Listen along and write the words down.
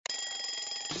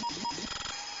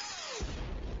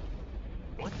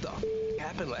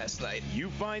happened last night? You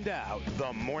find out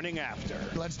the morning after.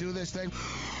 Let's do this thing.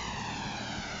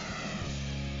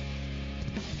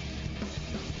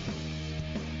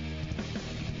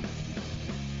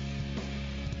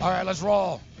 All right, let's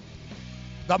roll.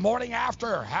 The morning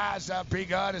after has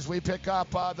begun as we pick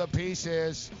up the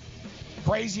pieces.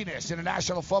 Craziness in the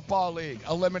National Football League.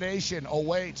 Elimination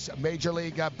awaits Major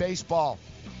League Baseball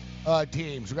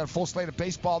teams. We've got a full slate of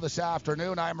baseball this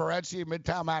afternoon. I'm Morency,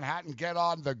 Midtown Manhattan. Get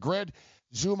on the grid.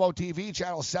 Zumo TV,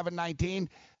 channel 719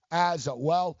 as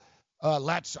well.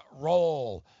 Let's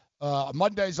roll.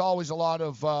 Monday's always a lot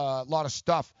of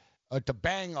stuff to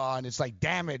bang on. It's like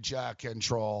damage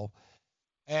control.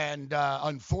 And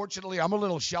unfortunately, I'm a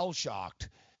little shell-shocked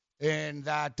in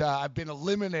that I've been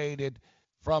eliminated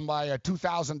from my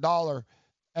 $2,000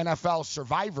 NFL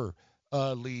Survivor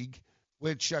League,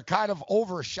 which kind of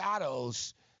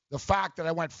overshadows the fact that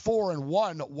I went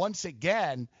 4-1 once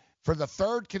again for the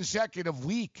third consecutive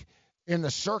week in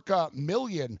the Circa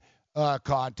Million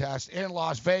contest in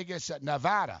Las Vegas,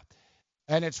 Nevada.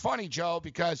 And it's funny, Joe,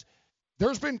 because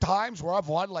there's been times where I've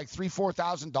won like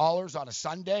 $3,000-$4,000 on a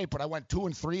Sunday, but I went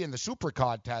 2-3 in the Super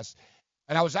Contest,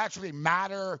 and I was actually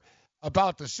madder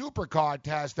about the Super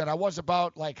Contest than I was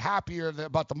about like happier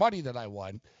about the money that I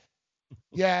won.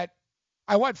 Yet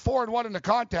I went 4-1 in the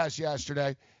contest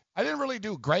yesterday. I didn't really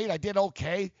do great. I did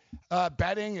okay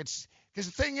betting. It's because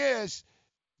the thing is,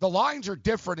 the lines are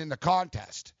different in the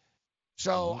contest,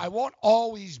 so I won't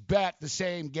always bet the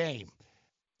same game.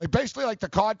 Like basically, like the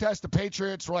contest, the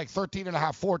Patriots were like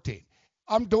 13.5, 14.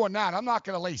 I'm doing that. I'm not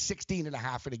going to lay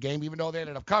 16.5 in a game, even though they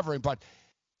ended up covering. But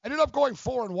I ended up going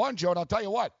 4-1, Joe. And I'll tell you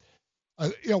what,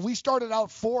 we started out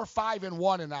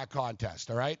 4-5-1 in that contest.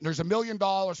 All right, and there's $1 million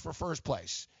for first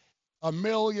place. $1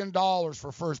 million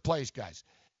for first place, guys.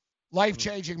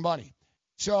 Life-changing money.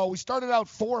 So we started out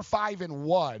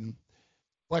 4-5-1,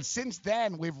 but since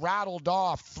then we've rattled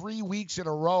off 3 weeks in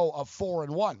a row of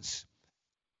 4-1s.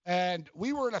 And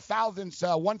we were in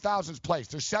 1,000th place.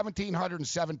 There's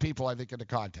 1,707 people, I think, in the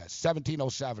contest.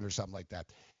 1,707 or something like that.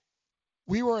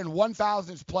 We were in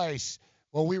 1,000th place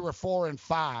when we were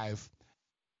 4-5.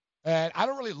 And I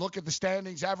don't really look at the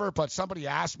standings ever, but somebody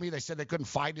asked me. They said they couldn't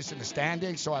find us in the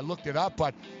standings, so I looked it up.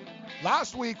 But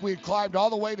last week we had climbed all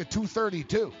the way to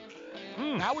 232.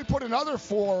 Now we put another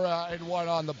 4-1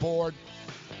 on the board.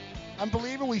 I'm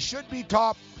believing we should be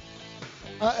top.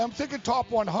 I'm thinking top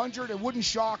 100. It wouldn't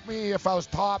shock me if I was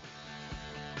top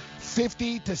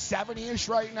 50 to 70-ish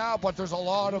right now, but there's a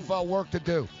lot of work to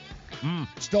do.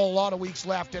 Still a lot of weeks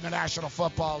left in the National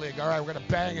Football League. All right, we're going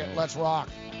to bang it. Let's rock.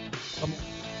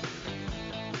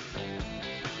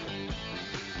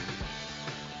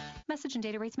 Message and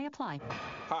data rates may apply.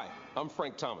 Hi, I'm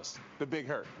Frank Thomas, the Big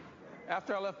Hurt.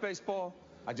 After I left baseball,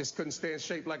 I just couldn't stay in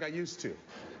shape like I used to.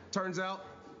 Turns out,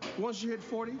 once you hit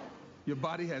 40, your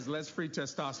body has less free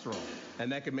testosterone,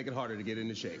 and that can make it harder to get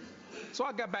into shape. So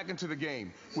I got back into the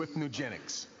game with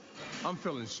Nugenix. I'm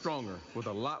feeling stronger with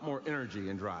a lot more energy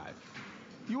and drive.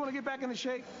 You want to get back into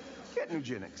shape? Get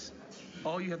Nugenix.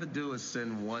 All you have to do is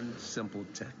send one simple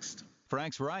text.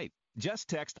 Frank's right. Just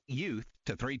text YOUTH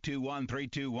to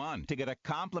 321321 to get a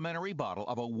complimentary bottle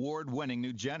of award-winning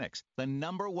Nugenix, the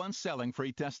 #1 selling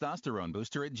free testosterone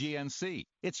booster at GNC.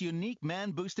 Its unique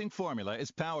man-boosting formula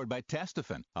is powered by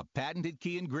Testofen, a patented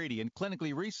key ingredient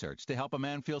clinically researched to help a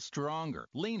man feel stronger,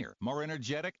 leaner, more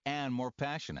energetic, and more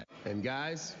passionate. And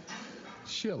guys,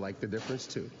 she'll like the difference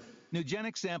too.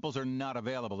 Nugenix samples are not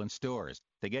available in stores.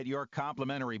 To get your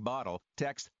complimentary bottle,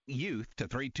 text YOUTH to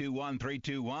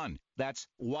 321321. That's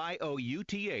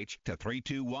YOUTH to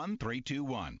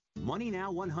 321321. Money Now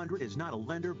 100 is not a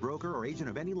lender, broker, or agent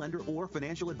of any lender or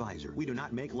financial advisor. We do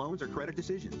not make loans or credit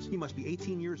decisions. You must be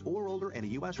 18 years or older and a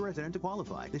U.S. resident to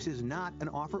qualify. This is not an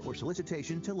offer or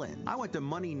solicitation to lend. I went to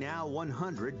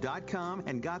MoneyNow100.com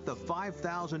and got the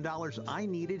 $5,000 I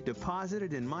needed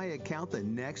deposited in my account the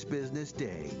next business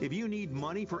day. If you need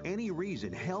money for any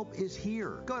reason, help is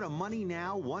here. Go to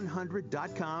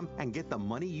MoneyNow100.com and get the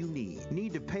money you need.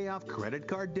 Need to pay off credit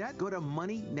card debt? Go to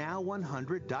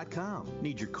MoneyNow100.com.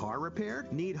 Need your car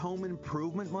repaired? Need home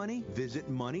improvement money? Visit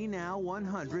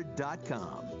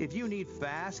MoneyNow100.com. If you need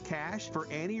fast cash for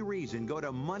any reason, go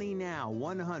to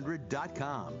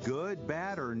MoneyNow100.com. Good,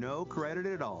 bad, or no credit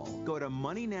at all. Go to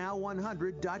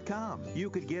MoneyNow100.com. You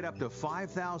could get up to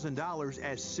 $5,000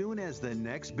 as soon as the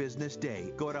next business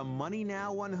day. Go to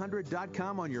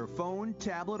MoneyNow100.com on your phone,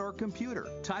 tablet, or computer.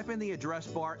 Type in the address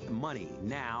bar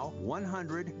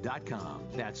MoneyNow100.com.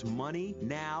 That's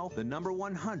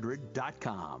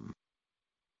MoneyNow100.com.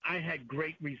 I had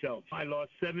great results. I lost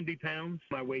 70 pounds.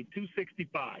 I weighed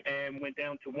 265 and went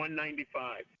down to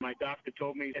 195. My doctor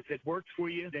told me, if it works for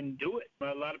you, then do it.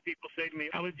 A lot of people say to me,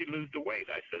 how did you lose the weight?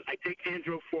 I said, I take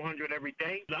Andro 400 every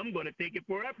day. I'm going to take it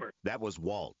forever. That was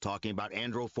Walt talking about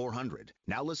Andro 400.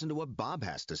 Now listen to what Bob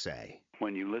has to say.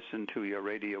 When you listen to your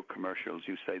radio commercials,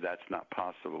 you say that's not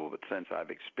possible, but since I've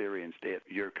experienced it,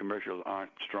 your commercials aren't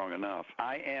strong enough.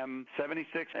 I am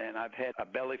 76, and I've had a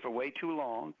belly for way too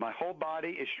long. My whole body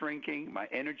is shrinking. My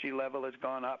energy level has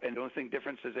gone up, and the only thing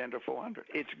difference is Andro 400.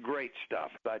 It's great stuff.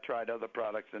 I tried other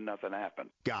products, and nothing happened.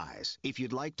 Guys, if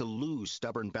you'd like to lose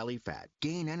stubborn belly fat,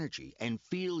 gain energy, and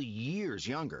feel years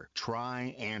younger,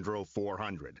 try Andro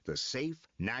 400, the safe,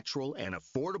 natural, and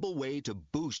affordable way to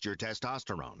boost your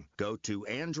testosterone. Go to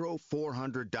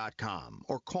andro400.com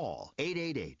or call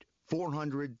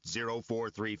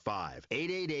 888-400-0435.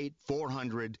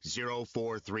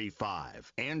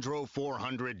 888-400-0435.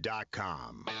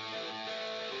 andro400.com.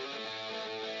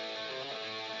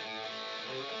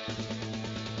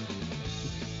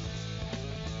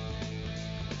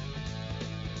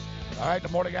 All right, the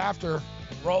morning after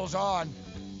rolls on.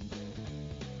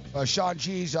 Sean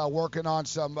G's working on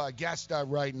some guests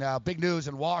right now. Big news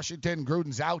in Washington.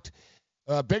 Gruden's out.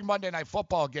 Big Monday Night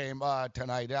Football game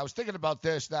tonight. I was thinking about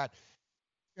this, that,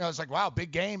 it's like, wow,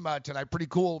 big game tonight. Pretty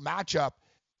cool matchup.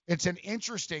 It's an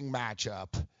interesting matchup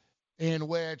in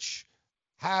which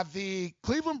have the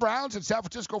Cleveland Browns and San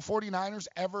Francisco 49ers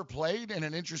ever played in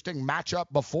an interesting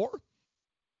matchup before?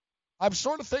 I'm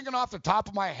sort of thinking off the top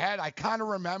of my head. I kind of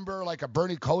remember like a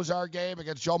Bernie Kosar game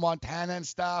against Joe Montana and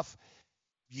stuff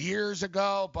years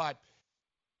ago, but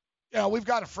we've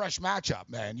got a fresh matchup,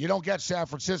 man. You don't get San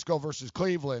Francisco versus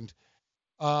Cleveland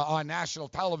on national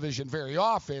television very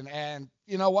often, and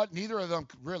you know what? Neither of them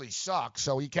really suck,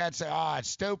 so you can't say, it's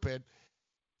stupid.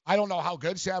 I don't know how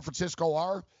good San Francisco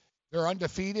are. They're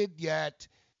undefeated, yet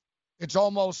it's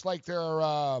almost like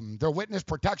their witness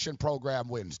protection program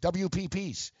wins,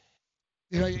 WPPs.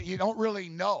 You don't really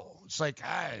know. It's like,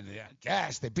 I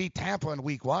guess they beat Tampa in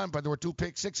week 1, but there were 2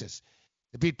 pick sixes.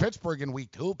 They beat Pittsburgh in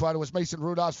week 2, but it was Mason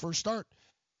Rudolph's first start.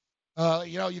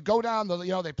 You go down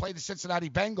they play the Cincinnati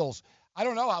Bengals. I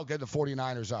don't know how good the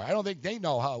 49ers are. I don't think they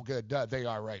know how good they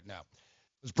are right now.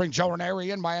 Let's bring Joe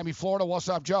Ranieri in, Miami, Florida. What's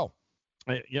up, Joe?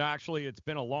 Actually, it's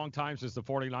been a long time since the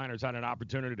 49ers had an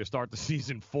opportunity to start the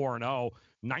season 4-0.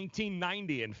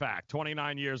 1990, in fact,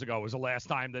 29 years ago was the last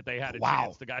time that they had a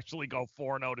chance to actually go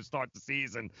 4-0 to start the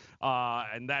season,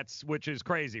 and which is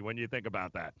crazy when you think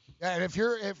about that. Yeah, and if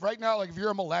right now, like if you're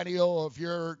a millennial, if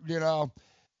you're,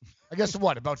 I guess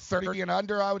about 30 and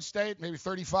under, I would state, maybe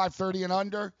 35, 30 and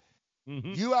under,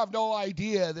 you have no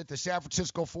idea that the San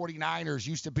Francisco 49ers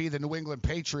used to be the New England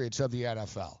Patriots of the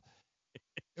NFL.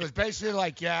 It was basically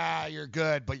like, yeah, you're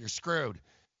good, but you're screwed.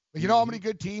 But you know how many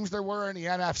good teams there were in the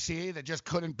NFC that just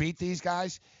couldn't beat these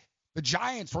guys? The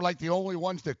Giants were like the only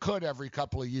ones that could every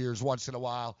couple of years, once in a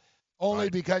while, only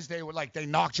because they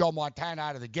knocked Joe Montana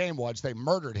out of the game once. They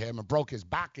murdered him and broke his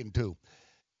back in 2.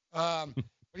 But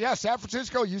yeah, San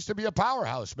Francisco used to be a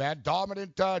powerhouse, man.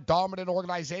 Dominant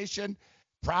organization,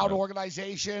 proud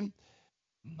organization,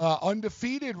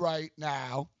 undefeated right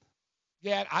now.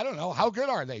 Yeah, I don't know. How good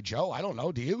are they, Joe? I don't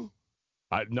know. Do you?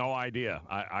 I have no idea.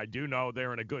 I do know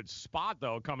they're in a good spot,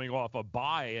 though, coming off a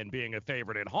bye and being a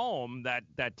favorite at home.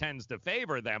 That tends to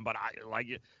favor them. But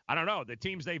I don't know. The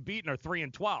teams they've beaten are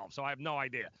 3-12, so I have no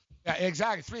idea. Yeah,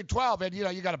 exactly. 3-12, and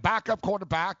you got a backup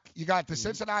quarterback. You got the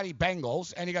Cincinnati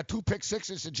Bengals, and you got 2 pick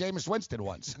sixes to Jameis Winston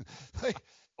once. So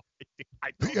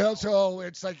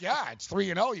it's like, it's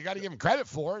 3-0. You got to give them credit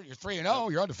for it. You're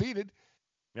 3-0. You're undefeated.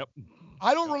 Yep.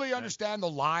 I don't really understand the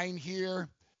line here,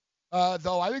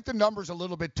 though. I think the number's a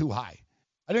little bit too high.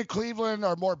 I think Cleveland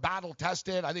are more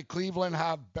battle-tested. I think Cleveland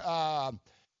they've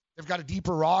got a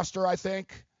deeper roster, I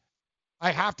think. I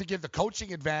have to give the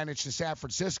coaching advantage to San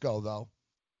Francisco, though.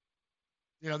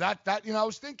 I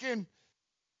was thinking,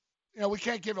 we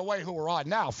can't give away who we're on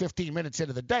now, 15 minutes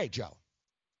into the day, Joe.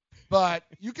 But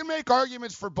you can make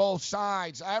arguments for both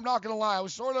sides. I'm not going to lie. I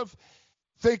was sort of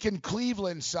thinking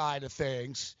Cleveland side of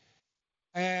things.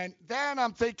 And then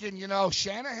I'm thinking,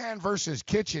 Shanahan versus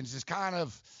Kitchens is kind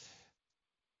of,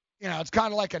 it's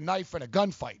kind of like a knife and a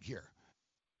gunfight here.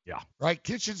 Yeah. Right?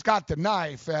 Kitchens got the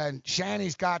knife, and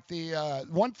Shanny's got the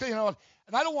one thing, and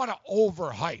I don't want to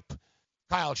overhype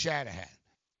Kyle Shanahan.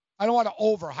 I don't want to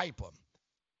overhype him.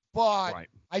 But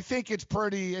I think it's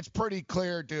pretty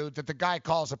clear, dude, that the guy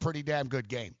calls a pretty damn good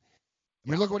game. I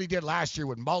mean, look what he did last year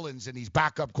with Mullins and these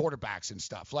backup quarterbacks and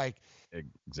stuff. Like,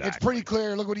 exactly. It's pretty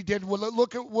clear. Look what he did.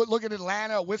 Look at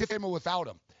Atlanta with him and without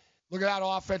him. Look at that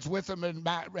offense with him and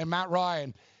Matt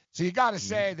Ryan. So you got to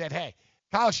say that, hey,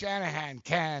 Kyle Shanahan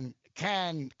can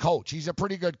coach. He's a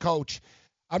pretty good coach.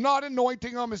 I'm not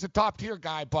anointing him as a top-tier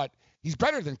guy, but he's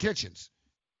better than Kitchens.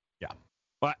 Yeah.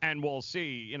 And we'll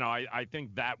see. I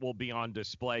think that will be on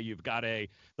display. You've got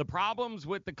the problems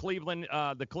with the Cleveland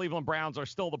Browns are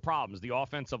still the problems. The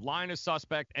offensive line is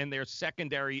suspect, and their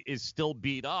secondary is still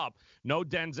beat up. No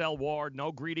Denzel Ward,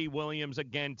 no Greedy Williams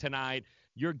again tonight.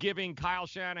 You're giving Kyle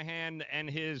Shanahan and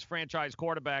his franchise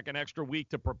quarterback an extra week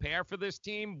to prepare for this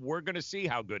team. We're going to see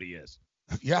how good he is.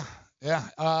 Yeah.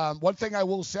 One thing I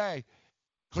will say,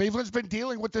 Cleveland's been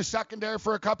dealing with this secondary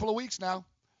for a couple of weeks now.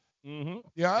 Mm-hmm.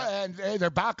 Yeah, and hey,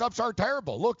 their backups are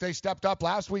terrible. Look, they stepped up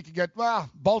last week again. Well,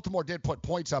 Baltimore did put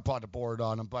points up on the board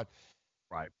on them, but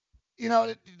right.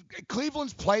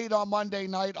 Cleveland's played on Monday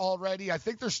night already. I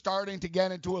think they're starting to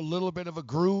get into a little bit of a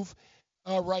groove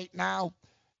right now.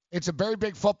 It's a very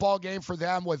big football game for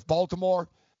them with Baltimore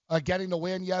getting the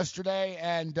win yesterday,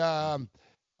 and I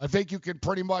think you can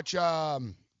pretty much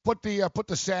put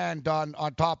the sand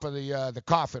on top of the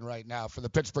coffin right now for the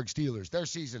Pittsburgh Steelers. Their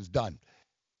season's done.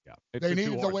 Yeah, they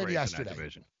needed the win yesterday.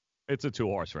 It's a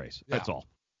 2-horse race. That's all.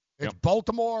 It's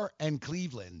Baltimore and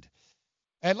Cleveland.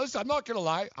 And listen, I'm not going to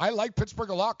lie. I like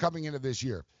Pittsburgh a lot coming into this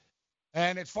year.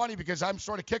 And it's funny because I'm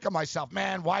sort of kicking myself.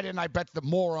 Man, why didn't I bet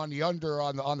more on the under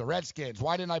on the Redskins?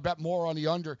 Why didn't I bet more on the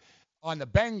under on the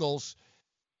Bengals?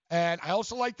 And I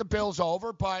also like the Bills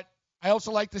over, but I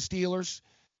also like the Steelers.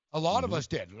 A lot of us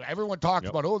did. Everyone talked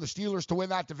about, the Steelers to win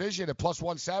that division at plus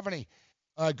 170.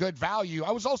 Good value.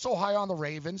 I was also high on the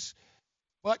Ravens.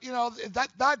 But,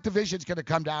 that division's going to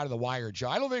come down to the wire, Joe.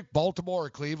 I don't think Baltimore or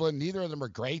Cleveland, neither of them are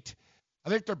great. I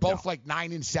think they're both like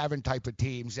 9-7 type of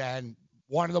teams, and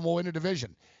one of them will win a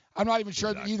division. I'm not even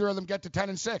sure that either of them get to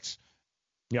 10-6.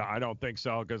 Yeah, I don't think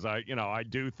so because I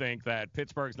do think that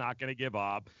Pittsburgh's not going to give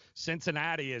up.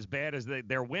 Cincinnati, as bad as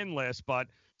they're winless, but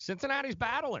Cincinnati's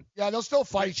battling. Yeah, they'll still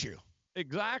fight you.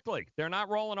 Exactly. They're not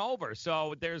rolling over.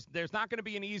 So there's not going to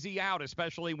be an easy out,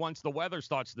 especially once the weather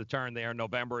starts to turn there in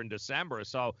November and December.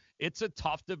 So it's a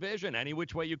tough division, any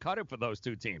which way you cut it for those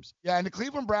two teams. Yeah, and the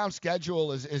Cleveland Browns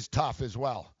schedule is tough as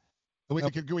well. We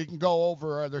can go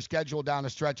over their schedule down the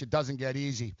stretch. It doesn't get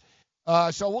easy.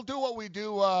 So we'll do what we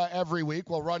do every week.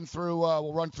 We'll run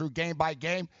through game by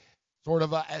game, sort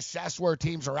of assess where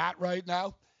teams are at right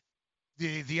now.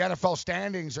 The NFL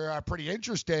standings are pretty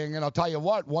interesting, and I'll tell you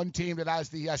what, one team that has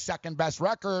the second best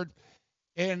record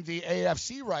in the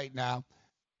AFC right now.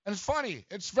 And it's funny,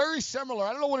 it's very similar.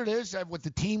 I don't know what it is with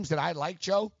the teams that I like,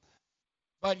 Joe,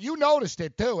 but you noticed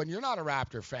it too, and you're not a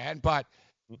Raptor fan, but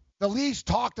the least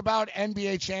talked about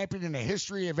NBA champion in the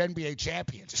history of NBA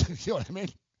champions. You know what I mean?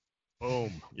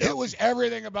 Boom. Yep. It was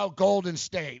everything about Golden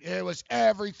State. It was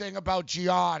everything about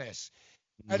Giannis.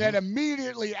 And then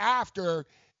immediately after,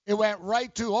 it went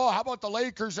right to, how about the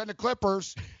Lakers and the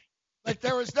Clippers? Like,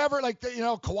 there was never,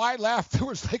 Kawhi left. There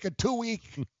was like a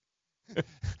 2-week.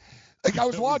 Like, I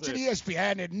was watching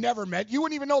ESPN. It never met. You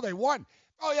wouldn't even know they won.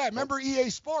 Oh, yeah, remember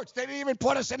EA Sports? They didn't even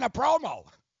put us in the promo.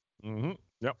 Mm-hmm.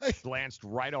 Yep. Glanced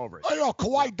right over it. Oh, no,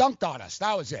 Kawhi dunked on us.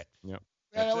 That was it. Yep.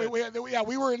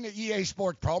 We were in the EA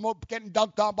Sports promo getting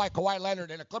dunked on by Kawhi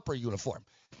Leonard in a Clipper uniform.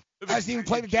 Hasn't even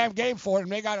played a damn game for it,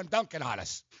 and they got him dunking on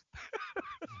us.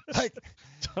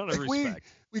 Ton of respect.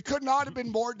 We could not have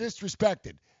been more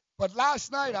disrespected. But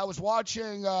last night I was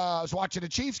watching the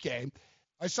Chiefs game.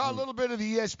 I saw a little bit of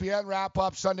the ESPN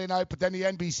wrap-up Sunday night, but then the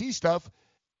NBC stuff.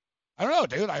 I don't know,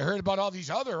 dude. I heard about all these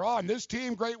other, and this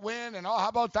team, great win, and how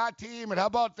about that team, and how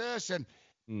about this, and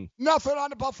nothing on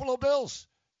the Buffalo Bills.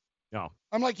 No.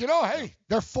 I'm like, hey,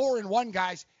 they're 4-1,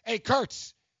 guys. Hey,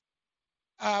 Kurtz,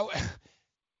 I'm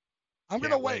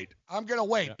going to wait. I'm going to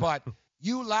wait, but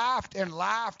you laughed and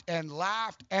laughed and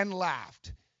laughed and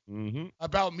laughed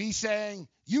about me saying,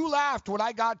 you laughed when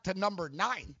I got to number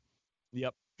 9.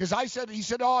 Yep. Because he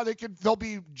said, they'll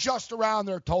be just around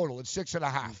their total at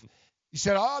 6.5. He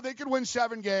said, they could win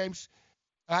 7 games.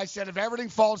 And I said, if everything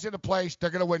falls into place,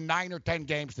 they're going to win 9 or 10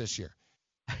 games this year.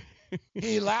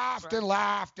 He laughed and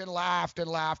laughed and laughed and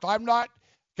laughed.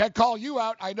 Can't call you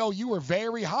out. I know you were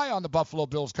very high on the Buffalo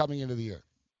Bills coming into the year.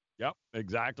 Yep,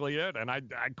 exactly it. And I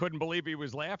couldn't believe he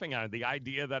was laughing at it. The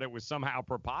idea that it was somehow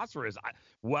preposterous.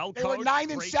 They were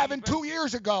 9-7 2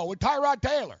 years ago with Tyrod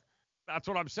Taylor. That's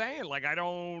what I'm saying. Like, I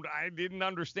didn't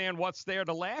understand what's there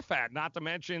to laugh at, not to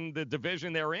mention the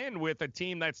division they're in with a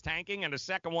team that's tanking and a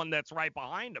second one that's right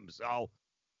behind them. So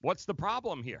what's the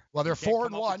problem here? Well, they're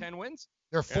 4-1. 10 wins?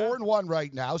 They're 4-1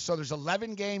 right now, so there's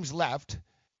 11 games left.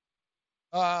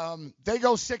 They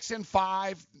go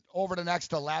 6-5 over the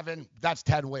next 11. That's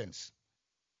 10 wins.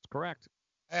 That's correct.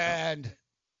 And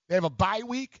they have a bye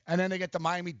week, and then they get the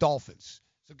Miami Dolphins.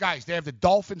 So, guys, they have the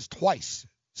Dolphins twice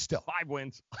still. 5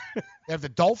 wins. We have the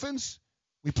Dolphins.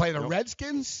 We play the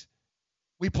Redskins.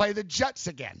 We play the Jets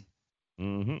again.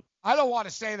 Mm-hmm. I don't want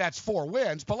to say that's 4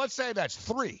 wins, but let's say that's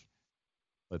 3.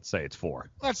 Let's say it's 4.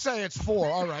 Let's say it's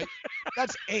 4. All right.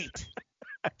 That's 8.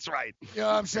 That's right. You know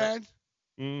what I'm saying?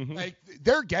 Mm-hmm. Like,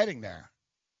 they're getting there.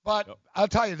 But I'll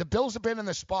tell you, the Bills have been in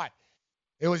the spot.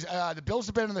 It was the Bills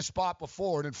have been in the spot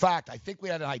before, and in fact, I think we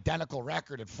had an identical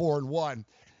record at 4-1.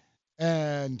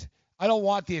 And I don't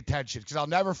want the attention because I'll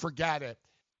never forget it.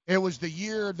 It was the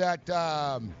year that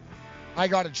I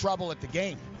got in trouble at the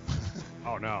game.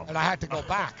 Oh no! And I had to go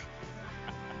back.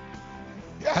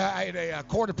 Yeah, I had a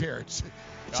court appearance,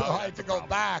 so I had to go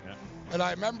back. Yeah. And I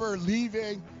remember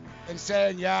leaving and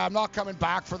saying, "Yeah, I'm not coming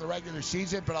back for the regular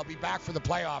season, but I'll be back for the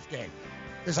playoff game."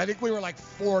 Because I think we were like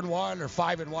 4-1 or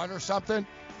 5-1 or something.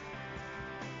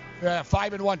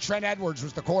 5-1. Trent Edwards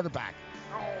was the quarterback.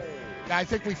 Yeah, I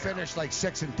think we finished like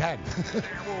 6-10.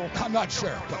 I'm not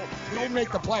sure, but we didn't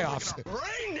make the playoffs.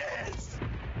 Rain dance.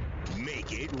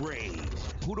 Make it rain.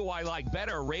 Who do I like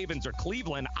better, Ravens or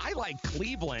Cleveland? I like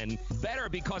Cleveland better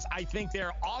because I think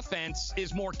their offense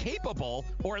is more capable,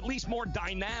 or at least more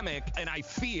dynamic, and I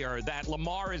fear that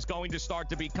Lamar is going to start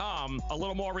to become a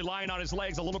little more reliant on his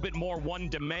legs, a little bit more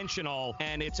one-dimensional,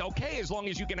 and it's okay as long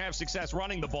as you can have success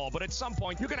running the ball, but at some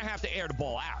point, you're going to have to air the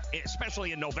ball out,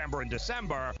 especially in November and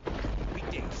December.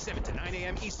 Weekdays, 7 to 9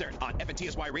 a.m. Eastern on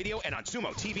FNTSY Radio and on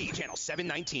Sumo TV, channel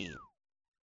 719.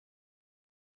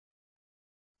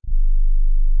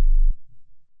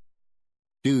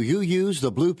 Do you use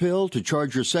the Blue Pill to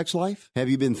charge your sex life? Have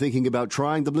you been thinking about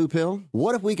trying the Blue Pill?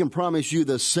 What if we can promise you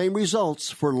the same results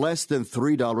for less than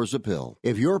 $3 a pill?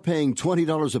 If you're paying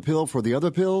 $20 a pill for the other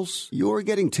pills, you're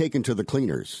getting taken to the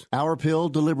cleaners. Our pill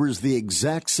delivers the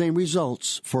exact same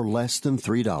results for less than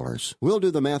 $3. We'll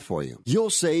do the math for you. You'll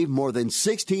save more than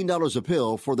 $16 a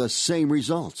pill for the same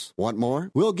results. Want more?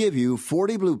 We'll give you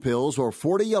 40 blue pills or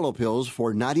 40 yellow pills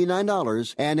for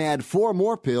 $99 and add 4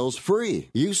 more pills free.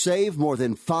 You save more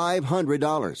than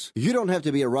 $500. You don't have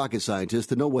to be a rocket scientist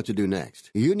to know what to do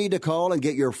next. You need to call and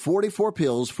get your 44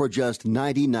 pills for just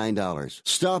 $99.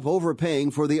 Stop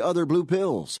overpaying for the other blue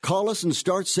pills. Call us and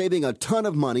start saving a ton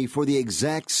of money for the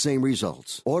exact same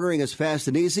results. Ordering is fast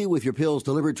and easy with your pills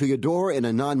delivered to your door in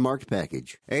a non-marked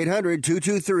package.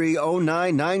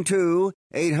 800-223-0992.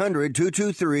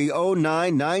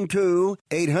 800-223-0992.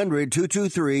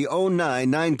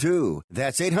 800-223-0992.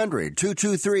 That's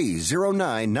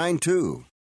 800-223-0992.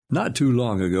 Not too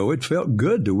long ago, it felt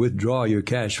good to withdraw your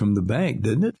cash from the bank,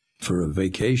 didn't it? For a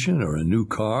vacation or a new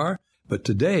car. But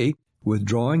today,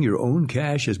 withdrawing your own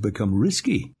cash has become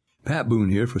risky. Pat Boone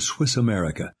here for Swiss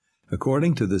America.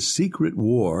 According to The Secret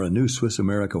War, a new Swiss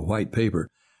America white paper,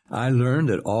 I learned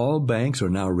that all banks are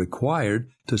now required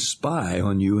to spy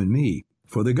on you and me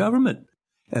for the government,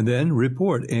 and then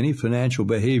report any financial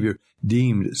behavior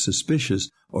deemed suspicious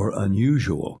or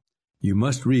unusual. You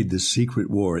must read The Secret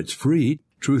War. It's free.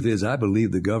 Truth is, I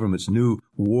believe the government's new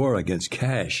war against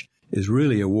cash is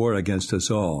really a war against us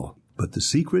all. But the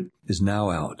secret is now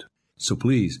out. So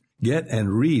please, get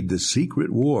and read The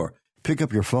Secret War. Pick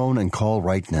up your phone and call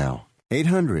right now.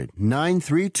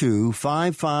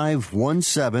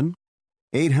 800-932-5517.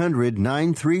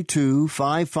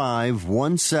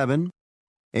 800-932-5517.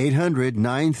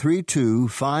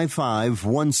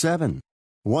 800-932-5517.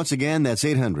 Once again, that's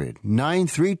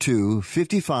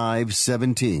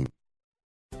 800-932-5517.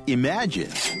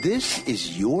 Imagine this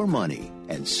is your money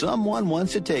and someone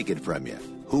wants to take it from you.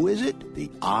 Who is it? The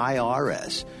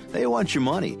IRS. They want your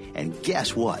money, and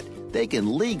guess what? They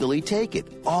can legally take it,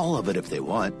 all of it if they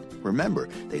want. Remember,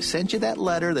 they sent you that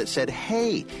letter that said,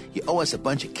 hey, you owe us a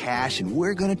bunch of cash and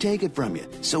we're going to take it from you.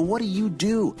 So what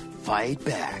do? Fight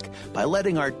back by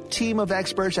letting our team of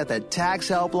experts at the Tax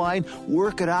Helpline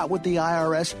work it out with the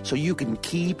IRS so you can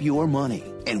keep your money.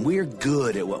 And we're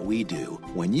good at what we do.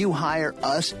 When you hire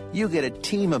us, you get a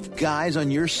team of guys on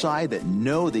your side that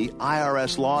know the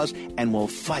IRS laws and will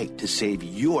fight to save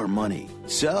your money.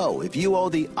 So, if you owe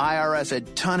the IRS a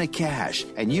ton of cash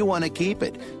and you want to keep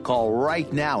it, call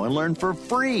right now and learn for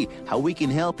free how we can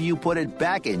help you put it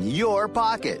back in your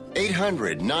pocket.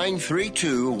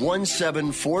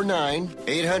 800-932-1749.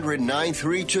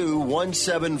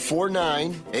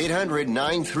 800-932-1749.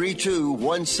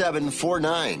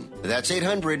 800-932-1749. That's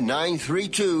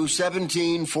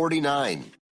 800-932-1749.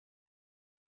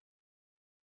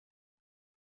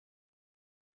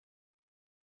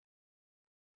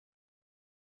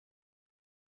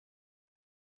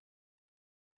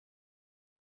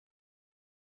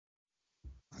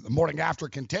 The morning after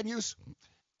continues.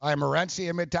 I am Morency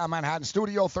in Midtown Manhattan.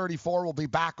 Studio 34 will be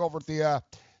back over at the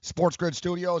Sports Grid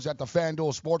Studios at the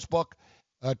FanDuel Sportsbook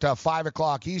at 5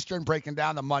 o'clock Eastern, breaking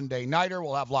down the Monday Nighter.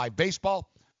 We'll have live baseball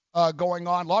going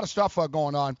on. A lot of stuff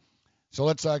going on. So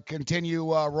let's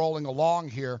continue rolling along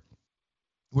here.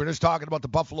 We're just talking about the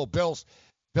Buffalo Bills.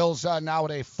 Bills now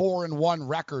at a 4-1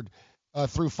 record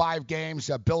through 5 games.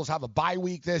 Bills have a bye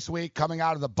week this week. Coming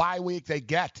out of the bye week, they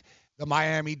get the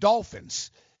Miami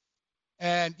Dolphins.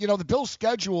 And, the Bills'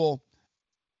 schedule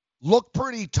looked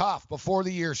pretty tough before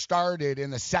the year started in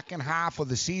the second half of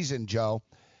the season, Joe.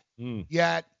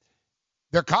 Yet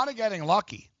they're kind of getting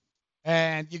lucky.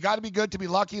 And you got to be good to be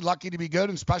lucky to be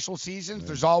good in special seasons.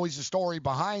 There's always a story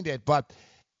behind it. But,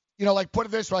 put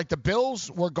it this way, the Bills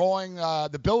were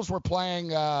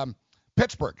playing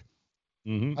Pittsburgh.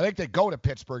 I think they go to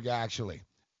Pittsburgh, actually.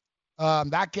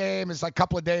 That game is a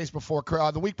couple of days before,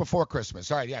 the week before Christmas.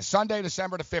 All right, yeah, Sunday,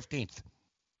 December the 15th.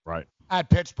 Right.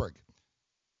 At Pittsburgh.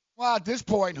 Well, at this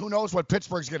point, who knows what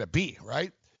Pittsburgh's going to be,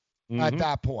 right? At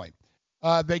that point.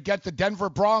 They get the Denver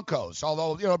Broncos,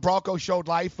 although, Broncos showed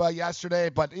life yesterday,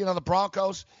 but, the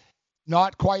Broncos,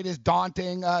 not quite as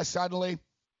daunting suddenly.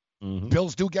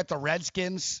 Bills do get the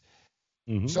Redskins.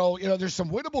 So, there's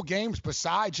some winnable games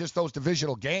besides just those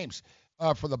divisional games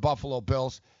for the Buffalo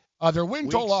Bills. Their win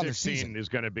total on the season is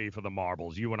going to be for the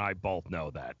marbles. You and I both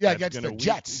know that. Yeah, against the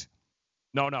Jets.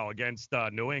 No, against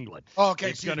New England. Oh, okay. I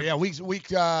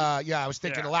was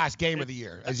thinking the last game of the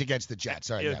year is against the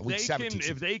Jets. All right, week 17.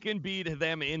 If they can beat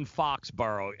them in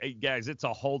Foxborough, guys, it's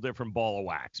a whole different ball of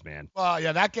wax, man. Well,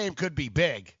 yeah, that game could be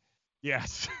big.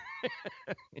 Yes.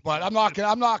 But I'm not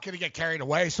gonna get carried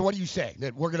away. So what do you say?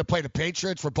 That we're gonna play the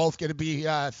Patriots? We're both gonna be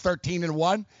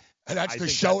 13-1. And that's the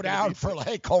showdown for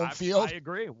home field. I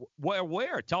agree.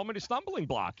 Where? Tell me the stumbling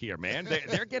block here, man.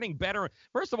 They're getting better.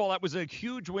 First of all, that was a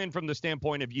huge win from the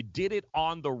standpoint of you did it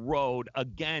on the road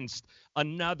against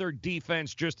another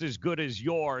defense just as good as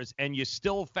yours, and you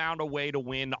still found a way to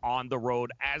win on the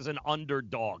road as an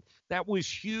underdog. That was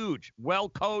huge. Well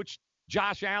coached.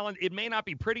 Josh Allen, it may not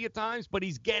be pretty at times, but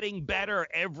he's getting better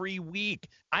every week.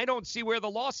 I don't see where the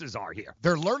losses are here.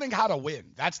 They're learning how to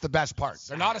win. That's the best part.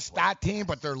 They're not a stat team,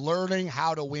 but they're learning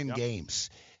how to win games.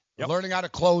 They're learning how to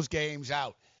close games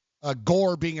out.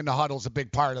 Gore being in the huddle is a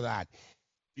big part of that.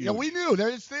 We knew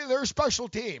they're a special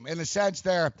team in the sense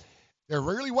they're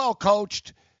really well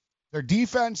coached. Their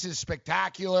defense is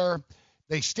spectacular.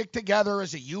 They stick together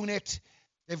as a unit.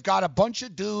 They've got a bunch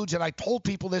of dudes, and I told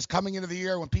people this coming into the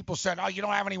year when people said, oh, you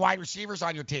don't have any wide receivers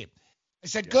on your team. I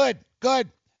said, good. I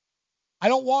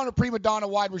don't want a prima donna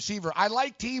wide receiver. I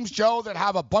like teams, Joe, that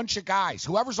have a bunch of guys.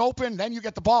 Whoever's open, then you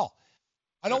get the ball.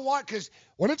 I don't want, because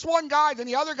when it's one guy, then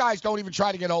the other guys don't even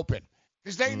try to get open.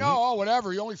 Because they know,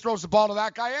 whatever, he only throws the ball to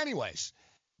that guy anyways.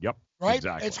 Yep, right?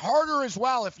 Exactly. It's harder as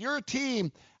well. If you're a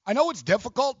team, I know it's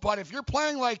difficult, but if you're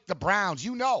playing like the Browns,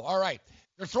 all right,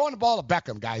 they're throwing the ball to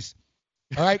Beckham, guys.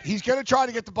 All right, he's going to try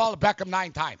to get the ball to Beckham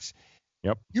 9 times.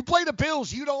 Yep. You play the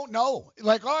Bills, you don't know. He's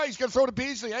going to throw to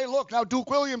Beasley. Hey, look, now Duke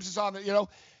Williams is on the,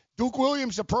 Duke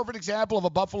Williams is a perfect example of a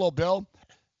Buffalo Bill.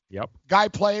 Yep. Guy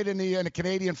played in the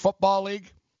Canadian Football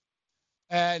League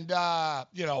and,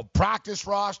 practice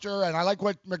roster. And I like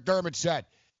what McDermott said.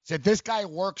 Said, this guy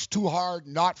works too hard,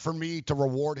 not for me to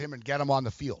reward him and get him on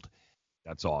the field.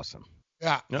 That's awesome.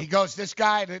 Yeah. Yep. He goes, this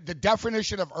guy, the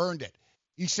definition of earned it.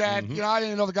 He said, I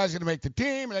didn't know the guy's going to make the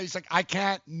team. And he's like, I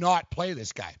can't not play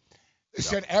this guy. He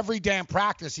said every damn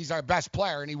practice he's our best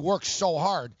player, and he works so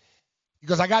hard. He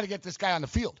goes, I got to get this guy on the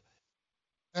field.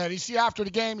 And you see after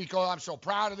the game, he goes, I'm so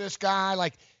proud of this guy.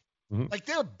 Like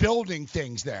they're building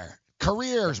things there.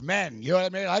 Careers, men, you know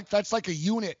what I mean? That's like a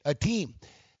unit, a team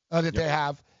that they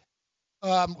have.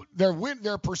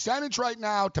 Their percentage right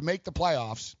now to make the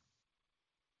playoffs,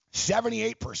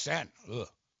 78%. Ugh.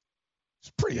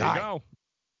 It's pretty high. There you go.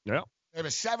 Yeah. They have a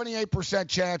 78%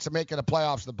 chance of making the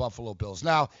playoffs, the Buffalo Bills.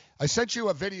 Now, I sent you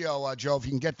a video, Joe, if you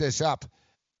can get this up.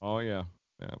 Oh, yeah.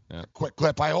 Yeah. Quick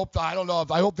clip. I hope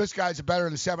this guy's a better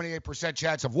than 78%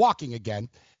 chance of walking again.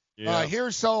 Yeah.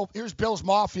 Here's Bills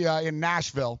Mafia in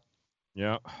Nashville.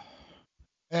 Yeah.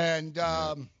 And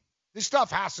this stuff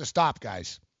has to stop,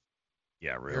 guys.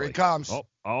 Yeah, really. Here he comes.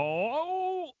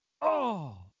 Oh.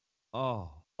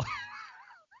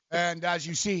 And as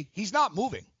you see, he's not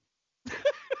moving.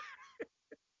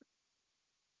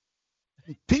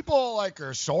 People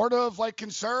are sort of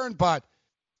concerned, but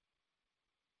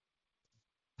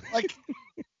I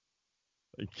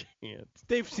can't.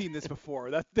 They've seen this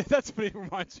before. That's what it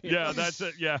reminds me of. Yeah, that's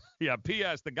it. Yeah.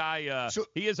 P.S. The guy,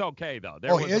 he is okay though.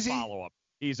 There was a follow-up.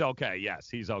 He's okay. Yes,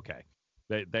 he's okay.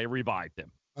 They revived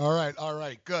him. All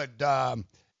right, good.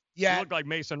 He looked like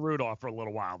Mason Rudolph for a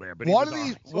little while there, but one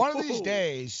of these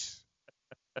days,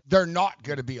 they're not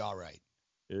going to be all right.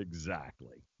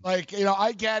 Exactly. Like,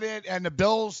 I get it. And the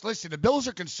Bills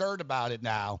are concerned about it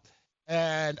now.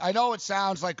 And I know it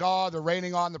sounds like, they're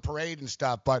raining on the parade and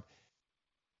stuff, but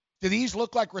do these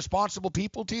look like responsible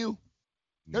people to you?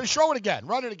 Show it again.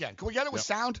 Run it again. Can we get it with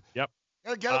sound? Yep.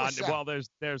 Get it with sound. Well,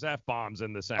 there's F-bombs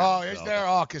in the sound. Oh, is there?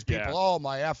 Oh, because people,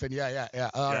 my effing, yeah.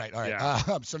 All right.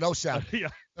 Yeah. So no sound. Yeah.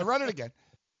 Run it again.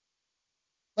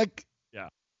 Like. Yeah.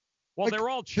 Well, they're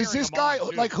all cheering Does this him guy,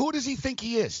 on, who does he think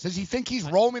he is? Does he think he's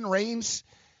Roman Reigns?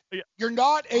 Yeah. You're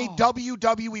not a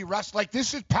WWE wrestler. Like,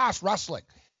 this is past wrestling.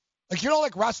 Like,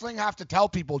 like wrestling have to tell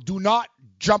people, do not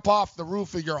jump off the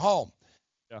roof of your home.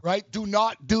 Yeah. Right? Do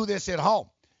not do this at home.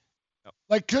 Yep.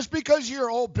 Like, just because you're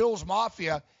old Bills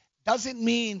Mafia doesn't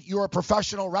mean you're a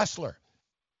professional wrestler.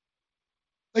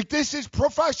 Like, this is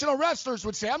professional wrestlers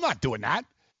would say, I'm not doing that.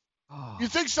 Oh. You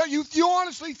think so? You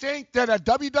honestly think that a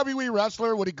WWE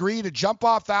wrestler would agree to jump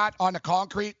off that on the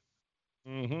concrete?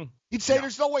 Mm-hmm. He'd say,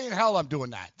 there's no way in hell I'm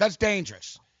doing that. That's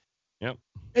dangerous. Yep.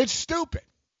 It's stupid.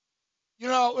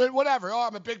 Whatever. Oh,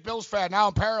 I'm a big Bills fan. Now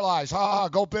I'm paralyzed.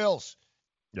 Go Bills.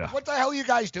 Yeah. What the hell are you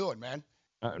guys doing, man?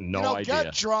 No idea.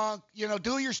 Get drunk.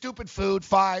 Do your stupid food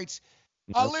fights.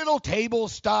 A little table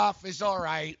stuff is all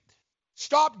right.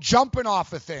 Stop jumping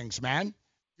off of things, man.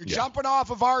 You're jumping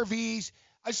off of RVs.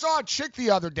 I saw a chick the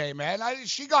other day, man.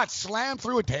 She got slammed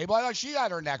through a table. I thought she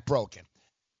had her neck broken.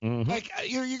 Mm-hmm. Like,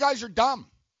 you guys are dumb.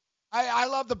 I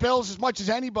love the Bills as much as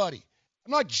anybody.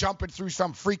 I'm not jumping through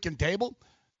some freaking table.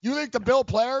 You think the Bills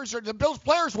players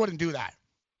wouldn't do that?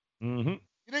 Mm-hmm.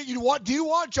 Do you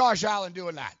want Josh Allen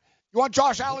doing that? You want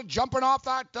Josh Allen jumping off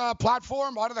that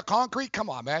platform out of the concrete? Come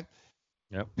on, man.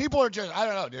 Yep. People are just, I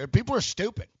don't know, dude. People are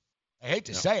stupid. I hate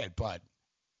to say it, but,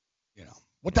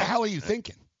 what the hell are you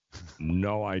thinking?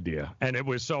 No idea. And it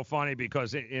was so funny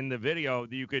because in the video,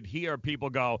 you could hear people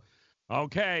go,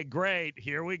 okay, great,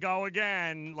 here we go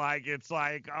again. Like, it's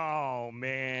like, oh,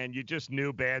 man, you just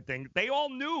knew bad things. They all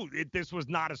knew this was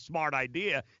not a smart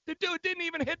idea. The dude didn't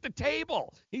even hit the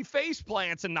table. He face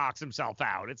plants and knocks himself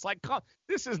out. It's like,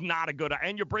 this is not a good,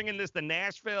 and you're bringing this to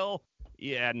Nashville?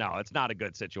 Yeah, no, it's not a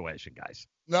good situation, guys.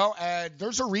 No, and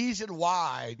there's a reason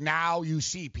why now you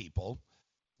see people,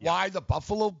 why the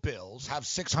Buffalo Bills have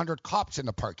 600 cops in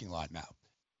the parking lot now.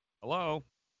 Hello?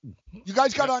 You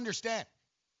guys got to understand.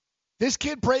 This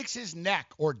kid breaks his neck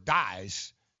or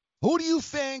dies. Who do you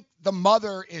think the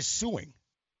mother is suing?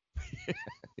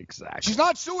 Exactly. She's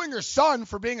not suing her son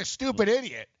for being a stupid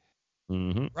idiot.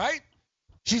 Mm-hmm. Right?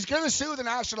 She's going to sue the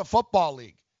National Football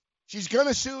League. She's going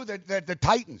to sue the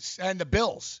Titans and the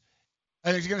Bills.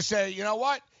 And she's going to say, you know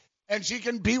what? And she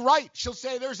can be right. She'll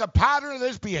say there's a pattern of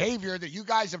this behavior that you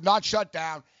guys have not shut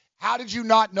down. How did you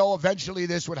not know eventually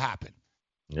this would happen?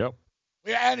 Yep.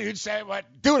 Yeah, and you'd say, "What,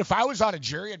 dude? If I was on a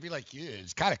jury, I'd be like, yeah,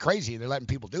 it's kind of crazy they're letting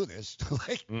people do this."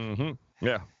 Like,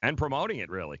 yeah, and promoting it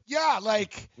really. Yeah,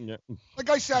 like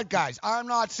I said, guys, I'm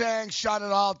not saying shut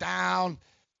it all down.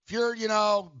 If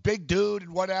you're, big dude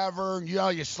and whatever, and,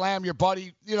 you slam your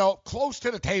buddy, close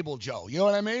to the table, Joe. You know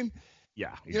what I mean?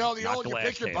 Yeah. You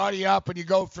pick your buddy up and you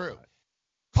go through.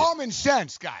 Common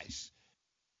sense, guys.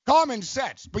 Common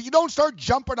sense, but you don't start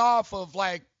jumping off of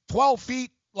like 12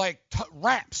 feet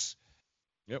ramps.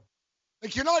 Yep.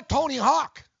 Like, you're not Tony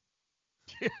Hawk.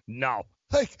 No.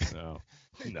 Like, no.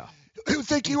 Who you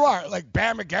think you are? Like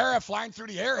Bam Margera flying through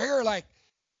the air here? Like.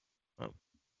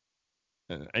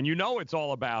 And it's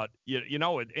all about,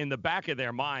 in the back of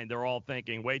their mind, they're all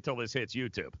thinking, wait till this hits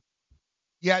YouTube.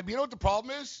 Yeah, you know what the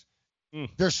problem is?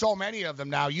 There's so many of them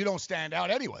now, you don't stand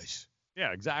out anyways.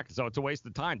 Yeah, exactly. So it's a waste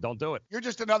of time. Don't do it. You're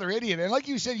just another idiot. And like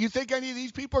you said, you think any of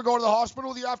these people are going to the hospital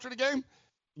with you after the game?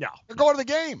 No. They're going to the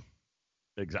game.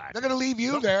 Exactly. They're going to leave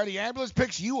you there. The ambulance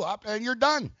picks you up, and you're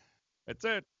done. That's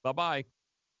it. Bye-bye.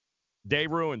 Day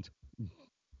ruined.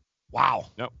 Wow.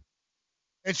 Yep.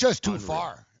 It's just too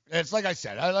far. It's like I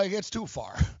said, it's too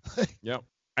far. Yep.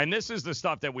 And this is the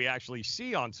stuff that we actually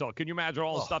see on. So can you imagine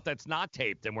all the stuff that's not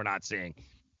taped and we're not seeing?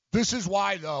 This is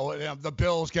why, though, the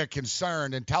Bills get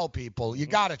concerned and tell people, you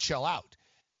got to chill out.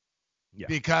 Yeah.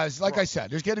 Because, like I said,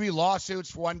 there's going to be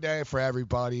lawsuits one day for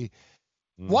everybody.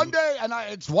 One day, and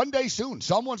it's one day soon.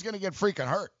 Someone's going to get freaking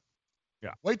hurt.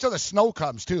 Yeah. Wait till the snow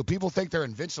comes, too. People think they're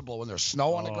invincible when there's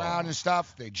snow on the ground and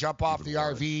stuff. They jump off the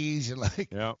RVs and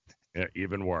Yeah,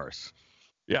 even worse.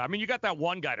 Yeah, I mean, you got that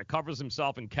one guy that covers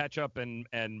himself in ketchup and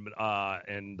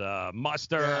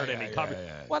mustard, and he covers.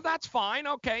 Well, that's fine.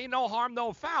 Okay, no harm,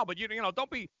 no foul. But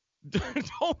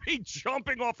don't be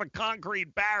jumping off a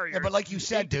concrete barrier. Yeah, but like you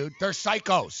said, dude, they're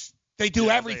psychos. They do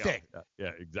everything.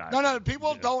 Yeah, exactly. No,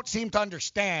 people don't seem to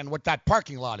understand what that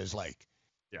parking lot is like.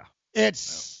 Yeah.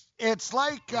 It's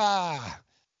like I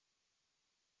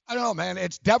I don't know, man.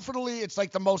 It's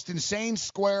like the most insane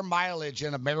square mileage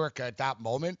in America at that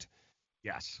moment.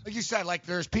 Yes. Like you said, like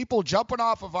there's people jumping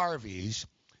off of RVs.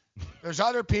 There's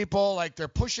other people, like they're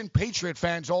pushing Patriot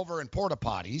fans over in porta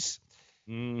potties.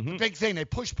 Mm-hmm. The big thing, they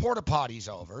push porta potties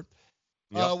over.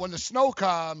 Yep. When the snow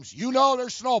comes,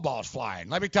 there's snowballs flying.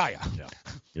 Let me tell you.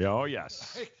 Yeah. Oh,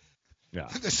 yes. Yeah.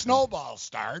 The snowballs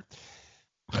start.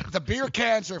 The beer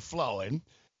cans are flowing.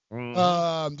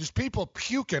 Mm-hmm. There's people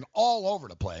puking all over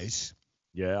the place.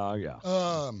 Yeah.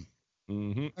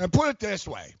 And put it this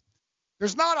way.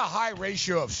 There's not a high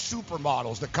ratio of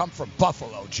supermodels that come from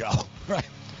Buffalo, Joe. Right?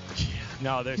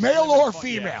 No, there's male or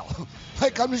female. Yeah.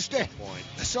 Like, understand.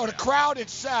 So the crowd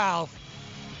itself,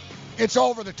 it's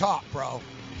over the top, bro.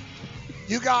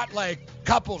 You got, like,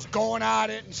 couples going at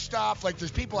it and stuff. Like,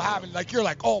 there's people having, like, you're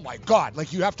like, oh, my God.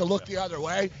 Like, you have to look the other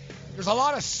way. There's a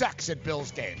lot of sex at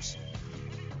Bills games.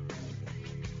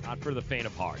 Not for the faint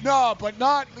of heart. No, but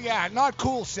not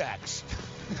cool sex.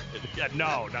 Yeah,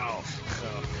 no.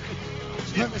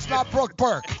 It's not Brooke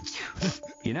Burke.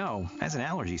 You know, as an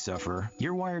allergy sufferer,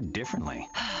 you're wired differently.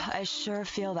 I sure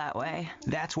feel that way.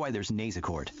 That's why there's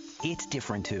Nasacort. It's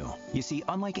different too. You see,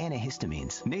 unlike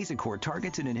antihistamines, Nasacort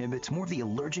targets and inhibits more of the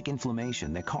allergic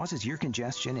inflammation that causes ear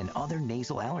congestion and other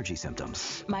nasal allergy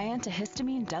symptoms. My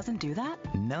antihistamine doesn't do that?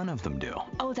 None of them do.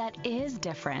 Oh, that is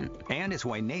different. And it's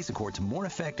why Nasacort's more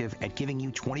effective at giving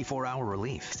you 24-hour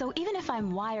relief. So even if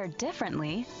I'm wired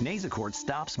differently, Nasacort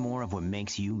stops more of what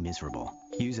makes you miserable.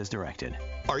 Use as directed.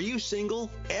 Are you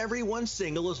single? Everyone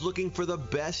single is looking for the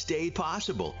best date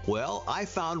possible. Well, I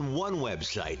found one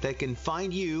website that can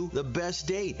find you the best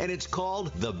date, and it's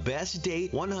called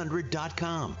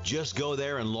thebestdate100.com. Just go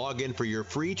there and log in for your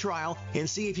free trial and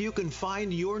see if you can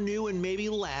find your new and maybe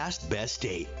last best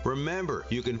date. Remember,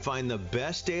 you can find the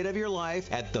best date of your life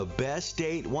at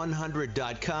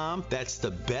thebestdate100.com. That's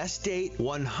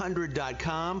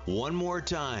thebestdate100.com. One more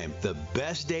time,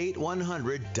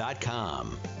 thebestdate100.com.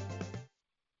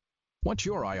 What's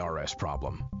your IRS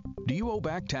problem? Do you owe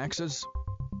back taxes?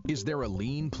 Is there a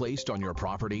lien placed on your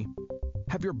property?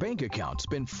 Have your bank accounts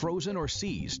been frozen or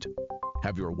seized?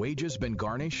 Have your wages been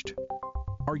garnished?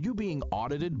 Are you being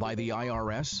audited by the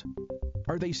IRS?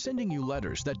 Are they sending you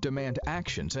letters that demand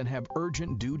actions and have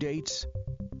urgent due dates?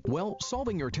 Well,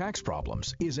 solving your tax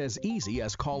problems is as easy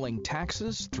as calling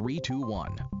Taxes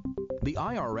 321. The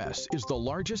IRS is the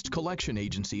largest collection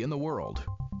agency in the world.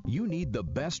 You need the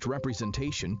best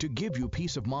representation to give you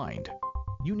peace of mind.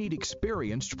 You need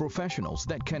experienced professionals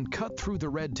that can cut through the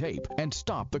red tape and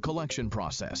stop the collection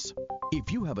process.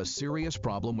 If you have a serious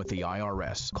problem with the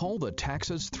IRS, call the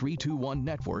Taxes 321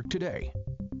 network today.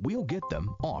 We'll get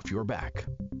them off your back.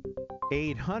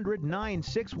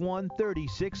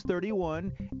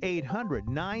 800-961-3631,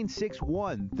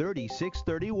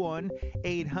 800-961-3631,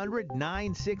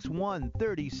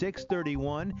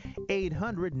 800-961-3631,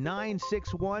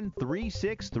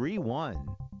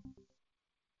 800-961-3631.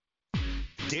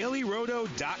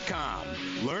 DailyRoto.com.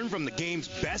 Learn from the game's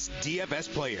best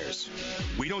DFS players.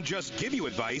 We don't just give you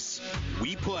advice,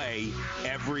 we play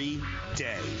every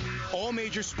day. All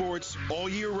major sports, all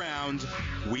year round,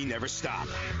 we never stop.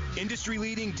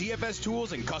 Industry-leading DFS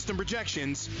tools and custom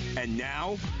projections, and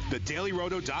now the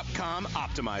DailyRoto.com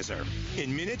Optimizer.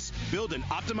 In minutes, build an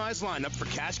optimized lineup for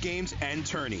cash games and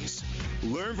tourneys.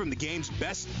 Learn from the game's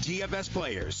best DFS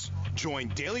players. Join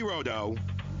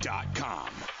DailyRoto.com.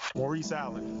 Maurice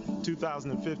Allen,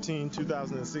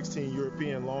 2015-2016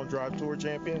 European Long Drive Tour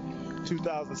champion,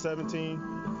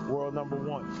 2017 world number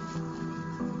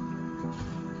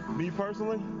 1. Me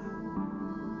personally,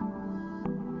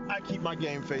 I keep my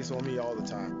game face on me all the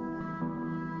time.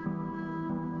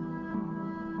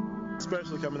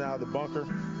 Especially coming out of the bunker,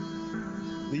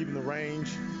 leaving the range,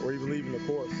 or even leaving the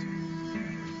course.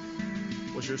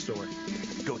 What's your story?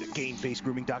 Go to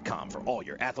GameFaceGrooming.com for all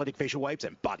your athletic facial wipes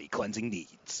and body cleansing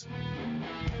needs.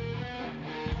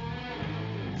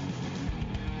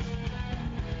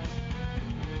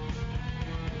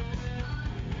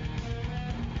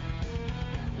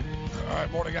 All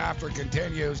right, morning after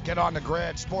continues. Get on the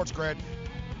grid, Sports Grid.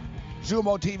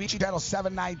 Zumo TV, channel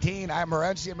 719. I'm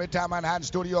Morency in Midtown Manhattan,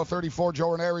 Studio 34. Joe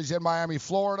Ranieri's in Miami,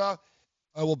 Florida.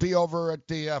 We'll be over at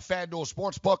the FanDuel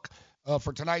Sportsbook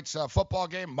for tonight's football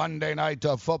game, Monday night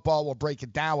football. We'll break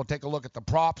it down. We'll take a look at the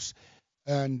props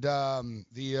and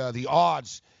the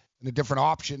odds and the different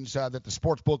options that the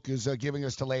sportsbook is giving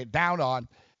us to lay it down on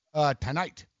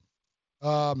tonight.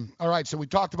 All right, so we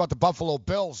talked about the Buffalo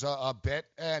Bills a bit,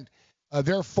 and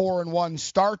their 4-1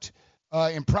 start.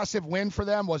 Impressive win for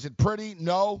them. Was it pretty?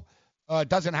 No. It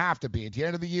doesn't have to be. At the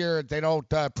end of the year, they don't.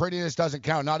 Prettiness doesn't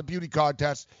count. Not a beauty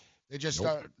contest. They just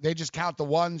count the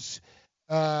ones.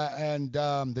 and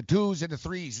the 2s and the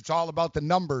 3s. It's all about the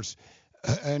numbers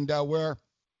and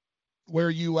where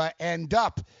you end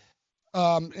up.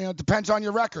 It depends on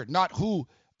your record, not who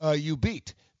you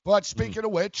beat. But speaking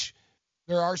of which,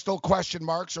 there are still question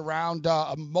marks around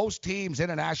most teams in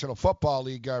the National Football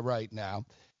League right now.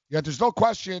 Yet there's no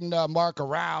question mark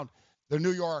around the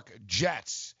New York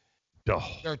Jets. Oh.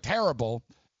 They're terrible,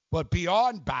 but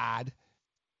beyond bad,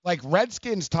 like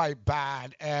Redskins type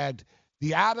bad, and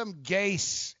the Adam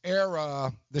Gase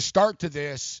era, the start to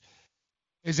this,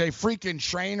 is a freaking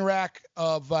train wreck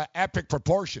of epic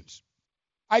proportions.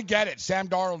 I get it. Sam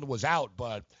Darnold was out,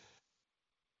 but,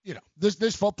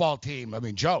 this football team, I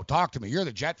mean, Joe, talk to me. You're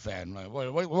the Jet fan.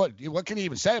 What can you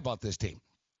even say about this team?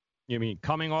 You mean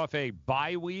coming off a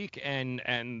bye week and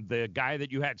the guy that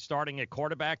you had starting at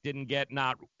quarterback didn't get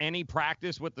not any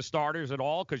practice with the starters at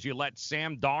all because you let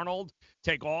Sam Darnold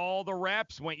take all the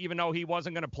reps even though he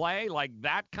wasn't going to play? Like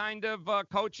that kind of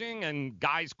coaching and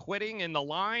guys quitting in the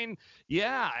line?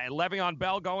 Yeah, Le'Veon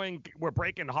Bell going, we're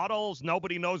breaking huddles.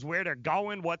 Nobody knows where they're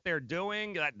going, what they're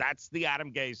doing. That's the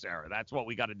Adam Gase era. That's what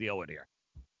we got to deal with here.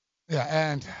 Yeah,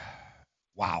 and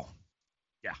wow.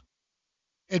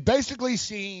 It basically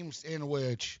seems in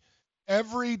which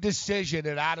every decision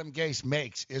that Adam Gase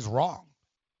makes is wrong.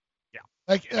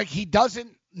 Yeah. Like he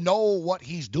doesn't know what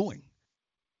he's doing.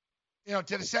 To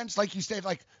the sense, like you said,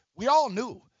 like we all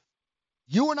knew.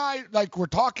 You and I, were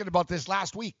talking about this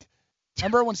last week.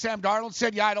 Remember when Sam Darnold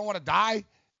said, I don't want to die?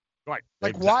 Right.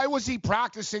 Like, why was he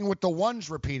practicing with the ones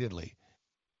repeatedly?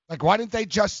 Like, why didn't they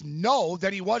just know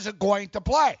that he wasn't going to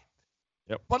play?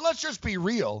 Yep. But let's just be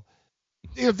real.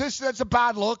 If that's a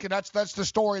bad look, and that's the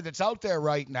story that's out there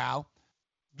right now,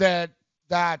 that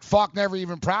Falk never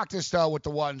even practiced with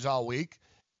the ones all week.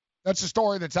 That's the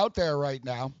story that's out there right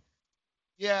now.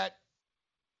 Yet,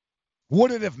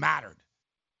 would it have mattered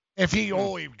if he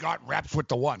got reps with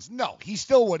the ones? No, he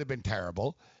still would have been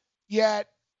terrible. Yet,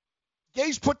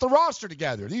 Gase put the roster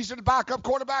together. These are the backup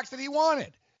quarterbacks that he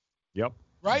wanted. Yep.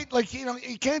 Right? Like,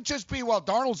 he can't just be,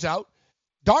 Darnold's out.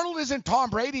 Darnold isn't Tom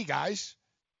Brady, guys.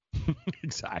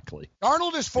 Exactly.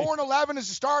 Darnold is 4-11 as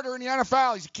a starter in the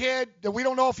NFL. He's a kid that we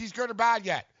don't know if he's good or bad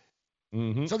yet.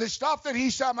 Mm-hmm. So the stuff that he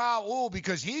somehow,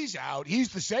 because he's out, he's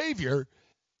the savior.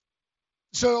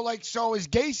 So is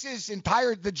Gase's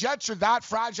the Jets are that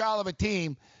fragile of a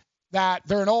team that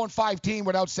they're an 0-5 team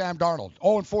without Sam Darnold,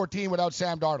 0-4 team without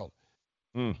Sam Darnold.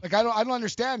 I don't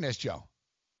understand this, Joe.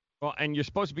 Well, and you're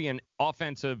supposed to be an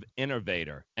offensive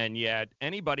innovator, and yet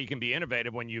anybody can be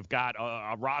innovative when you've got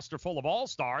a roster full of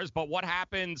all-stars. But what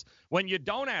happens when you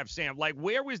don't have Sam? Like,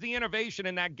 where was the innovation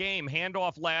in that game?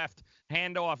 Handoff left,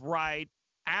 handoff right.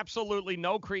 Absolutely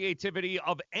no creativity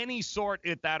of any sort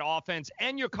at that offense.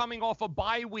 And you're coming off a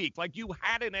bye week. Like, you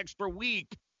had an extra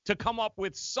week to come up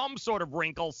with some sort of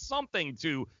wrinkle, something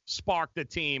to spark the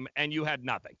team, and you had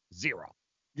nothing. Zero.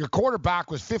 Your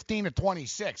quarterback was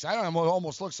 15-26. I don't know, it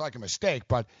almost looks like a mistake,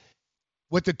 but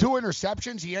with the 2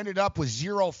 interceptions, he ended up with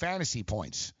 0 fantasy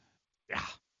points. Yeah.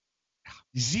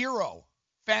 0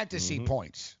 fantasy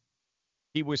points.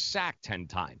 He was sacked 10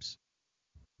 times.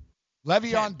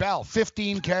 Le'Veon Bell,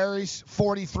 15 carries,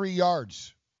 43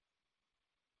 yards.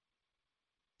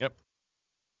 Yep.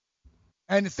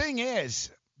 And the thing is,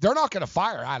 they're not going to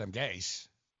fire Adam Gase.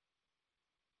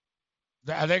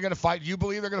 Are they going to fire? Do you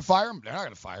believe they're going to fire him? They're not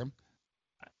going to fire him.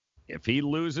 If he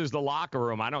loses the locker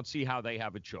room, I don't see how they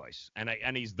have a choice. And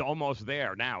he's almost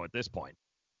there now at this point.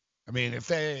 I mean, if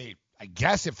they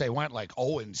went like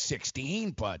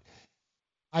 0-16, but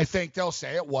I think they'll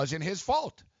say it wasn't his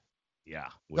fault. Yeah.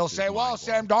 They'll say,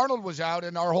 Sam Darnold was out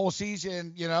in our whole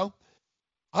season,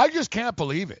 I just can't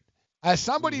believe it. As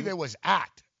somebody that was at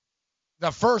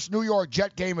the first New York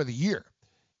Jet game of the year,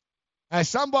 as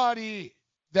somebody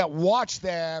that watched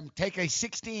them take a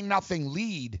 16-0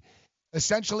 lead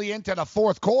essentially into the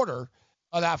fourth quarter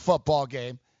of that football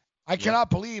game, I cannot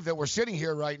believe that we're sitting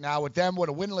here right now with them with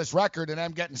a winless record and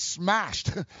them getting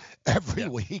smashed every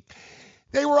week.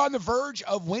 They were on the verge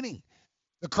of winning.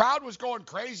 The crowd was going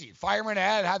crazy. Fireman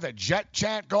Ed had the Jet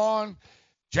chant going.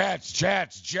 Jets,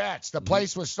 Jets, Jets. The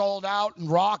place was sold out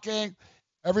and rocking.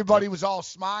 Everybody was all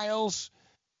smiles.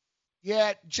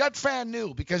 Yet Jet fan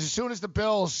knew, because as soon as the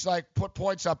Bills put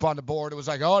points up on the board, it was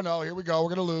like, oh no, here we go, we're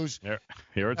gonna lose.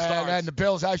 Here it starts. And the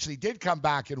Bills actually did come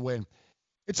back and win.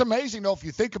 It's amazing though if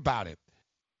you think about it.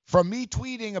 From me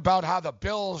tweeting about how the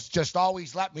Bills just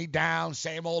always let me down,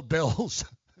 same old Bills,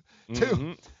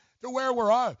 to where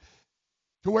we're on,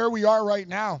 to where we are right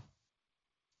now.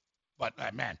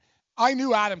 But man, I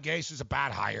knew Adam Gase was a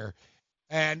bad hire,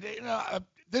 and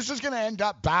this was going to end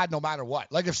up bad no matter what.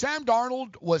 Like, if Sam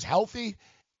Darnold was healthy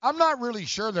I'm not really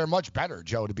sure they're much better,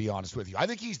 Joe, to be honest with you. I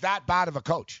think he's that bad of a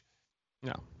coach.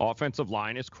 No, offensive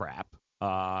line is crap.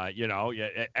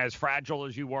 As fragile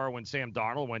as you were when Sam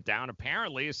Darnold went down,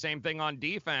 apparently the same thing on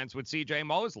defense with C.J.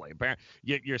 Mosley.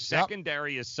 Your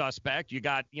secondary is suspect. You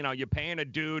got, you're paying a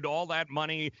dude all that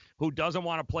money who doesn't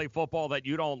want to play football that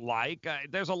you don't like.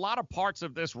 There's a lot of parts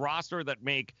of this roster that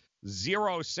make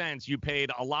zero sense. You paid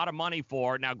a lot of money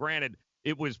for. Now, granted,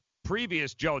 it was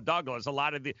previous Joe Douglas.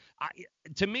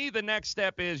 To me, the next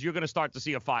step is you're going to start to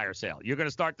see a fire sale. You're going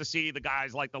to start to see the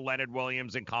guys like the Leonard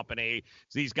Williams and company,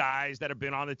 these guys that have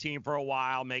been on the team for a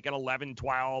while, making 11,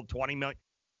 12, 20 million.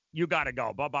 You got to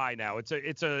go. Bye-bye now.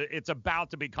 It's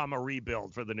about to become a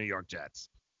rebuild for the New York Jets.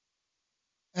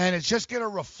 And it's just going to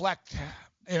reflect,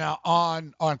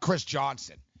 on Chris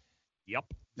Johnson. Yep.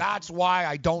 That's why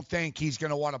I don't think he's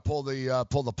going to want to pull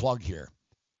the plug here.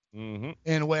 Mm-hmm.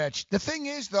 In which the thing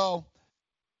is, though,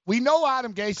 we know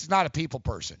Adam Gase is not a people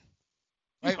person,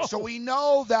 right? No. So we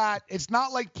know that it's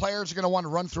not like players are going to want to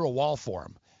run through a wall for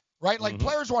him, right? Like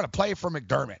players want to play for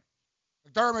McDermott.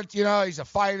 McDermott, he's a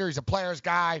fighter, he's a player's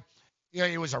guy.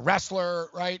 He was a wrestler,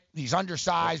 right? He's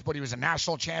undersized, but he was a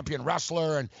national champion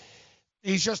wrestler, and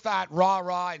he's just that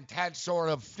raw, intense sort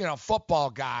of, football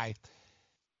guy.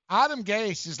 Adam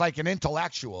Gase is like an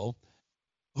intellectual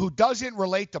who doesn't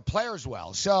relate to players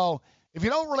well. So if you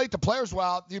don't relate to players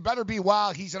well, you better be,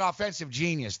 he's an offensive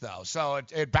genius, though. So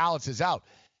it balances out.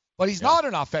 But he's not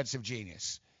an offensive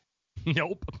genius.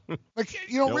 Nope.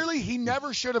 Really, he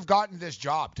never should have gotten this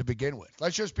job to begin with.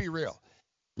 Let's just be real.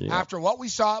 Yeah. After what we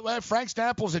saw, Frank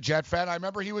Stample's a Jet fan. I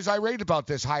remember he was irate about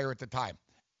this hire at the time.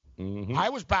 Mm-hmm. I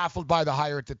was baffled by the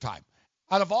hire at the time.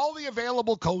 Out of all the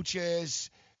available coaches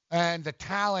and the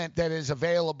talent that is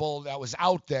available that was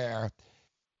out there,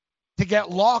 to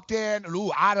get locked in,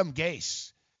 Adam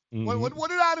Gase. Mm-hmm. What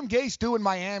did Adam Gase do in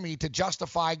Miami to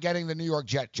justify getting the New York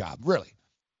Jet job, really?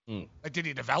 Like, did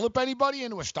he develop anybody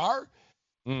into a star?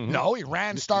 Mm-hmm. No, he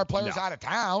ran star players out of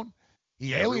town.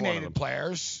 He alienated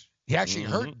players. He actually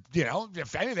hurt,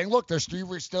 if anything, look,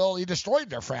 he destroyed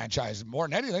their franchise more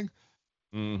than anything.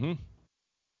 Mm-hmm.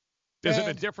 Is it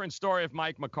a different story if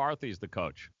Mike McCarthy's the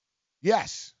coach?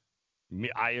 Yes.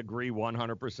 I agree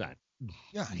 100%.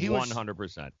 Yeah,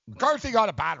 100%. McCarthy got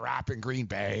a bad rap in Green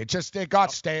Bay. It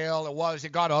got stale.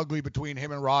 It got ugly between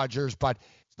him and Rodgers, but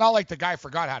it's not like the guy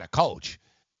forgot how to coach.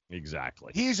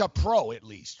 Exactly. He's a pro at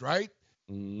least, right?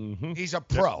 Mm-hmm. He's a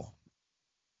pro. Yep.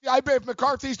 Yeah, I bet if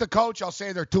McCarthy's the coach, I'll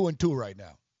say they're 2-2 right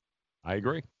now. I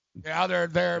agree. Yeah,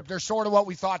 they're sort of what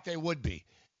we thought they would be.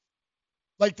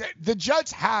 Like the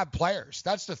Jets have players.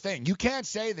 That's the thing. You can't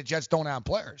say the Jets don't have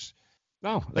players.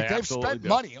 No, they've spent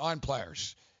money on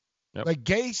players. Yep. Like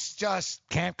Gase just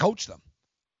can't coach them.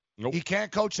 Nope. He can't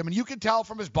coach them. And you can tell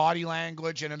from his body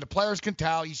language, and the players can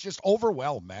tell he's just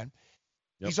overwhelmed, man.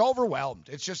 Yep. He's overwhelmed.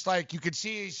 It's just like you can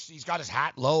see he's got his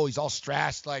hat low. He's all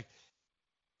stressed. Like,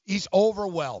 he's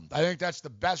overwhelmed. I think that's the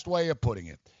best way of putting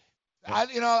it. Yep.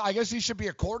 I guess he should be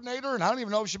a coordinator, and I don't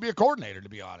even know if he should be a coordinator, to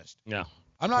be honest. Yeah.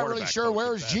 I'm not really sure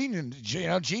where his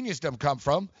geniusdom come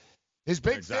from. His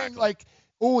big thing,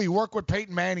 he worked with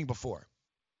Peyton Manning before.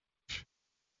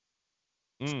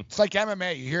 It's like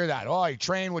MMA. You hear that. Oh, you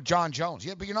train with John Jones.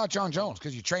 Yeah, but you're not John Jones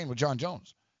because you train with John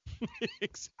Jones.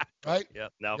 Exactly. Right? Yeah.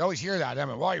 No. You always hear that.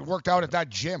 He worked out at that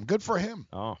gym. Good for him.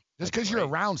 Oh. Just because you're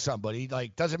around somebody,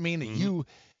 doesn't mean that you.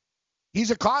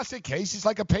 He's a classic case. He's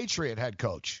like a Patriot head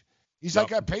coach. He's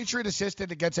like a Patriot assistant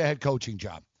that gets a head coaching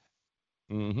job.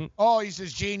 Mm-hmm. Oh, he's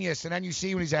his genius, and then you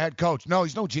see when he's a head coach. No,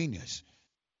 he's no genius.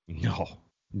 No.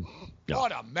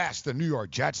 What a mess the New York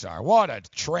Jets are. What a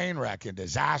train wreck and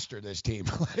disaster this team.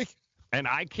 And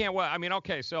I can't wait. I mean,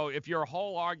 okay, so if your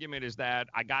whole argument is that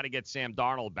I got to get Sam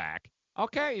Darnold back,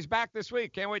 okay, he's back this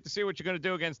week. Can't wait to see what you're going to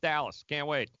do against Dallas. Can't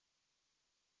wait.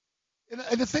 And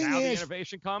the thing now is, the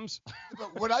innovation comes.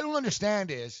 But what I don't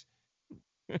understand is,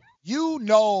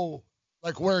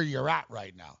 where you're at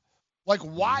right now. Like,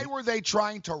 why were they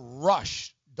trying to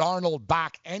rush Darnold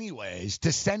back anyways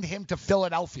to send him to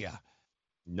Philadelphia?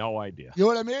 No idea. You know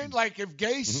what I mean? Like, if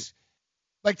Gase,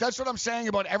 that's what I'm saying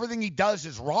about everything he does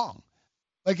is wrong.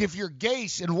 Like, if you're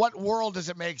Gase, in what world does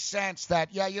it make sense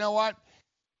that, you know what?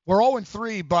 We're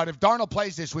 0-3, but if Darnold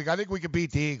plays this week, I think we could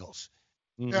beat the Eagles.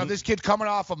 Mm-hmm. This kid coming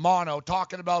off of mono,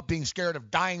 talking about being scared of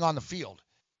dying on the field.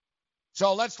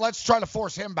 So let's try to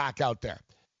force him back out there.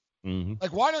 Mm-hmm.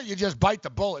 Like, why don't you just bite the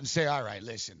bullet and say, all right,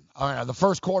 listen, the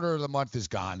first quarter of the month is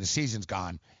gone. The season's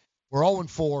gone. We're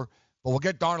 0-4, but we'll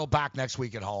get Darnold back next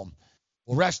week at home.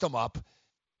 We'll rest him up.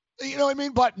 You know what I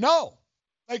mean? But no.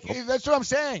 That's what I'm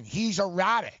saying. He's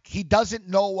erratic. He doesn't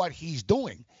know what he's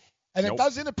doing. And it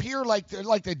doesn't appear like the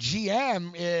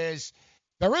GM is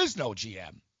 – there is no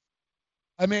GM.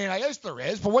 I mean, I guess there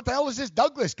is, but what the hell does this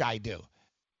Douglas guy do?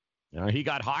 He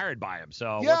got hired by him,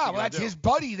 so yeah, well, that's his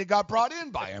buddy that got brought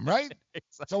in by him, right?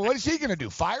 Exactly. So what is he going to do?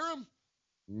 Fire him?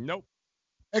 Nope.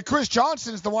 And Chris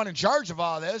Johnson's the one in charge of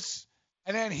all this,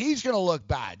 and then he's going to look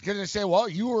bad because they say, well,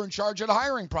 you were in charge of the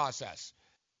hiring process.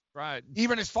 Right.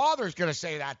 Even his father's going to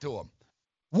say that to him.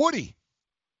 Woody.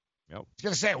 Yep. He's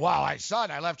going to say, well,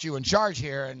 son, I left you in charge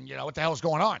here, and, what the hell's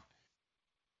going on?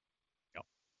 Yep.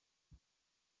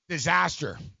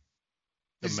 Disaster.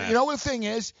 The thing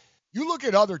is, you look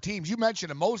at other teams. You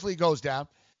mentioned it. Mosley goes down.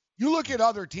 You look at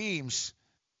other teams.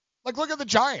 Like, look at the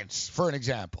Giants, for an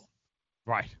example.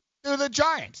 Right. They're the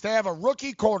Giants. They have a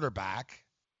rookie quarterback.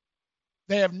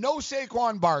 They have no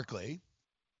Saquon Barkley.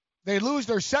 They lose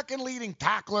their second leading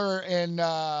tackler in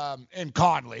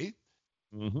Conley.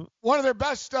 Mm-hmm. One of their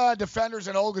best defenders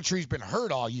in Ogletree's been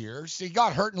hurt all year. So he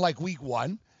got hurt in, week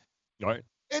 1. Right.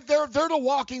 They're the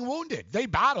walking wounded. They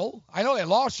battle. I know they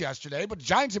lost yesterday, but the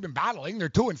Giants have been battling. They're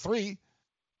 2-3.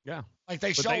 Yeah.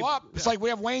 They show up. It's like we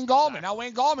have Wayne Gallman. Now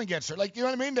Wayne Gallman gets hurt. You know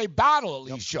what I mean? They battle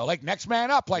at least show. Next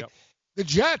man up. The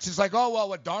Jets, it's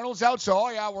Darnold's out, so,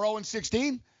 we're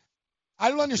 0-16. I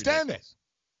don't understand this.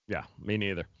 Yeah, me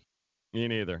neither.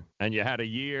 And you had a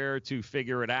year to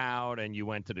figure it out, and you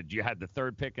had the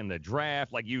third pick in the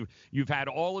draft. You've had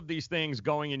all of these things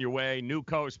going in your way. New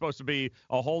coach, supposed to be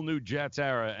a whole new Jets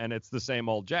era, and it's the same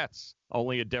old Jets,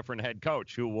 only a different head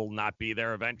coach who will not be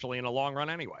there eventually in the long run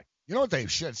anyway. You know what they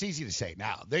should? It's easy to say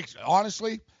now.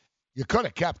 Honestly, you could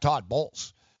have kept Todd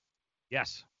Bowles.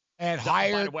 Yes. And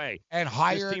by the way,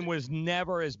 hired. This team was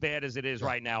never as bad as it is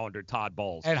right now under Todd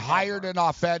Bowles. And hired an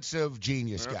offensive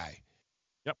genius guy.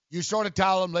 Yep. You sort of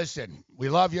tell them, listen, we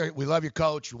love you,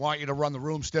 coach. We want you to run the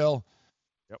room still.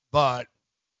 Yep. But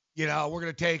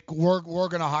we're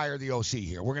gonna hire the OC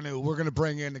here. We're gonna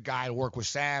bring in the guy to work with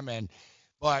Sam,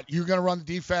 but you're gonna run the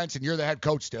defense, and you're the head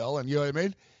coach still, and you know what I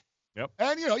mean. Yep.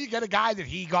 And you get a guy that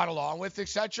he got along with,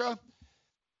 etc.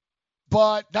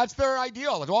 But that's their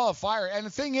ideal. All the fire. And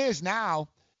the thing is now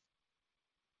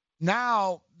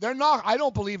they're not. I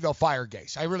don't believe they'll fire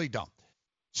Gase. I really don't.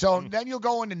 So then you'll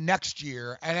go into next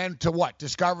year, and then to what?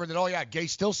 Discover that,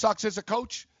 Gase still sucks as a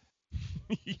coach?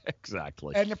 Yeah,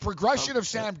 exactly. And the progression of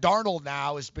Sam Darnold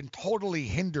now has been totally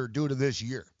hindered due to this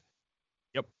year.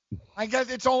 Yep. I guess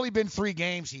it's only been 3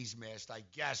 games he's missed. I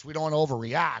guess we don't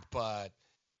overreact, but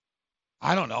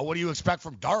I don't know. What do you expect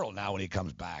from Darnold now when he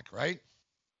comes back, right?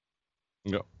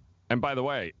 Yep. And by the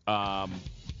way,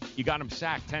 you got him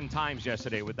sacked 10 times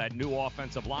yesterday with that new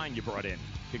offensive line you brought in.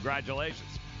 Congratulations.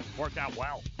 Worked out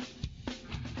well.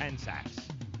 10 sacks.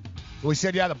 We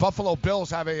said, the Buffalo Bills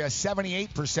have a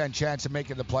 78% chance of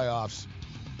making the playoffs.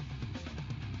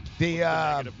 The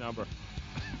negative number.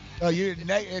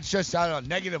 It's just, I don't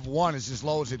know, -1 is as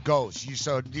low as it goes.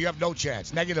 So you have no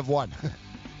chance. -1.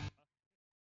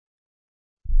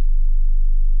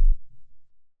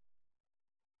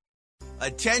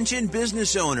 Attention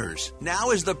business owners. Now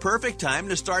is the perfect time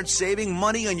to start saving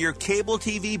money on your cable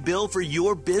TV bill for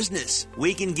your business.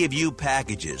 We can give you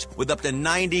packages with up to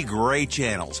 90 great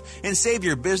channels and save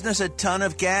your business a ton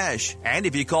of cash. And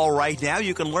if you call right now,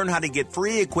 you can learn how to get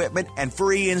free equipment and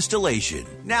free installation.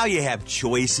 Now you have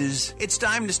choices. It's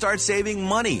time to start saving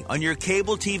money on your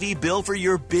cable TV bill for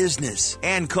your business.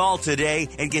 And call today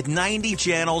and get 90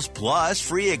 channels plus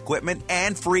free equipment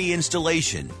and free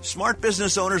installation. Smart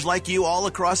business owners like you all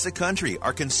across the country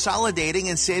are consolidating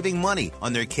and saving money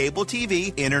on their cable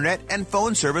TV, internet, and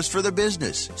phone service for their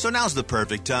business. So now's the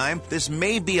perfect time. This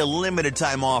may be a limited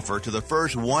time offer to the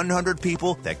first 100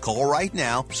 people that call right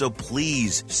now, so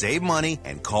please save money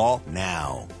and call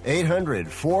now.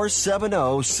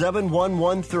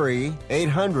 800-470-7113.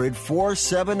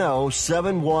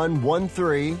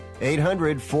 800-470-7113.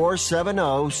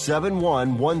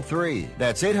 800-470-7113.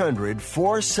 That's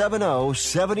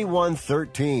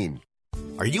 800-470-7113.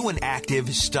 Are you an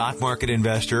active stock market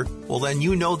investor? Well, then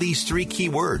you know these 3 key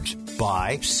words.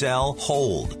 Buy, sell,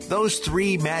 hold. Those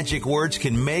 3 magic words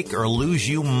can make or lose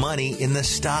you money in the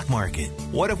stock market.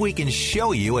 What if we can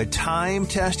show you a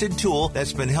time-tested tool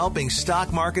that's been helping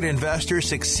stock market investors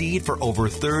succeed for over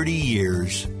 30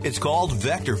 years? It's called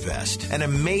VectorVest, an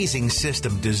amazing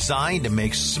system designed to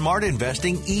make smart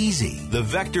investing easy. The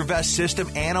VectorVest system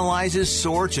analyzes,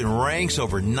 sorts, and ranks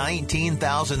over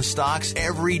 19,000 stocks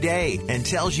every day and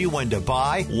tells you when to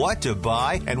buy, what to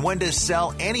buy, and when to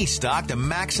sell any stock to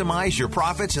maximize your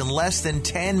profits in less than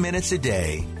 10 minutes a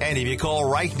day. And if you call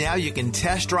right now, you can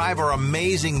test drive our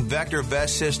amazing VectorVest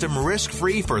system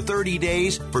risk-free for 30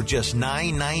 days for just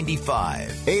 $9.95.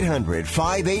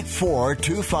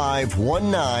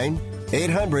 800-584-2519.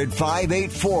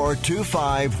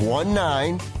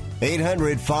 800-584-2519.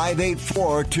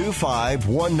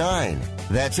 800-584-2519.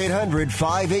 That's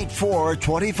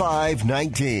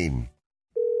 800-584-2519.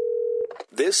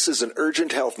 This is an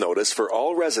urgent health notice for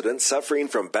all residents suffering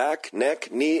from back,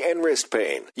 neck, knee, and wrist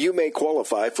pain. You may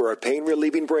qualify for a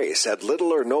pain-relieving brace at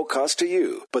little or no cost to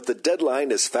you, but the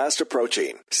deadline is fast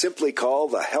approaching. Simply call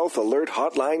the Health Alert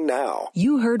Hotline now.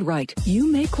 You heard right. You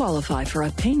may qualify for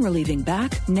a pain-relieving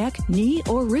back, neck, knee,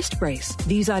 or wrist brace.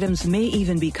 These items may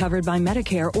even be covered by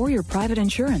Medicare or your private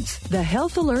insurance. The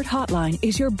Health Alert Hotline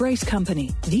is your brace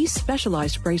company. These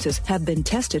specialized braces have been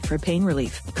tested for pain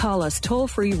relief. Call us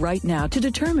toll-free right now to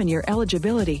determine your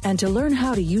eligibility and to learn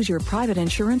how to use your private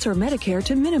insurance or Medicare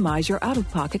to minimize your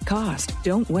out-of-pocket cost.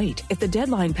 Don't wait. If the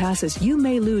deadline passes, you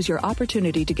may lose your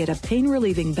opportunity to get a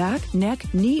pain-relieving back,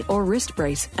 neck, knee, or wrist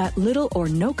brace at little or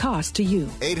no cost to you.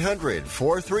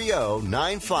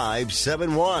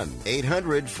 800-430-9571.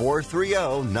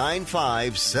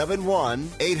 800-430-9571.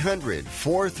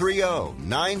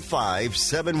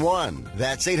 800-430-9571.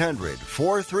 That's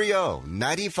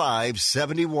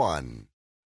 800-430-9571.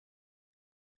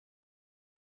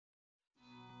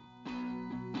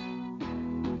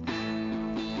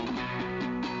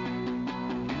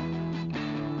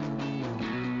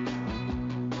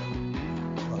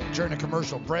 During the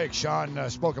commercial break, Sean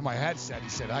spoke in my headset. He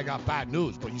said, I got bad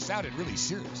news, but you sounded really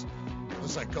serious. I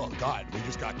was like, oh, God, we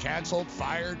just got canceled,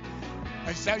 fired.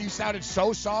 I said, you sounded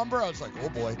so somber. I was like, oh,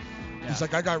 boy. Yeah. He's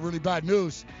like, I got really bad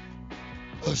news.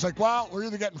 I was like, well, we're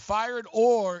either getting fired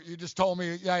or you just told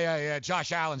me, yeah,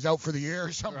 Josh Allen's out for the year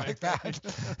or something like that.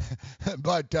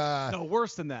 But no,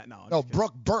 worse than that. No,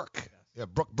 Brooke Burke. Yeah,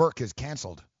 Brooke Burke is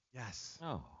canceled. Yes.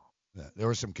 Oh. Yeah, there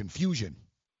was some confusion.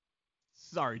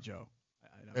 Sorry, Joe.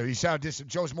 You sound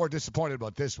Joe's more disappointed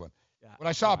about this one. Yeah. When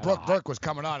I saw Brooke Burke was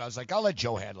coming on, I was like, I'll let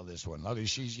Joe handle this one.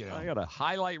 She's, I got a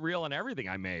highlight reel and everything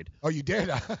I made. Oh, you did?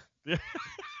 I'm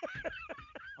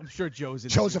sure Joe's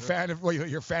a fan of. Well,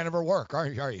 you're a fan of her work, are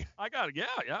you? I got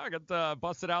I got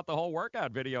busted out the whole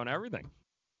workout video and everything.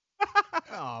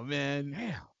 Oh man.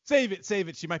 Damn. Save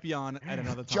it. She might be on at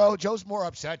another time. Joe's more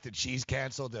upset that she's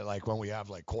canceled than like when we have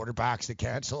like quarterbacks to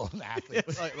cancel and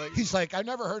athletes. He's like, I've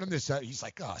never heard him this. He's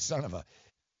like, oh, son of a.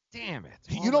 Damn it.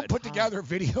 You don't put together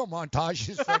video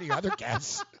montages for any other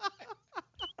guests.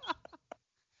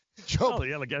 Joe,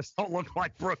 the other guests don't look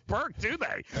like Brooke Burke, do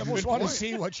they? I almost want to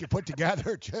see what you put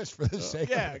together just for the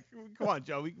sake of it. Come on,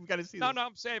 Joe. We got to see this. No,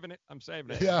 I'm saving it.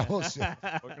 Yeah, we'll see.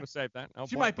 We're going to save that.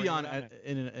 She might be on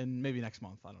in maybe next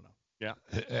month. I don't know. Yeah.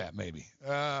 Yeah, maybe.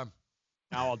 Now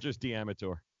I'll just DM it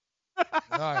to her.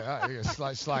 All right.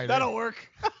 Slide That'll work.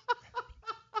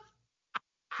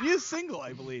 She is single,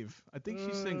 I believe. I think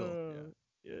she's single. Yeah.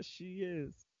 Yes, she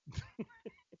is.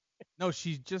 No,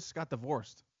 she just got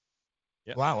divorced.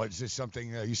 Yep. Wow, is this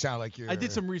something you sound like you're... I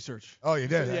did some research. Oh, you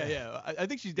did? Yeah. I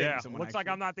think she's dating someone. Looks like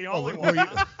I'm not the only one.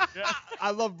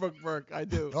 I love Brooke Burke. I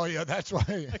do. Oh, yeah, that's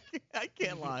why. I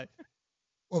can't lie.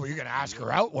 Well, were you going to ask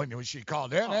her out when she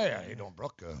called in? Hey, how you doing,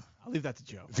 Brooke? I'll leave that to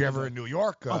Joe. If you're ever in New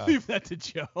York... I'll leave that to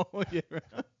Joe. Yeah.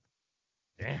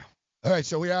 Damn. All right,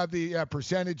 so we have the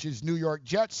percentages. New York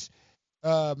Jets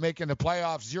making the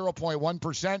playoffs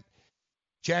 0.1%.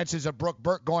 Chances of Brooke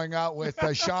Burke going out with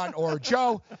Sean or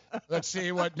Joe. Let's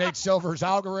see what Nate Silver's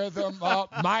algorithm.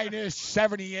 Minus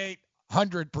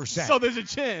 7,800%. So there's a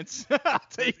chance. I'll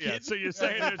take it. So you're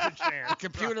saying there's a chance. The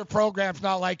computer program's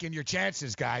not liking your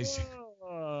chances, guys.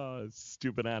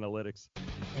 Stupid analytics.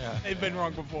 Yeah. They've been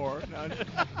wrong before. No.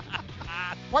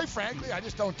 Quite frankly, I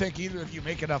just don't think either of you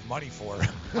make enough money for it.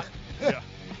 Yeah.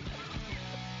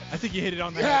 I think you hit it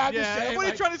on the head. Yeah, I'm just saying, what are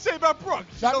you trying to say about Brooke?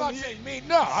 I'm not saying me.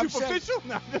 No, I'm saying... Superficial?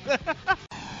 No.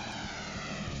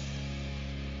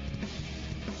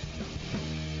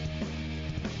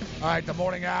 All right, the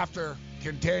morning after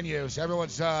continues.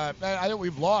 Everyone's, I think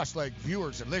we've lost, like,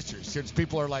 viewers and listeners since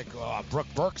people are like, oh, Brooke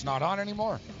Burke's not on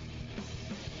anymore.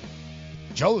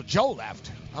 Joe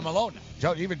left. I'm alone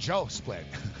now. Even Joe split.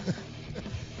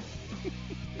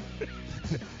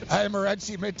 I am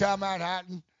Morency, Midtown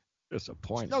Manhattan.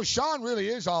 Disappointing. No, Sean really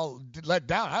is all let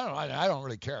down. I don't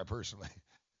really care personally.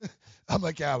 I'm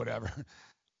like, yeah, whatever.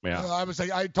 Yeah. I was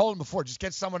like, I told him before, just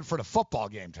get someone for the football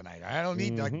game tonight. I don't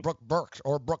need like Brooke Burke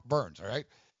or Brooke Burns. All right.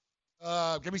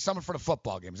 Give me someone for the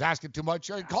football game. He's asking too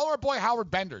much. Call our boy Howard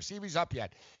Bender. See if he's up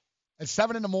yet. At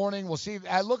 7 in the morning, we'll see.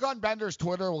 Look on Bender's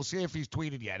Twitter. We'll see if he's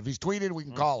tweeted yet. If he's tweeted, we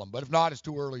can call him. But if not, it's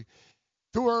too early.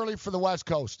 Too early for the West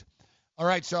Coast. All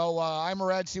right, so I'm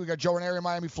Morency. We got Joe and Ari,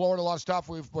 Miami, Florida, a lot of stuff.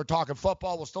 We're talking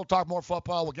football. We'll still talk more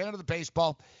football. We'll get into the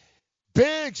baseball.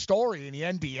 Big story in the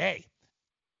NBA.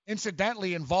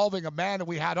 Incidentally, involving a man that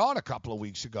we had on a couple of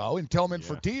weeks ago in Tillman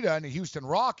Fertitta and the Houston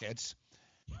Rockets.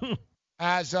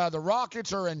 as the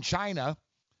Rockets are in China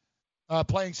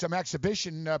playing some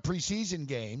exhibition preseason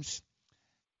games.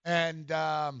 And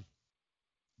Daryl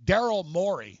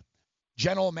Morey,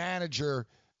 general manager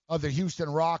of the Houston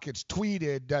Rockets,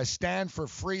 tweeted, "Stand for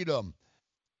freedom,"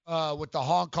 with the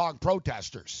Hong Kong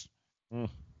protesters.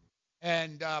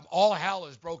 And all hell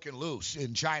is broken loose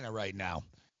in China right now.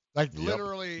 Like,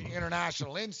 literally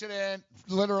international incident,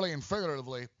 literally and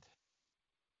figuratively.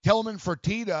 Tillman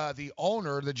Fertitta, the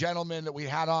owner, the gentleman that we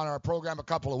had on our program a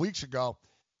couple of weeks ago,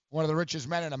 one of the richest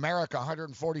men in America,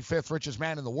 145th richest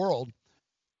man in the world,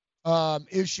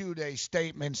 issued a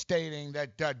statement stating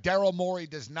that Daryl Morey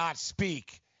does not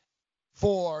speak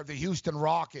for the Houston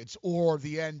Rockets or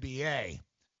the NBA.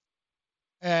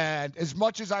 And as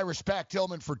much as I respect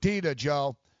Tillman Fertitta,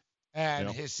 Joe,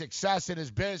 and his success in his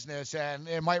business, and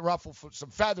it might ruffle some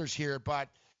feathers here, but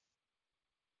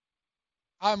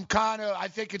I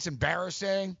think it's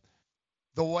embarrassing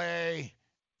the way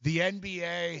the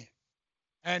NBA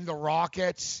and the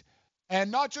Rockets,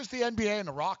 and not just the NBA and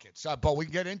the Rockets, but we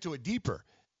can get into it deeper.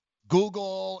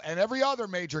 Google and every other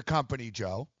major company,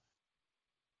 Joe,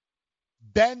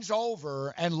 bends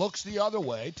over and looks the other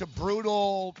way to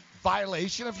brutal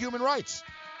violation of human rights.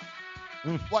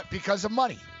 What? Because of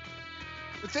money.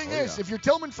 The thing is, if you're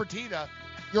Tillman Fertitta,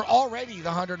 you're already the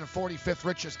 145th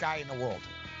richest guy in the world.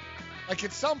 Like,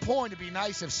 at some point, it'd be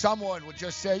nice if someone would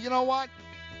just say, you know what?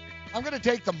 I'm going to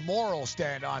take the moral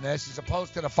stand on this as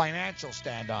opposed to the financial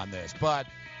stand on this. But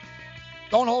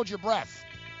don't hold your breath.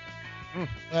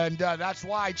 And that's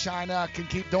why China can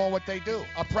keep doing what they do,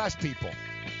 oppress people.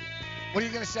 What are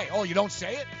you going to say? Oh, you don't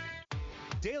say it?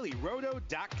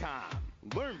 DailyRoto.com.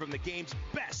 Learn from the game's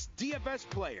best DFS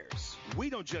players.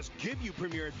 We don't just give you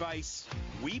premier advice,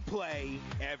 we play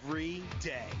every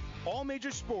day. All major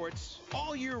sports,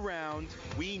 all year round,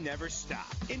 we never stop.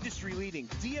 Industry-leading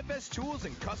DFS tools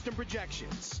and custom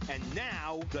projections. And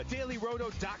now, the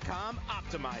DailyRoto.com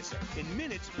Optimizer. In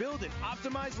minutes, build and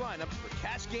optimize lineups for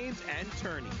cash games and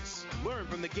tourneys. Learn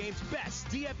from the game's best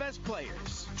DFS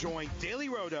players. Join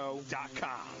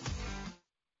DailyRoto.com.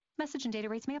 Message and data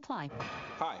rates may apply.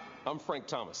 Hi, I'm Frank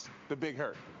Thomas, the Big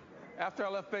Hurt. After I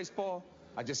left baseball,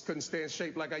 I just couldn't stay in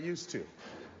shape like I used to.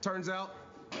 Turns out,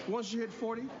 once you hit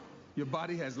 40, your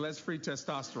body has less free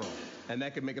testosterone, and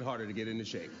that can make it harder to get into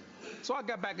shape. So I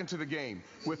got back into the game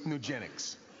with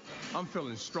Nugenix. I'm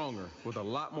feeling stronger with a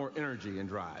lot more energy and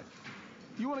drive.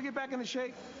 You want to get back into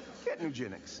shape? Get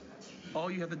Nugenix.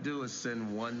 All you have to do is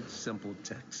send one simple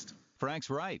text. Frank's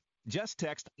right. Just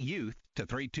text YOUTH to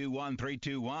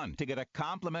 321-321 to get a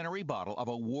complimentary bottle of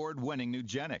award-winning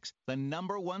Nugenix, the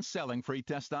 #1 selling free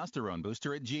testosterone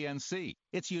booster at GNC.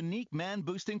 Its unique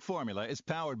man-boosting formula is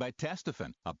powered by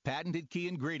Testofen, a patented key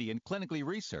ingredient clinically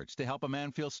researched to help a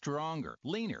man feel stronger,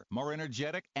 leaner, more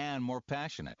energetic, and more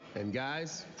passionate. And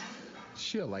guys,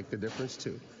 she'll like the difference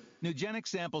too. Nugenix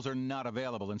samples are not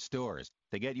available in stores.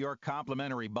 To get your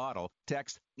complimentary bottle,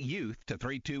 text YOUTH to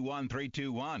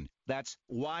 321-321. That's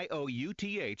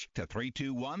YOUTH to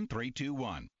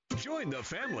 321-321. Join the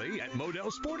family at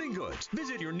Modell Sporting Goods.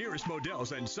 Visit your nearest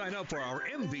Modell's and sign up for our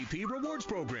MVP Rewards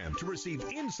program to receive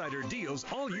insider deals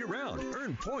all year round.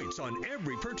 Earn points on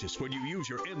every purchase when you use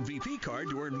your MVP card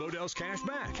to earn Modell's cash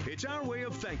back. It's our way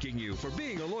of thanking you for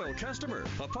being a loyal customer.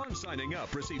 Upon signing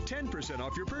up, receive 10%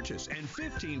 off your purchase and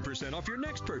 15% off your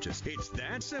next purchase. It's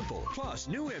that simple. Plus,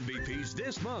 new MVPs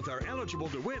this month are eligible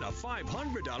to win a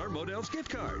 $500 Modell's gift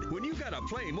card. When you gotta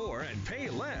play more and pay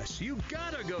less, you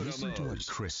gotta go to Modell's. Listen to what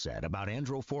Chris said about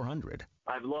Andro 400.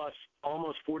 I've lost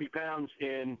almost 40 pounds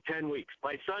in 10 weeks.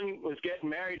 My son was getting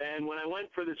married, and when I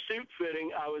went for the suit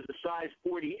fitting, I was a size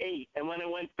 48. And when I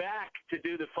went back to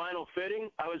do the final fitting,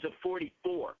 I was a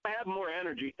 44. I have more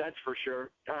energy, that's for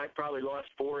sure. I probably lost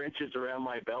 4 inches around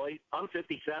my belly. I'm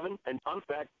 57, and I'm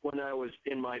back when I was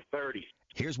in my 30s.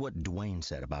 Here's what Dwayne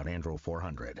said about Andro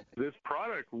 400. This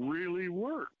product really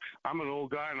works. I'm an old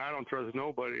guy and I don't trust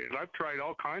nobody. And I've tried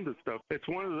all kinds of stuff. It's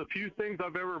one of the few things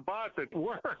I've ever bought that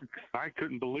works. I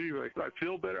couldn't believe it. I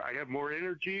feel better. I have more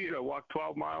energy. I walk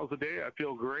 12 miles a day. I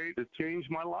feel great. It's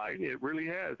changed my life. It really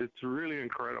has. It's really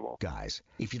incredible. Guys,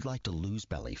 if you'd like to lose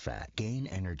belly fat, gain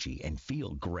energy, and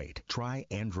feel great, try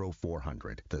Andro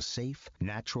 400, the safe,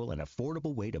 natural, and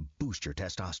affordable way to boost your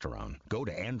testosterone. Go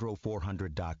to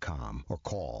andro400.com or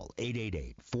call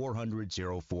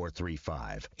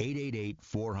 888-400-0435.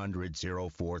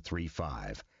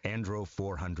 888-400-0435.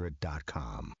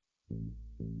 Andro400.com.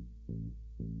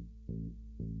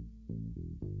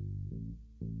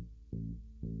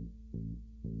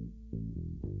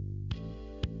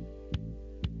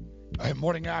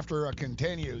 Morning After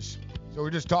continues. So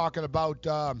we're just talking about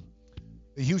the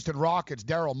Houston Rockets,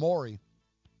 Daryl Morey.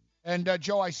 And,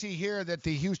 Joe, I see here that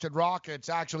the Houston Rockets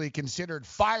actually considered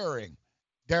firing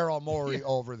Daryl Morey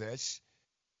over this,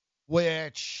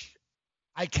 which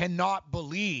I cannot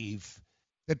believe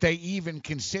that they even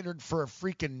considered for a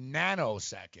freaking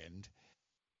nanosecond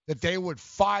that they would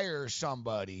fire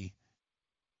somebody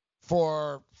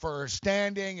for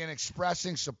standing and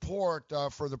expressing support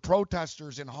for the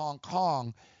protesters in Hong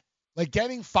Kong. Like,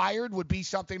 getting fired would be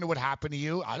something that would happen to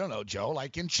you, I don't know, Joe,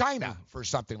 like in China for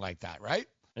something like that, right?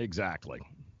 Exactly.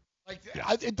 Like,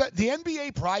 the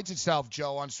NBA prides itself,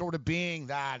 Joe, on sort of being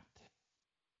that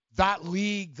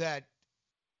league that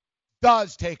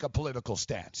does take a political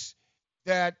stance,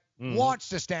 that wants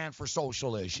to stand for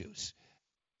social issues.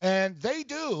 And they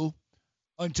do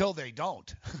until they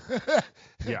don't.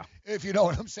 Yeah. If you know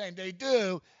what I'm saying. They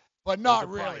do, but not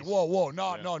really. Price. Whoa,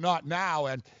 not now.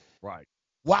 And right.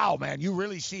 Wow, man, you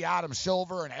really see Adam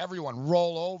Silver and everyone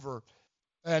roll over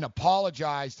and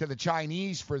apologize to the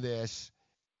Chinese for this.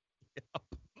 Yep.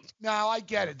 Now, I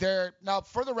get it. Now,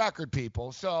 for the record,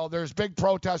 people, so there's big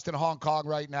protest in Hong Kong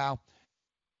right now.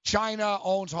 China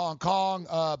owns Hong Kong,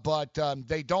 but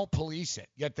they don't police it,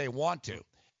 yet they want to.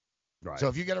 Right. So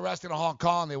if you get arrested in Hong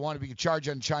Kong, they want to be charged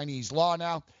under Chinese law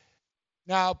now.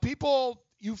 Now, people,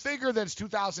 you figure that it's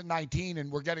 2019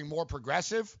 and we're getting more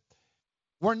progressive.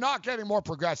 We're not getting more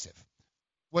progressive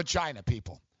with China,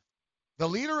 people. The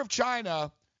leader of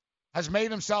China has made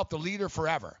himself the leader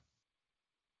forever.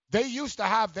 They used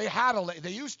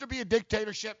to be a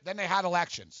dictatorship, then they had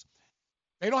elections.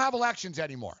 They don't have elections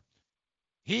anymore.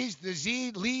 Lee's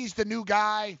the new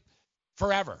guy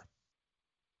forever,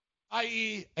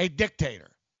 i.e. a dictator.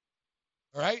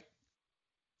 All right?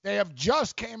 They have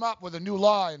just came up with a new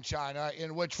law in China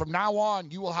in which from now on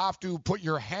you will have to put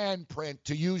your handprint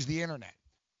to use the internet.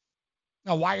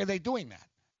 Now, why are they doing that?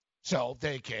 So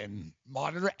they can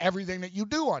monitor everything that you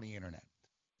do on the internet.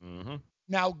 Mm-hmm.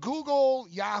 Now, Google,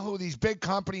 Yahoo, these big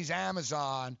companies,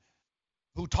 Amazon,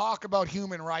 who talk about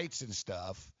human rights and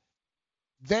stuff,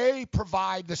 they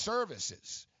provide the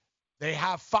services. They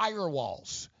have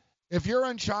firewalls. If you're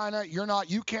in China,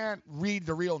 you can't read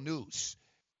the real news.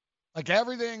 Like,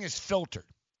 everything is filtered.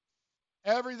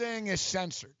 Everything is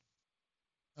censored.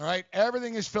 All right?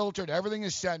 Everything is filtered. Everything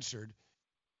is censored.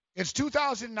 It's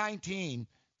 2019.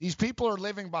 These people are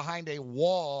living behind a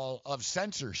wall of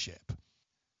censorship.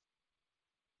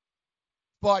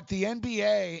 But the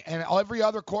NBA and every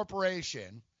other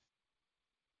corporation,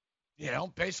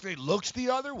 basically looks the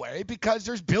other way because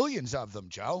there's billions of them,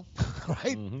 Joe,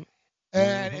 right? Mm-hmm.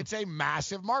 And it's a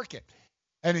massive market.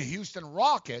 And the Houston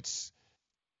Rockets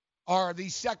are the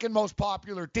second most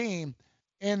popular team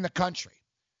in the country.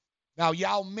 Now,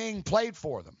 Yao Ming played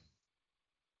for them,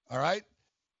 all right?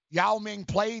 Yao Ming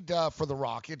played for the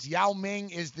Rockets. Yao Ming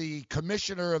is the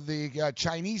commissioner of the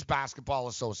Chinese Basketball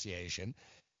Association.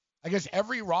 I guess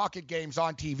every Rocket game's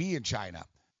on TV in China,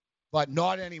 but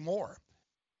not anymore.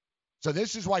 So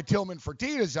this is why Tillman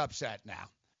Fertitta's upset now,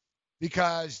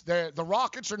 because the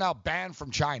Rockets are now banned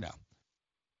from China.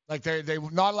 Like, they're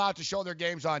not allowed to show their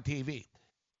games on TV.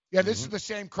 Yeah, this is the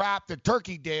same crap that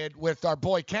Turkey did with our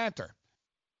boy Cantor.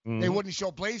 They wouldn't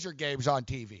show Blazer games on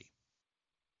TV.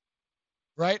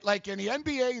 Right? Like, in the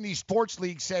NBA and these sports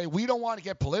leagues say, we don't want to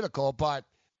get political, but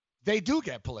they do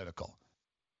get political.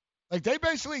 Like, they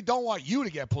basically don't want you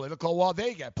to get political while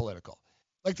they get political.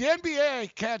 Like, the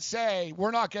NBA can't say,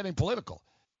 we're not getting political.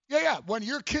 Yeah. When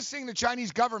you're kissing the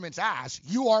Chinese government's ass,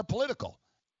 you are political.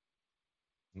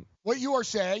 What you are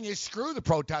saying is screw the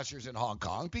protesters in Hong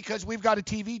Kong because we've got a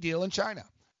TV deal in China.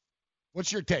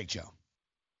 What's your take, Joe?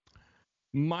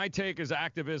 My take is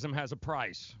activism has a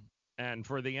price. And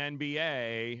for the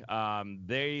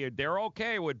NBA, they're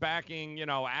okay with backing,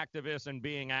 activists and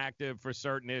being active for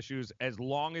certain issues as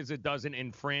long as it doesn't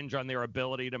infringe on their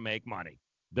ability to make money.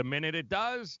 The minute it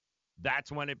does,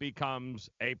 that's when it becomes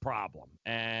a problem.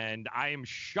 And I am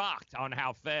shocked on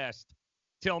how fast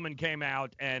Tillman came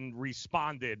out and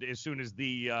responded as soon as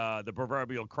the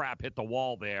proverbial crap hit the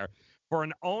wall there. For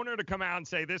an owner to come out and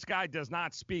say, this guy does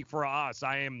not speak for us,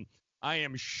 I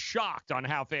am shocked on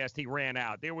how fast he ran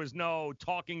out. There was no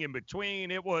talking in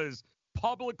between. It was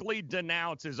publicly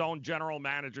denounce his own general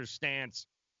manager's stance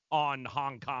on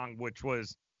Hong Kong, which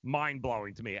was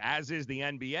mind-blowing to me, as is the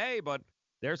NBA. But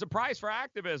there's a price for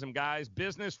activism, guys.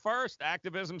 Business first,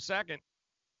 activism second.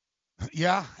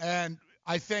 Yeah, and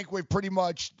I think we've pretty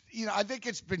much, I think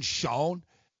it's been shown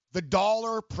the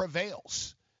dollar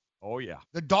prevails. Oh, yeah.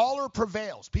 The dollar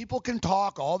prevails. People can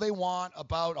talk all they want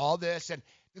about all this. And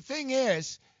the thing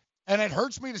is, and it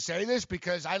hurts me to say this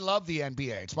because I love the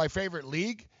NBA. It's my favorite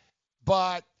league.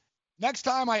 But next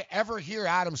time I ever hear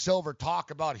Adam Silver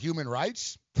talk about human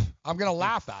rights, I'm going to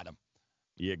laugh at him.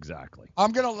 Exactly.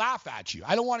 I'm going to laugh at you.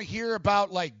 I don't want to hear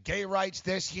about, like, gay rights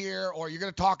this here, or you're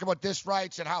going to talk about this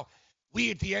rights and how we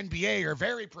at the NBA are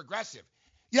very progressive.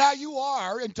 Yeah, you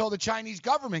are until the Chinese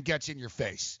government gets in your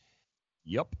face.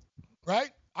 Yep.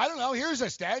 Right? I don't know. Here's a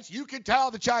stance. You can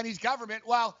tell the Chinese government,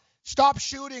 well, stop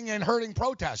shooting and hurting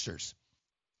protesters.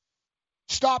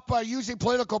 Stop using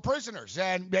political prisoners,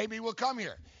 and maybe we'll come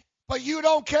here. But you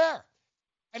don't care.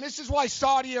 And this is why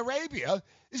Saudi Arabia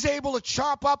is able to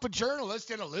chop up a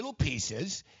journalist into little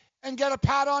pieces and get a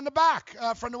pat on the back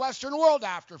from the Western world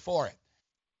after for it.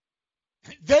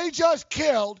 They just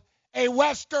killed a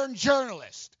Western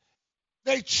journalist.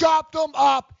 They chopped them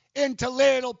up into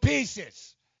little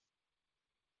pieces.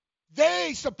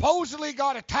 They supposedly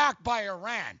got attacked by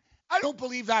Iran. I don't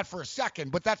believe that for a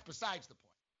second, but that's besides the point.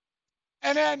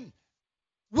 And then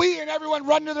we and everyone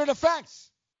run to their defense.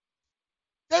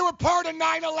 They were part of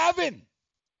 9/11.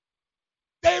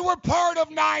 They were part of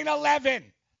 9/11.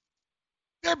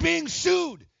 They're being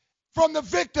sued from the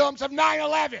victims of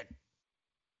 9/11.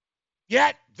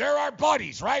 Yet, they're our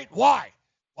buddies, right? Why?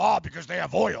 Oh, because they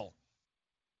have oil.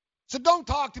 So don't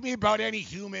talk to me about any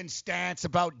human stance,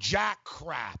 about jack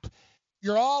crap.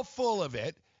 You're all full of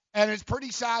it, and it's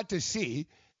pretty sad to see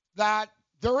that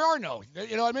there are no,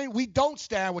 you know what I mean? We don't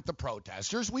stand with the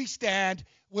protesters. We stand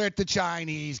with the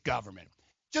Chinese government.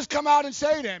 Just come out and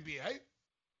say it, NBA.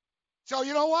 So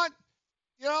you know what?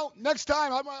 You know, next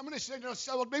time I'm going to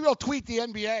say, maybe I'll tweet the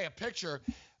NBA a picture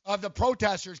of the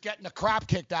protesters getting the crap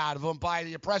kicked out of them by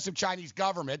the oppressive Chinese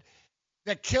government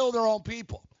that kill their own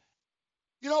people.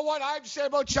 You know what I have to say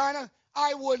about China?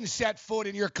 I wouldn't set foot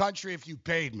in your country if you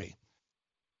paid me.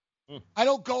 I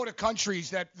don't go to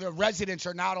countries that the residents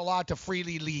are not allowed to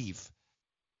freely leave.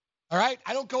 All right?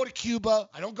 I don't go to Cuba.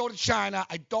 I don't go to China.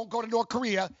 I don't go to North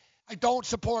Korea. I don't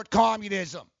support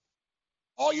communism.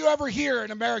 All you ever hear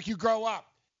in America, you grow up,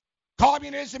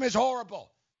 communism is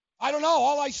horrible. I don't know.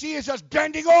 All I see is us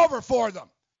bending over for them.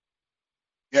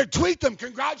 You tweet them,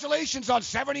 congratulations on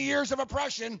 70 years of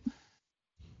oppression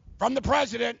from the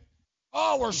president.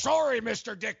 Oh, we're sorry,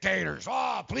 Mr. Dictators.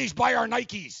 Oh, please buy our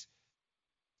Nikes.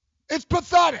 It's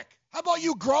pathetic. How about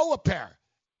you grow a pair?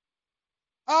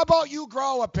 How about you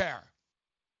grow a pair?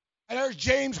 And there's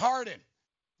James Harden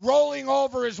rolling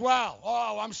over as well.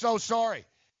 Oh, I'm so sorry.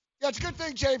 Yeah, it's a good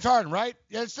thing, James Harden, right?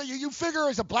 Yeah, so you figure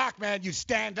as a black man, you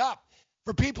stand up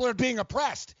for people that are being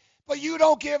oppressed. But you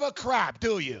don't give a crap,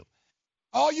 do you?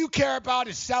 All you care about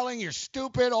is selling your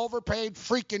stupid, overpaid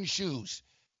freaking shoes.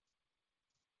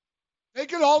 They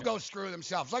can all go screw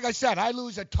themselves. Like I said, I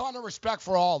lose a ton of respect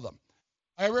for all of them.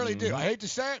 I really do. I hate to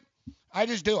say it. I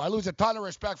just do. I lose a ton of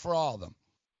respect for all of them.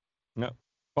 No.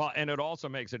 Well, and it also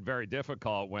makes it very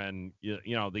difficult when you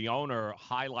know the owner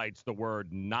highlights the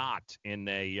word "not" in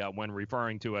a when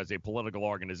referring to as a political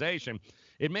organization.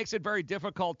 It makes it very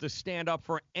difficult to stand up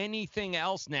for anything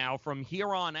else now from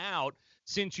here on out,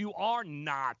 since you are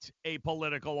not a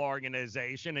political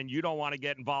organization and you don't want to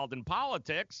get involved in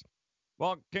politics.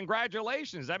 Well,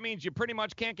 congratulations. That means you pretty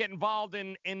much can't get involved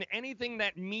in anything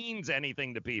that means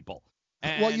anything to people.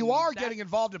 And well, you are getting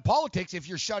involved in politics if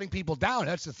you're shutting people down.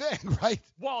 That's the thing, right?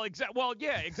 Well,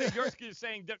 yeah, exactly. You're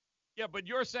saying that, yeah, but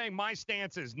you're saying my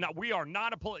stance is no. We are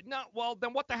not a no. Well,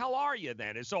 then what the hell are you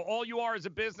then? And so all you are is a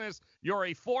business. You're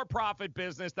a for-profit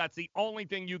business. That's the only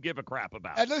thing you give a crap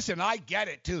about. And listen, I get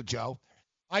it too, Joe.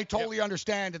 I totally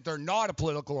understand that they're not a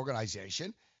political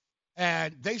organization,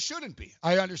 and they shouldn't be.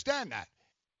 I understand that.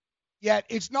 Yet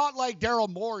it's not like Daryl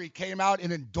Morey came out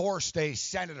and endorsed a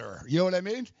senator. You know what I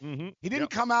mean? Mm-hmm. He didn't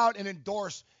come out and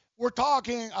endorse. We're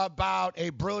talking about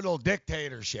a brutal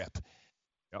dictatorship.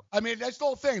 Yep. I mean, that's the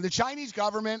whole thing. The Chinese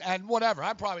government and whatever.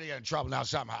 I'm probably going to get in trouble now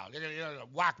somehow. They're going to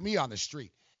whack me on the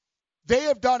street. They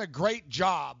have done a great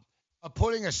job of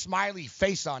putting a smiley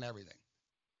face on everything.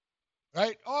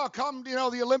 Right? Oh, come, the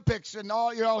Olympics and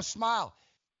all, smile.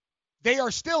 They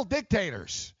are still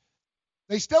dictators.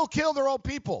 They still kill their own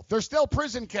people. There's still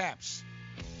prison camps,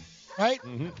 right?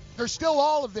 Mm-hmm. There's still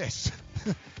all of this.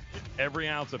 Every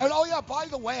ounce of it. And, oh, yeah, by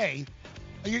the way,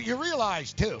 you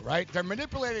realize, too, right? They're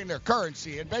manipulating their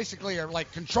currency and basically are, like,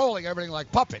 controlling everything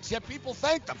like puppets, yet people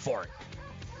thank them for it.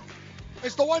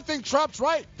 It's the one thing Trump's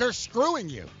right. They're screwing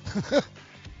you.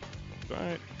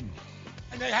 Right.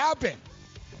 And they have been.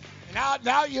 And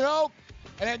now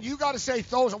and then you got to say,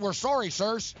 we're sorry,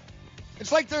 sirs.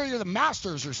 It's like they're the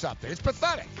masters or something. It's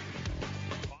pathetic.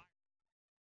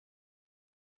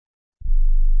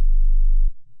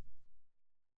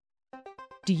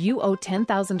 Do you owe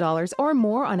 $10,000 or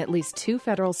more on at least 2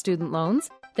 federal student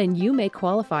loans? Then you may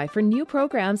qualify for new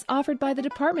programs offered by the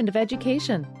Department of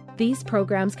Education. These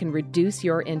programs can reduce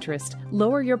your interest,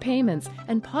 lower your payments,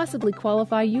 and possibly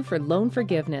qualify you for loan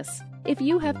forgiveness. If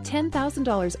you have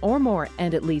 $10,000 or more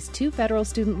and at least 2 federal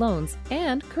student loans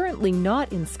and currently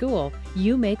not in school,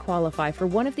 you may qualify for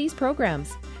one of these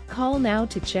programs. Call now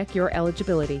to check your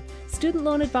eligibility. Student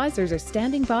loan advisors are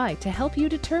standing by to help you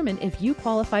determine if you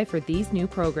qualify for these new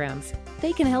programs.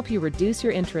 They can help you reduce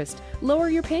your interest, lower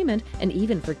your payment, and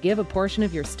even forgive a portion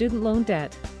of your student loan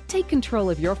debt. Take control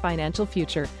of your financial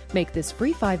future. Make this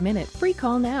free 5-minute free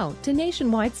call now to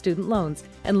Nationwide Student Loans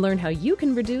and learn how you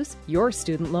can reduce your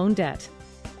student loan debt.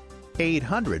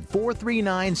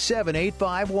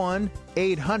 800-439-7851.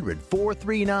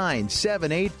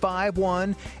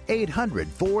 800-439-7851.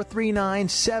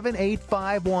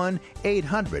 800-439-7851.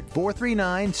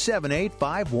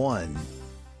 800-439-7851.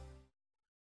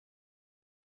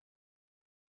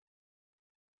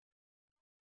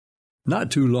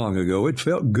 Not too long ago, it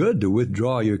felt good to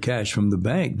withdraw your cash from the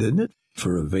bank, didn't it?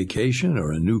 For a vacation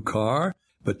or a new car.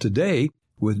 But today,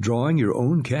 withdrawing your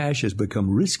own cash has become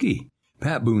risky.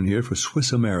 Pat Boone here for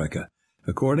Swiss America.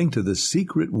 According to The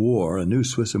Secret War, a new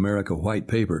Swiss America white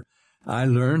paper, I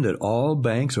learned that all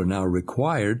banks are now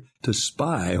required to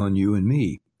spy on you and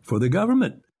me for the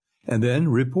government, and then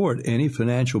report any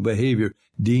financial behavior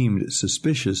deemed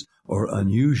suspicious or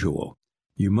unusual.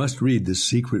 You must read The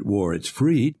Secret War. It's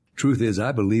free. Truth is,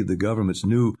 I believe the government's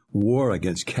new war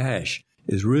against cash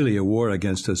is really a war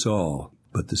against us all.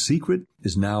 But the secret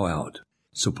is now out.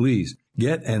 So please,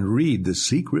 get and read The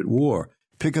Secret War.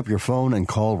 Pick up your phone and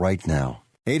call right now.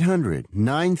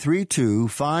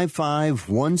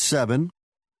 800-932-5517.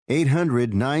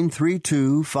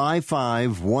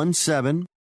 800-932-5517.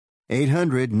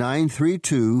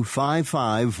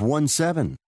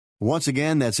 800-932-5517. Once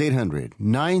again, that's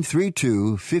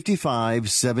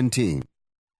 800-932-5517.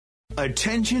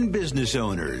 Attention business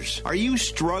owners. Are you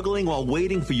struggling while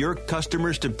waiting for your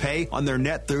customers to pay on their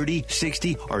net 30,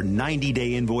 60, or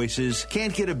 90-day invoices?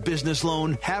 Can't get a business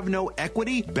loan? Have no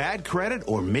equity? Bad credit?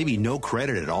 Or maybe no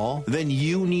credit at all? Then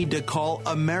you need to call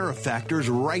AmeriFactors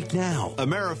right now.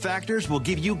 AmeriFactors will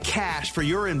give you cash for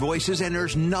your invoices and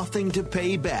there's nothing to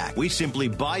pay back. We simply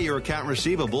buy your account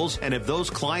receivables, and if those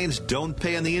clients don't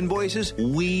pay on the invoices,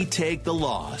 we take the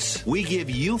loss. We give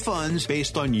you funds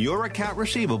based on your account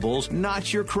receivables,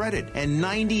 not your credit. And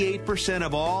 98%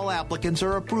 of all applicants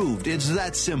are approved. It's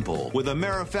that simple. With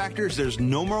AmeriFactors, there's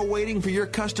no more waiting for your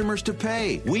customers to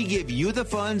pay. We give you the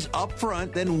funds up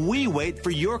front, then we wait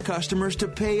for your customers to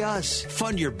pay us.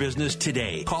 Fund your business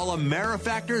today. Call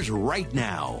AmeriFactors right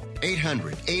now.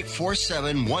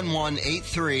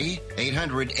 800-847-1183.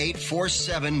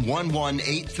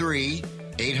 800-847-1183.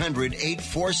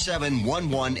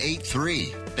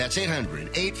 800-847-1183. That's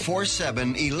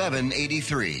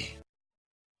 800-847-1183.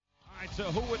 All right, so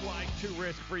who would like 2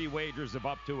 risk-free wagers of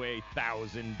up to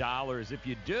 $1,000? If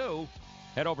you do,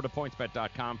 head over to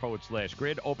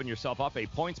pointsbet.com/grid. Open yourself up a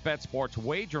PointsBet sports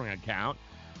wagering account.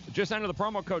 Just enter the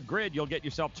promo code GRID. You'll get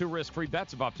yourself 2 risk-free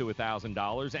bets of up to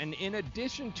 $1,000. And in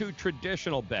addition to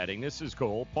traditional betting, this is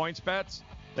cool, PointsBets,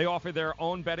 they offer their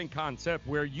own betting concept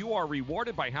where you are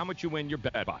rewarded by how much you win your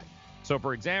bet by. So,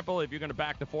 for example, if you're going to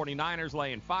back the 49ers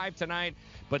laying 5 tonight,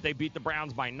 but they beat the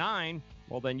Browns by 9,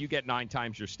 well, then you get 9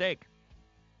 times your stake.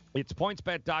 It's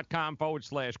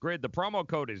pointsbet.com/grid. The promo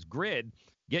code is GRID.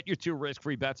 Get your 2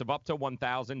 risk-free bets of up to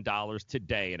 $1,000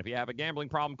 today. And if you have a gambling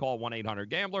problem, call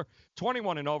 1-800-GAMBLER.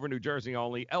 21 and over, New Jersey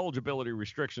only. Eligibility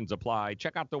restrictions apply.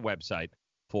 Check out the website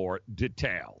for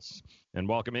details. And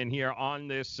welcome in here on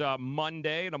this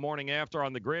Monday, the morning after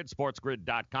on the Grid,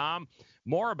 sportsgrid.com.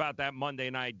 More about that Monday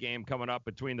night game coming up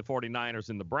between the 49ers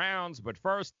and the Browns. But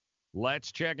first,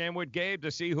 let's check in with Gabe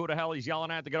to see who the hell he's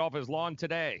yelling at to get off his lawn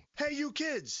today. Hey, you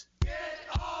kids! Get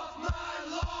off my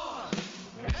lawn!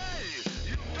 Hey!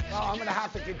 Well, I'm going to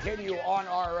have to continue on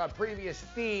our previous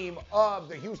theme of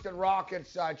the Houston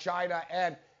Rockets, China,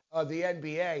 and the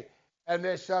NBA. And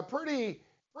this pretty,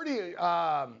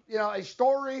 a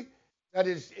story that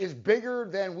is bigger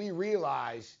than we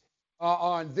realize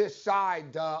on this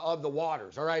side of the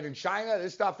waters. All right, in China,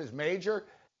 this stuff is major.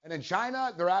 And in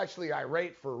China, they're actually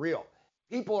irate for real.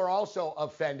 People are also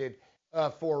offended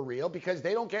for real because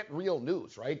they don't get real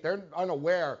news, right? They're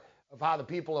unaware of how the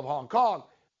people of Hong Kong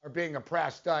are being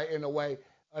oppressed in the way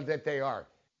that they are.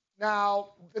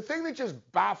 Now, the thing that just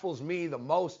baffles me the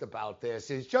most about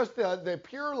this is just the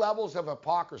pure levels of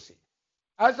hypocrisy.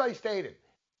 As I stated,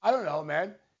 I don't know,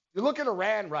 man. You look at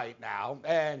Iran right now,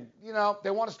 and,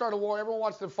 they want to start a war. Everyone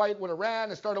wants to fight with Iran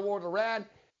and start a war with Iran.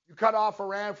 You cut off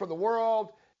Iran from the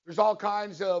world. There's all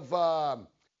kinds of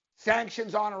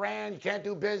sanctions on Iran. You can't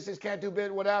do business,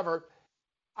 whatever.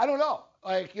 I don't know.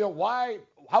 Like, why?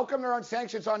 How come there aren't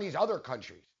sanctions on these other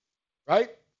countries,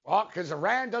 right? Well, because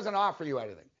Iran doesn't offer you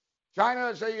anything. China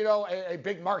is, a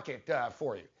big market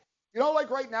for you.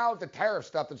 Like right now with the tariff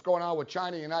stuff that's going on with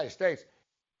China and the United States,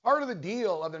 part of the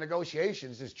deal of the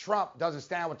negotiations is Trump doesn't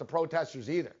stand with the protesters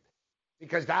either,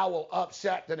 because that will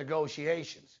upset the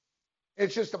negotiations.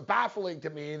 It's just baffling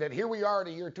to me that here we are in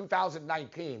the year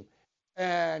 2019,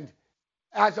 and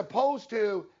as opposed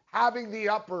to having the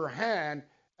upper hand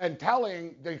and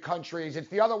telling the countries it's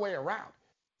the other way around.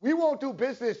 We won't do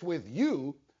business with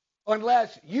you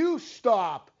unless you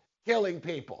stop killing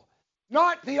people.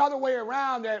 Not the other way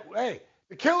around that, hey,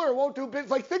 the killer won't do business.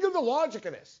 Like, think of the logic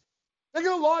of this.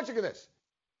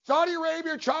 Saudi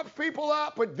Arabia chops people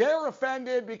up, but they're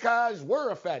offended because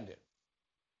we're offended.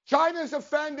 China's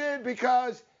offended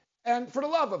because, and for the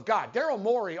love of God, Daryl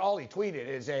Morey, all he tweeted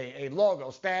is a logo,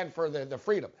 stand for the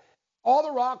freedom. All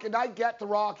the Rockets, I get the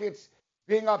Rockets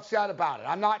being upset about it.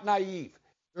 I'm not naive.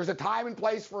 There's a time and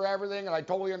place for everything, and I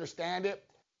totally understand it.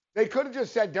 They could have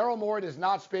just said Daryl Morey does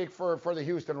not speak for the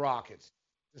Houston Rockets.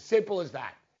 As simple as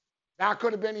that. That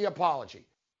could have been the apology.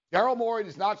 Daryl Morey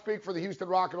does not speak for the Houston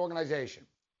Rocket organization.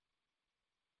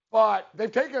 But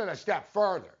they've taken it a step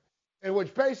further, in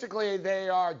which basically they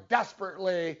are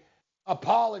desperately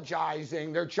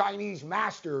apologizing their Chinese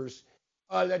masters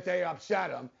that they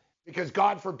upset them, because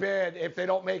God forbid if they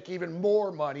don't make even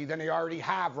more money than they already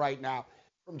have right now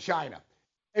from China.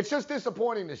 It's just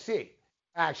disappointing to see,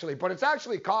 actually, but it's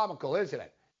actually comical, isn't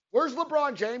it? Where's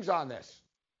LeBron James on this?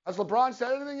 Has LeBron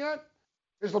said anything yet?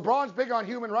 Because LeBron's big on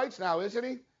human rights now, isn't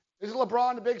he? Isn't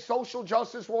LeBron the big social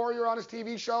justice warrior on his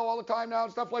TV show all the time now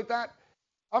and stuff like that?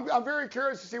 I'm very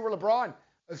curious to see where LeBron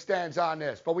stands on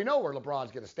this, but we know where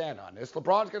LeBron's going to stand on this.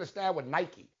 LeBron's going to stand with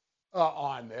Nike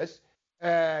on this,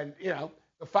 and,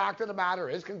 the fact of the matter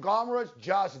is conglomerates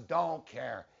just don't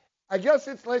care. I guess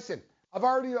listen, I've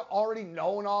already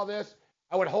known all this.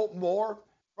 I would hope more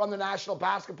from the National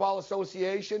Basketball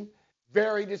Association.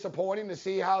 Very disappointing to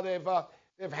see how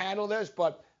they've handled this,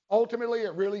 but ultimately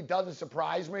it really doesn't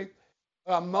surprise me.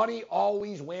 Money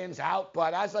always wins out,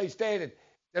 but as I stated,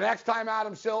 the next time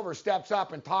Adam Silver steps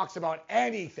up and talks about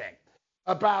anything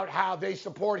about how they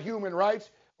support human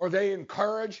rights or they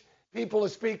encourage people to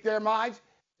speak their minds,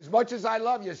 as much as I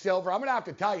love you, Silver, I'm going to have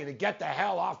to tell you to get the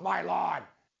hell off my lawn.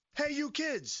 Hey, you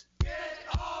kids! Get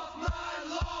off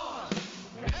my lawn!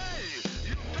 Hey,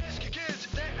 you pesky kids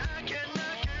that I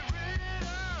cannot get rid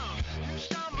of! You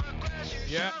stop my grass, you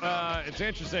Yeah, it's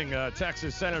interesting.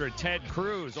 Texas Senator Ted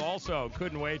Cruz also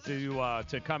couldn't wait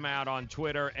to come out on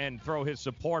Twitter and throw his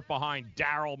support behind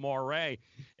Daryl Morey.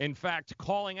 In fact,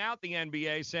 calling out the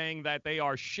NBA, saying that they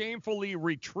are shamefully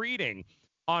retreating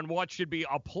on what should be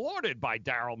applauded by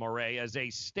Daryl Morey as a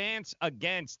stance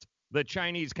against the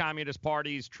Chinese Communist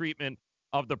Party's treatment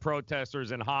of the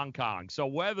protesters in Hong Kong. So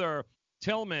whether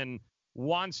Tillman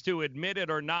wants to admit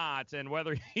it or not, and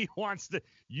whether he wants to,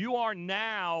 you are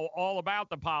now all about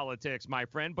the politics, my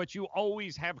friend, but you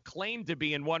always have claimed to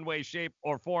be in one way, shape,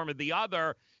 or form or the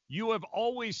other. You have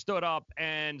always stood up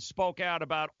and spoke out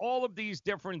about all of these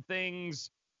different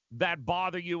things that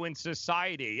bother you in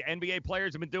society. NBA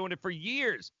players have been doing it for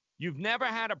years. You've never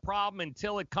had a problem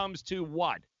until it comes to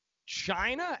what?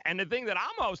 China? And the thing that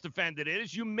I'm most offended in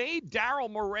is you made Daryl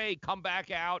Morey come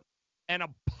back out and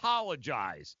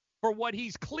apologize for what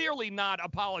he's clearly not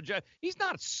apologizing. He's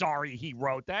not sorry he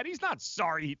wrote that. He's not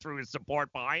sorry he threw his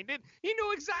support behind it. He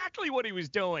knew exactly what he was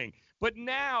doing. But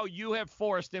now you have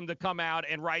forced him to come out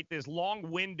and write this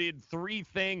long-winded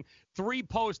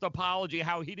three-post apology,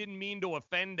 how he didn't mean to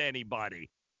offend anybody.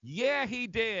 Yeah, he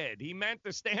did. He meant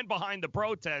to stand behind the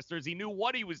protesters. He knew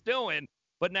what he was doing.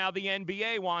 But now the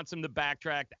NBA wants him to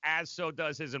backtrack, as so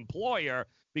does his employer,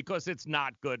 because it's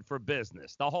not good for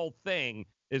business. The whole thing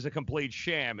is a complete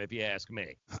sham, if you ask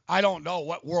me. I don't know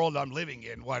what world I'm living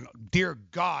in when, dear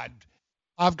God,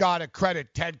 I've got to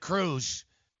credit Ted Cruz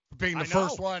for being the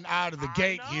first one out of the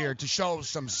gate here to show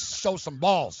some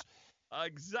balls.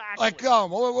 Exactly. Like,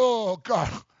 oh, God,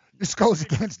 this goes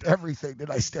against everything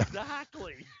that I stand.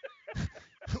 Exactly.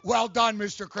 Well done,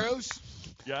 Mr. Cruz.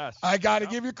 Yes. I got to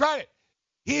give you credit.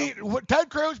 Ted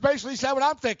Cruz basically said what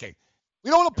I'm thinking. We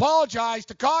don't apologize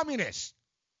to communists.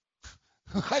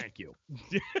 Thank you.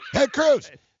 Ted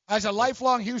Cruz, as a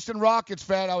lifelong Houston Rockets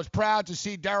fan, I was proud to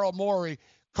see Daryl Morey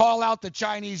call out the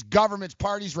Chinese government's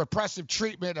party's repressive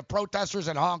treatment of protesters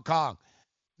in Hong Kong.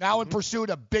 Now in pursuit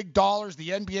of big dollars, the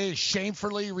NBA is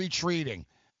shamefully retreating.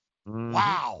 Mm-hmm.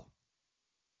 Wow.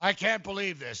 I can't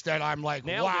believe this, that I'm like,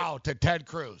 to Ted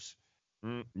Cruz.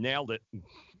 Nailed it.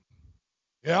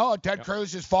 Ted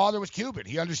Cruz, his father was Cuban.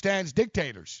 He understands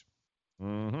dictators.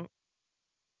 Mm-hmm.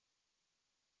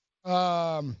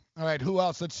 All right, who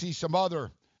else? Let's see some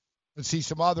other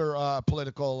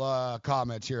political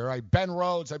comments here. All right, Ben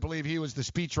Rhodes, I believe he was the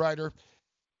speechwriter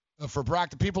for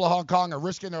BRAC. The people of Hong Kong are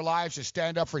risking their lives to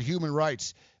stand up for human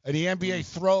rights. And the NBA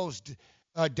throws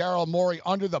Daryl Morey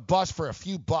under the bus for a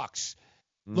few bucks.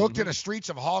 Look to the streets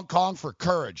of Hong Kong for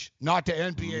courage, not to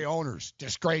NBA owners.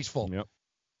 Disgraceful. Yep.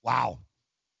 Wow.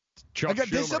 Chuck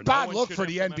This is a Schumer, bad no look one for should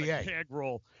the implement a NBA. Gag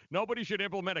rule. Nobody should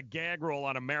implement a gag rule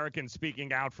on Americans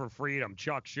speaking out for freedom.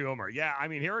 Chuck Schumer. Yeah, I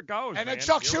mean, here it goes. And then man.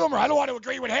 Chuck Here it Schumer, I goes. don't want to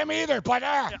agree with him either, but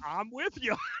I'm with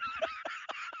you.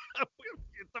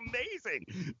 It's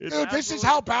amazing. It's dude, this is absolutely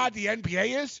how bad the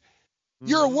NBA is.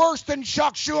 You're worse than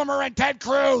Chuck Schumer and Ted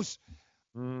Cruz.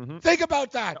 Think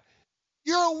about that.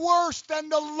 You're worse than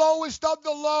the lowest of the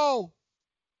low.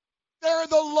 They're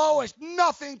the lowest.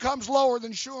 Nothing comes lower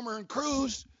than Schumer and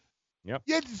Cruz. Yep.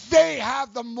 Yet they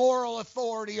have the moral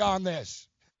authority on this.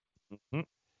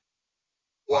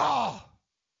 Wow.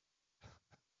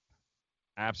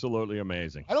 Absolutely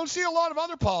amazing. I don't see a lot of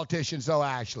other politicians, though,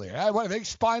 actually. What, are they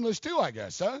spineless, too, I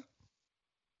guess, huh?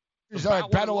 Here's About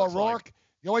what it Beto looks O'Rourke. like.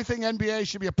 The only thing NBA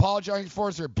should be apologizing for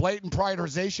is their blatant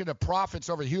prioritization of profits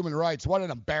over human rights. What an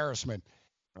embarrassment.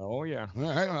 Oh, yeah. All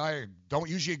right, I don't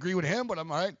usually agree with him, but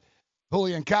I'm all right.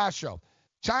 Julian Castro.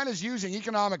 China's using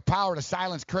economic power to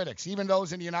silence critics, even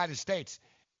those in the United States.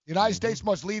 The United States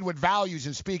must lead with values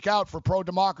and speak out for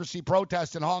pro-democracy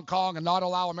protests in Hong Kong and not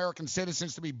allow American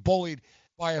citizens to be bullied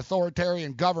by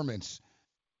authoritarian governments.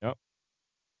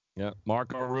 Yep.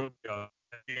 Marco Rubio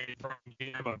from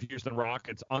GM of Houston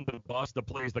Rockets on the bus to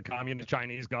please the communist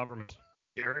Chinese government.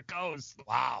 Here it goes.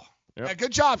 Wow. Yep. Yeah,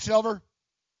 good job, Silver.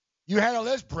 You handled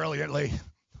this brilliantly.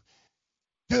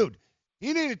 Dude,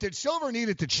 Silver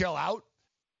needed to chill out,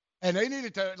 and they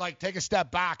needed to, take a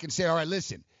step back and say, all right,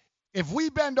 listen, if we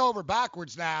bend over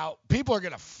backwards now, people are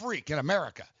going to freak in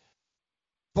America.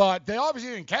 But they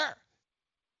obviously didn't care.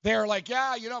 They're like,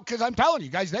 yeah, because I'm telling you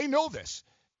guys, they know this.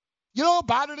 You know how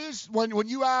bad it is when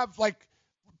you have,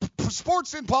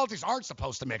 sports and politics aren't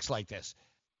supposed to mix like this.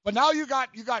 But now you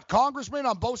got congressmen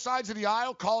on both sides of the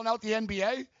aisle calling out the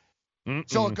NBA.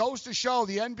 So it goes to show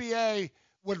the NBA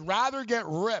would rather get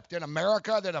ripped in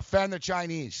America than offend the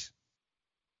Chinese.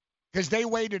 Because they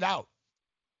waited out.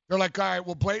 They're like, all right,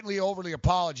 we'll blatantly overly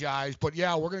apologize, but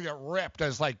yeah, we're going to get ripped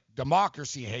as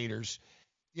democracy haters.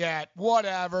 Yeah,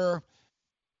 whatever.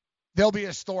 There'll be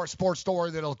a sports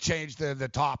story that'll change the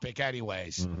topic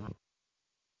anyways.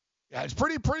 Yeah, it's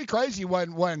pretty crazy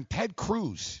when Ted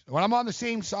Cruz, when I'm on the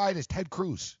same side as Ted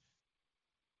Cruz.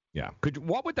 Yeah.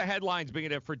 What would the headlines be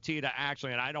if Fertitta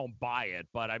actually, and I don't buy it,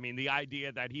 but I mean the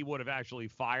idea that he would have actually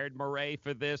fired Murray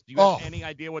for this, do you have any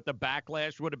idea what the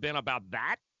backlash would have been about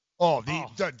that? Well,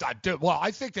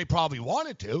 I think they probably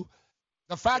wanted to.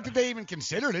 The fact that they even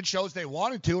considered it shows they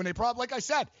wanted to, and they probably, like I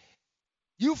said,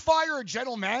 you fire a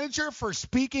general manager for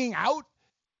speaking out?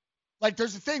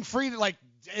 There's a thing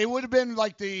it would have been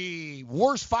the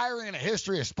worst firing in the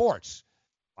history of sports.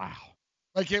 Wow.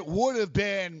 It would have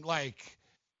been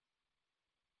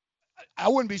I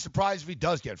wouldn't be surprised if he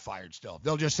does get fired still.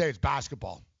 They'll just say it's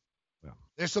basketball. Yeah.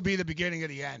 This will be the beginning of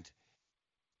the end.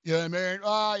 You know what I mean?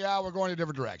 Oh, yeah, we're going a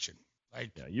different direction.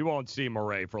 You won't see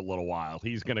Murray for a little while.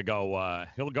 He's going to go,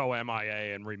 he'll go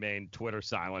MIA and remain Twitter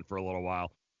silent for a little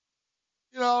while.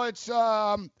 It's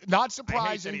not surprising.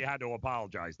 I hate that he had to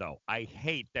apologize, though. I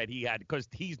hate that he had, because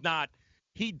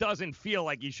he doesn't feel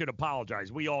like he should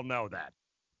apologize. We all know that.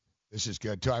 This is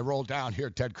good, too. I rolled down here,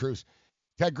 Ted Cruz.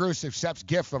 Ted Cruz accepts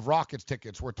gift of Rockets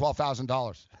tickets worth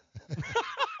 $12,000.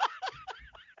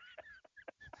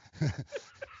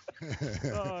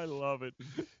 Oh, I love it.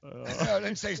 I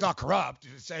didn't say he's not corrupt.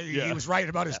 Say he was right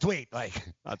about his tweet.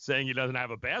 Not saying he doesn't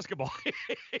have a basketball.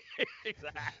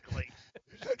 Exactly.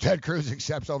 Ted Cruz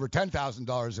accepts over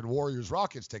 $10,000 in Warriors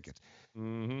Rockets tickets.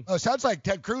 Oh, sounds like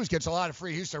Ted Cruz gets a lot of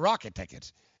free Houston Rocket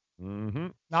tickets.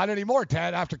 Not anymore,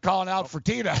 Ted, after calling out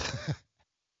Fertitta.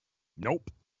 Nope.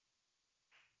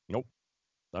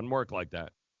 Doesn't work like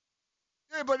that.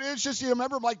 Yeah, but it's just,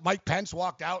 remember Mike Pence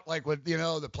walked out with,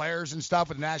 the players and stuff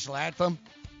with the national anthem?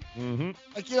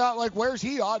 Where's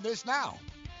he on this now?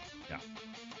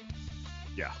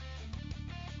 Yeah.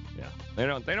 They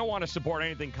don't want to support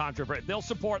anything controversial. They'll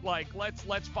support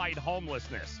let's fight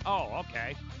homelessness. Oh,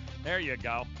 okay. There you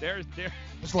go. Has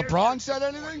LeBron said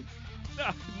anything?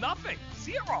 Nothing.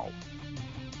 Zero.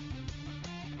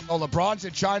 Oh, LeBron's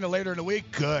in China later in the week?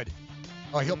 Good.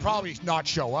 Oh, he'll probably not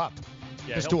show up.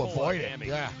 Yeah, just to avoid it.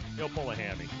 Yeah. He'll pull a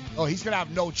hammy. Oh, he's going to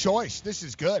have no choice. This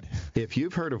is good. If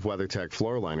you've heard of WeatherTech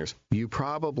floor liners, you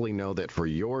probably know that for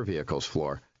your vehicle's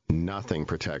floor, nothing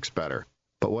protects better.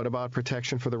 But what about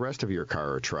protection for the rest of your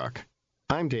car or truck?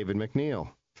 I'm David McNeil,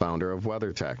 founder of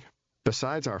WeatherTech.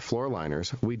 Besides our floor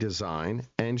liners, we design,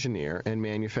 engineer, and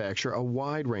manufacture a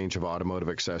wide range of automotive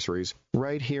accessories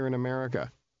right here in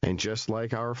America. And just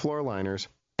like our floor liners,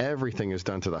 everything is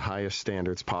done to the highest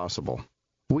standards possible.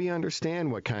 We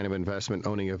understand what kind of investment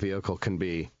owning a vehicle can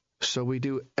be, so we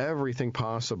do everything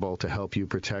possible to help you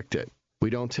protect it.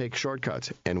 We don't take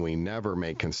shortcuts, and we never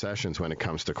make concessions when it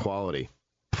comes to quality.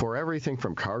 For everything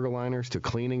from cargo liners to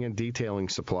cleaning and detailing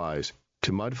supplies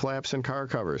to mud flaps and car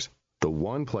covers, the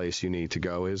one place you need to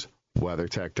go is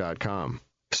WeatherTech.com.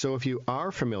 So if you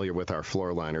are familiar with our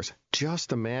floor liners,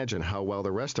 just imagine how well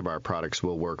the rest of our products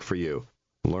will work for you.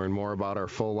 Learn more about our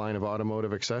full line of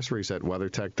automotive accessories at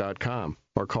WeatherTech.com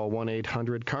or call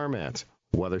 1-800-CarMats.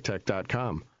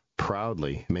 WeatherTech.com,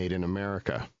 proudly made in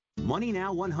America. Money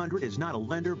Now 100 is not a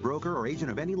lender, broker, or agent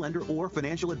of any lender or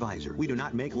financial advisor. We do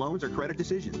not make loans or credit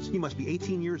decisions. You must be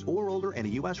 18 years or older and a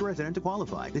U.S. resident to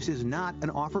qualify. This is not an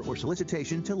offer or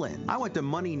solicitation to lend. I went to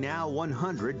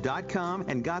MoneyNow100.com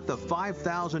and got the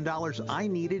 $5,000 I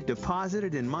needed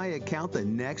deposited in my account the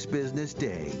next business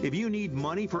day. If you need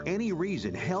money for any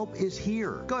reason, help is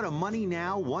here. Go to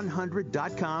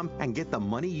MoneyNow100.com and get the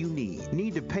money you need.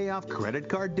 Need to pay off credit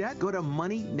card debt? Go to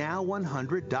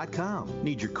MoneyNow100.com.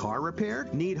 Need your car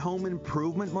repaired? Need home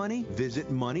improvement money? Visit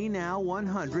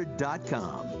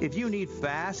MoneyNow100.com. If you need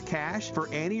fast cash for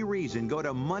any reason, go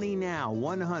to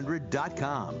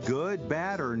MoneyNow100.com. Good,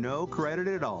 bad, or no credit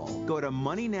at all. Go to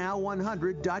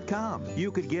MoneyNow100.com.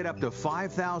 You could get up to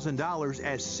 $5,000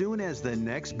 as soon as the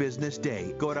next business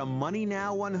day. Go to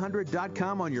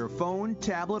MoneyNow100.com on your phone,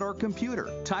 tablet, or computer.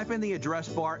 Type in the address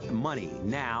bar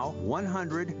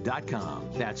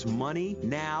MoneyNow100.com. That's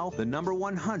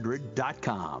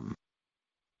MoneyNow100.com.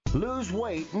 Lose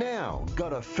weight now. Go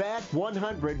to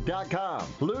fat100.com.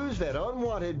 Lose that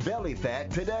unwanted belly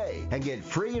fat today and get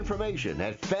free information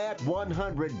at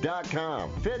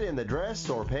fat100.com. Fit in the dress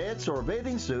or pants or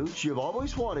bathing suits you've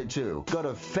always wanted to. Go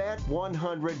to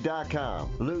fat100.com.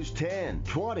 Lose 10,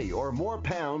 20, or more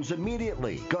pounds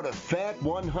immediately. Go to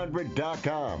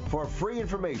fat100.com. For free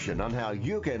information on how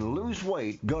you can lose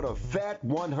weight, go to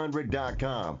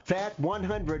fat100.com.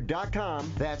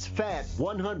 Fat100.com. That's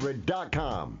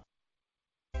fat100.com.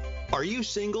 Are you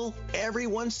single?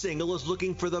 Everyone single is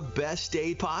looking for the best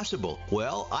date possible.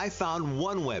 Well, I found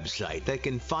one website that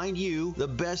can find you the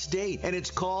best date, and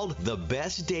it's called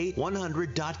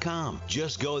thebestdate100.com.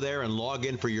 Just go there and log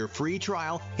in for your free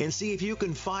trial and see if you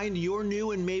can find your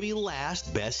new and maybe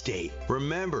last best date.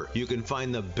 Remember, you can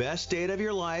find the best date of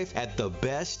your life at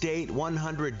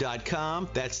thebestdate100.com.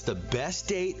 That's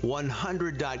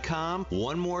thebestdate100.com.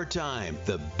 One more time,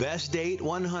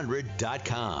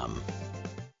 thebestdate100.com.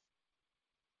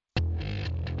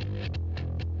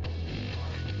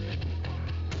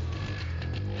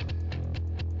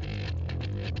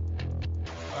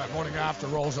 Morning After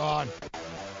rolls on.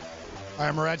 I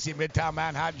am Morency, Midtown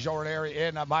Manhattan, Jordan area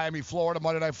in Miami, Florida.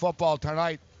 Monday Night Football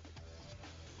tonight.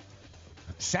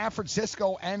 San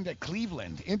Francisco and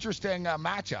Cleveland. Interesting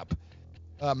matchup.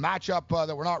 A matchup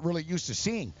that we're not really used to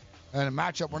seeing. And a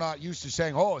matchup we're not used to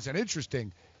saying, oh, it's an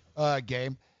interesting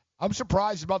game. I'm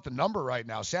surprised about the number right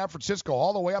now. San Francisco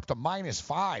all the way up to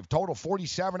 -5. Total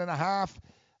 47.5.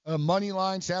 Money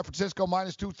line, San Francisco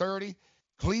 -230.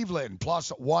 Cleveland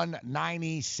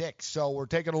 +196. So we're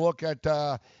taking a look at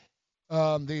the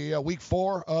Week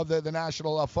 4 of the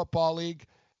National Football League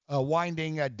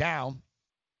winding down.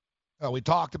 We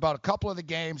talked about a couple of the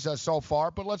games so far,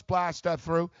 but let's blast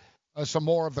through some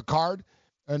more of the card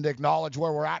and acknowledge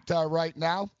where we're at right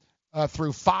now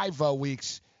through 5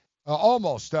 weeks,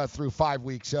 almost through 5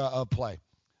 weeks of play.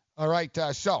 All right,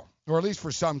 so, or at least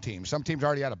for some teams. Some teams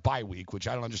already had a bye week, which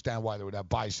I don't understand why they would have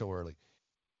bye so early.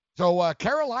 So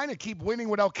Carolina keep winning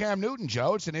without Cam Newton,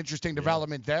 Joe. It's an interesting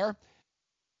development there.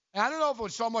 And I don't know if it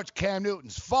was so much Cam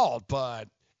Newton's fault, but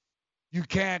you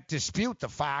can't dispute the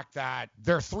fact that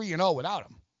they're 3-0 without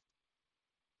him.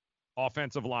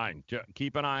 Offensive line.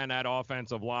 Keep an eye on that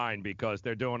offensive line because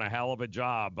they're doing a hell of a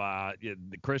job.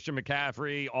 Christian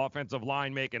McCaffrey, offensive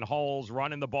line making holes,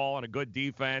 running the ball, and a good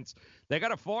defense. They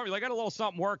got a little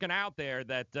something working out there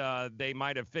that they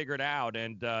might have figured out,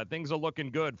 and things are looking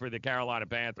good for the Carolina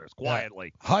Panthers,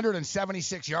 quietly.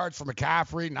 176 yards for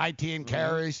McCaffrey, 19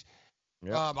 carries.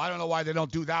 Yep. I don't know why they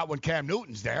don't do that when Cam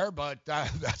Newton's there, but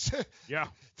that's yeah.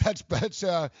 That's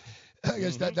I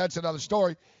guess that's another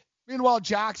story. Meanwhile,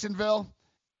 Jacksonville,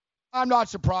 I'm not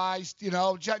surprised. You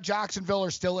know, Jacksonville are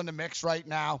still in the mix right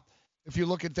now. If you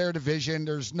look at their division,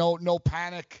 there's no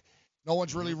panic. No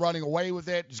one's really running away with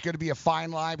it. There's going to be a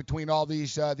fine line between all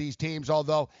these teams.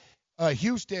 Although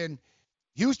Houston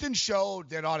showed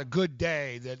that on a good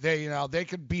day that they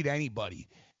could beat anybody.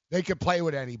 They could play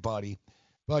with anybody.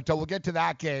 But we'll get to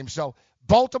that game. So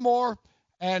Baltimore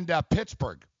and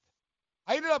Pittsburgh.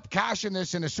 I ended up cashing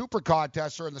this in a super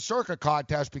contest or in the Circa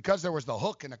contest because there was the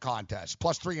hook in the contest,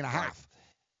 plus 3.5.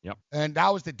 Yep. And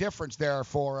that was the difference there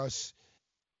for us.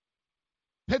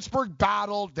 Pittsburgh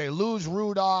battled. They lose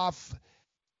Rudolph.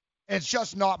 It's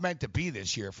just not meant to be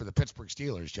this year for the Pittsburgh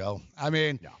Steelers, Joe. I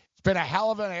mean, It's been a hell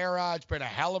of an era. It's been a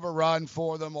hell of a run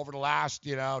for them over the last,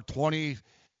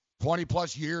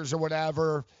 20-plus years or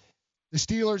whatever. The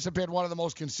Steelers have been one of the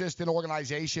most consistent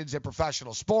organizations in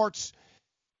professional sports.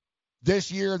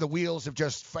 This year, the wheels have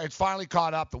it's finally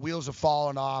caught up. The wheels have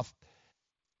fallen off.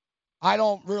 I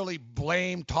don't really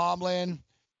blame Tomlin.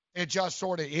 It just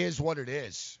sort of is what it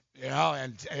is,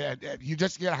 and you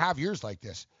just got to have years like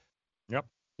this. Yep.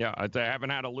 Yeah, they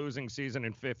haven't had a losing season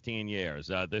in 15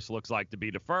 years. This looks like to be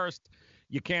the first.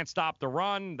 You can't stop the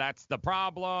run. That's the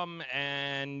problem.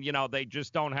 And, they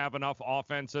just don't have enough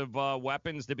offensive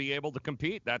weapons to be able to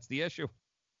compete. That's the issue.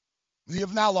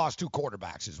 You've now lost 2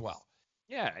 quarterbacks as well.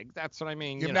 Yeah, that's what I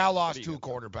mean. You've now lost 2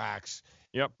 quarterbacks.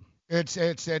 Yep.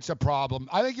 It's a problem.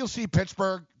 I think you'll see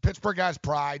Pittsburgh. Pittsburgh has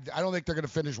pride. I don't think they're going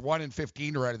to finish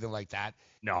 1-15 or anything like that.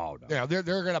 No. They're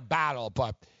going to battle,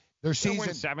 but their season. They'll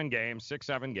win 7 games,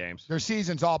 6-7 games. Their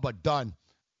season's all but done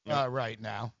right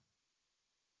now.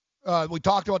 We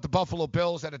talked about the Buffalo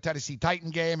Bills at a Tennessee Titan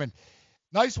game, and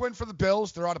nice win for the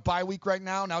Bills. They're on a bye week right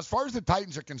now. Now, as far as the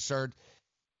Titans are concerned,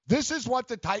 this is what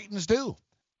the Titans do.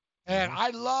 And I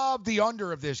love the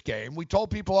under of this game. We told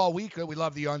people all week that we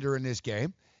love the under in this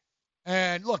game.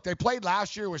 And, look, they played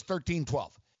last year. It was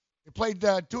 13-12. They played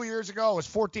 2 years ago. It was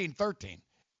 14-13.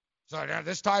 So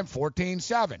this time,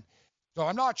 14-7. So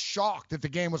I'm not shocked that the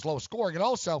game was low scoring. And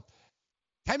also,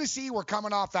 Tennessee were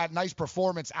coming off that nice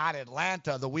performance at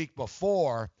Atlanta the week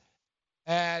before.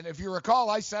 And if you recall,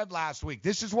 I said last week,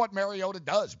 this is what Mariota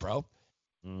does, bro.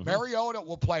 Mm-hmm. Mariota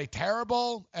will play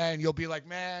terrible, and you'll be like,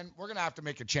 man, we're going to have to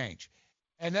make a change.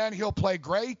 And then he'll play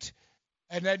great,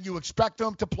 and then you expect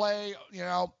him to play,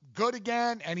 good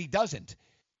again, and he doesn't.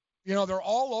 They're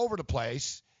all over the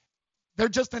place. They're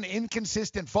just an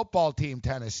inconsistent football team,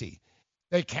 Tennessee.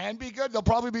 They can be good. They'll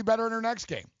probably be better in their next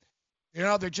game.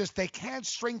 They can't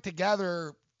string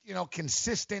together,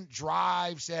 consistent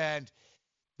drives, and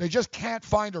they just can't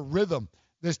find a rhythm,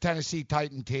 this Tennessee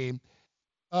Titan team.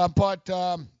 But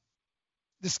the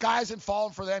sky hasn't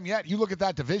fallen for them yet. You look at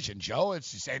that division, Joe.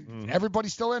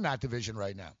 Everybody's still in that division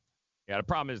right now. Yeah, the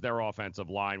problem is their offensive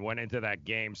line went into that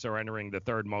game surrendering the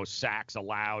 3rd most sacks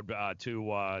allowed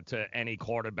to any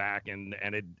quarterback, and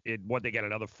what they get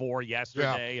another 4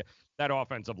 yesterday. Yeah. That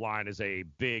offensive line is a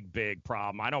big, big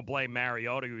problem. I don't blame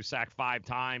Mariota, who sacked 5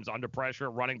 times under pressure,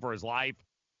 running for his life.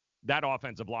 That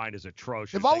offensive line is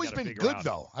atrocious. They've always been good,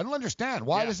 though. I don't understand.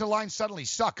 Why does the line suddenly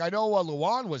suck? I know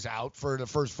Luan was out for the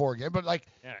first 4 games, but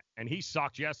Yeah, and he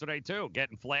sucked yesterday, too,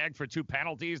 getting flagged for 2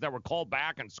 penalties that were called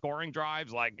back and scoring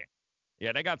drives.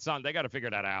 They got some. They got to figure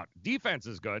that out. Defense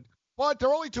is good. But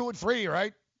they're only 2-3,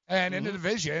 right? And in the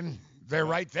division, they're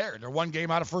right there. They're 1 game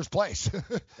out of first place.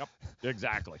 Yep,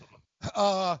 exactly.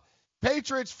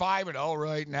 Patriots 5-0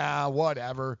 right now,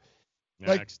 whatever.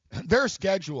 Next. Their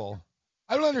schedule,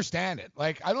 I don't understand it.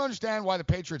 I don't understand why the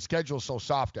Patriots schedule is so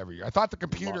soft every year. I thought the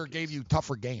computer gave you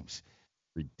tougher games.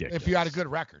 Ridiculous. If you had a good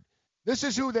record. This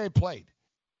is who they played.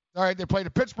 All right, they played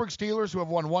the Pittsburgh Steelers, who have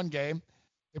won 1 game.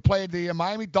 They played the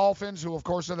Miami Dolphins, who, of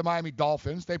course, are the Miami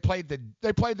Dolphins. They played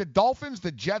the Dolphins,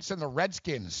 the Jets, and the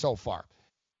Redskins so far.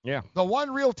 Yeah. The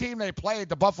one real team they played,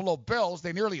 the Buffalo Bills,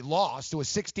 they nearly lost to a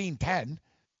 16-10.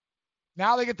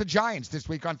 Now they get the Giants this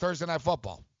week on Thursday Night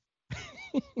Football.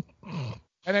 And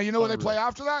then you know who they play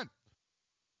after that?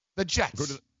 The Jets. Go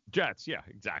to the Jets, yeah,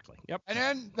 exactly. Yep.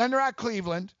 And then they're at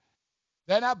Cleveland,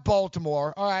 then at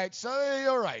Baltimore. All right, so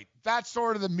you're right. That's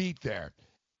sort of the meat there.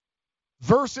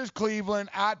 Versus Cleveland,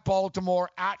 at Baltimore,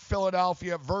 at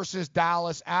Philadelphia, versus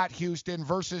Dallas, at Houston,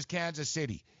 versus Kansas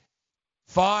City.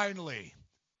 Finally,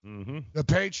 the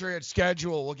Patriots'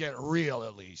 schedule will get real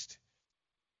at least.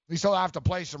 We still have to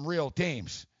play some real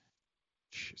teams.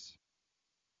 Jeez.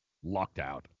 Locked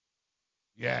out.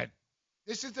 Yeah.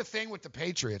 This is the thing with the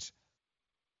Patriots.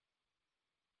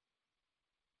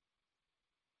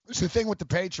 It's the thing with the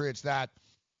Patriots that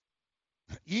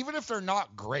even if they're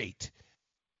not great,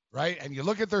 right, and you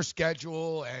look at their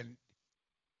schedule, and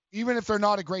even if they're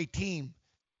not a great team,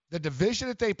 the division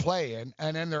that they play in,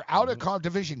 and then they're out of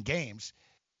division games,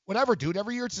 whatever, dude,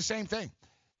 every year it's the same thing.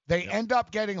 They end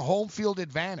up getting home field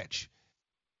advantage.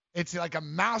 It's like a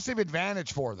massive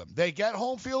advantage for them. They get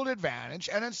home field advantage,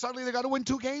 and then suddenly they got to win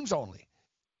 2 games only.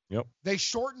 Yep. They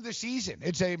shorten the season.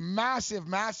 It's a massive,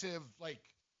 massive,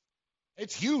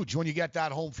 It's huge when you get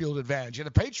that home field advantage. And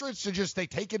the Patriots they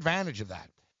take advantage of that.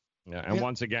 Yeah, and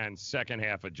once again, second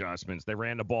half adjustments. They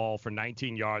ran the ball for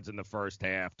 19 yards in the first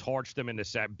half, torched them in the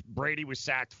second. Brady was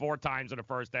sacked 4 times in the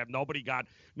first half. Nobody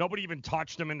even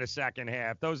touched him in the second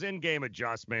half. Those in-game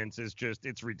adjustments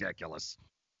it's ridiculous.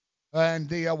 And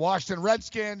the Washington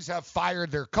Redskins have fired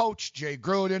their coach, Jay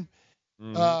Gruden.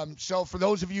 Mm-hmm. So for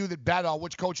those of you that bet on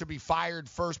which coach would be fired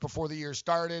first before the year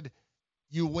started,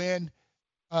 you win.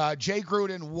 Jay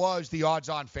Gruden was the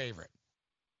odds-on favorite.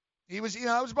 He was, it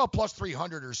was about plus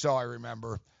 300 or so, I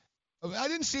remember. I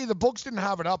didn't see, the books didn't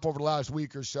have it up over the last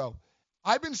week or so.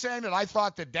 I've been saying that I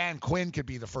thought that Dan Quinn could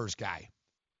be the first guy.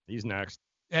 He's next.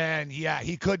 And, yeah,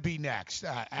 he could be next.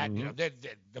 The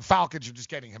Falcons are just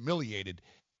getting humiliated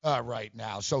right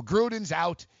now. So Gruden's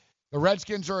out. The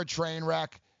Redskins are a train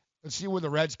wreck. Let's see where the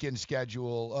Redskins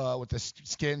schedule, what the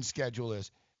Skins schedule is.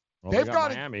 Well, they've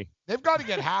got Miami. They've got to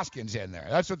get Haskins in there.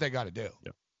 That's what they got to do.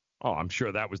 Yeah. Oh, I'm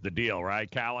sure that was the deal, right?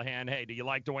 Callahan, hey, do you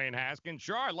like Dwayne Haskins?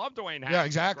 Sure, I love Dwayne Haskins. Yeah,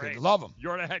 exactly. Great. Love him.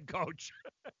 You're the head coach.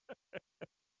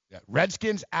 Yeah,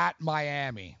 Redskins at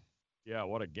Miami. Yeah,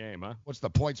 what a game, huh? What's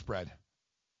the point spread?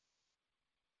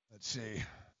 Let's see.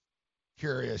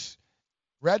 Curious.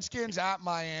 Redskins at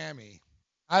Miami.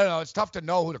 I don't know. It's tough to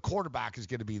know who the quarterback is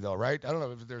going to be, though, right? I don't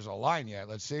know if there's a line yet.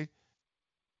 Let's see.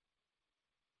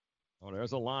 Oh,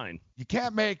 there's a line. You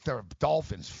can't make the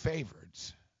Dolphins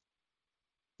favorites.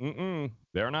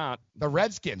 They're not. The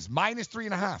Redskins, minus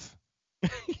 3.5. I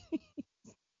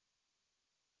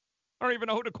don't even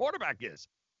know who the quarterback is.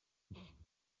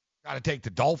 Got to take the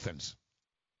Dolphins.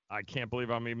 I can't believe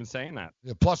I'm even saying that.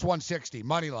 Yeah, plus 160,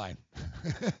 money line.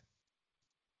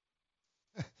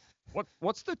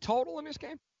 What's the total in this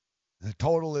game? The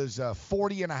total is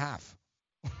 40.5,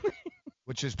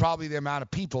 which is probably the amount of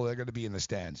people that are going to be in the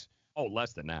stands. Oh,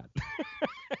 less than that.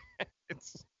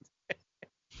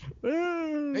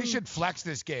 They should flex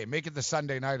this game. Make it the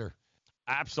Sunday nighter.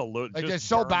 Absolutely. Like, it's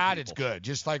so bad it's good.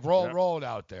 Just like roll it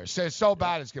out there. So it's so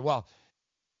bad it's good. Well,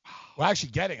 we're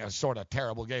actually getting a sort of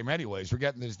terrible game anyways. We're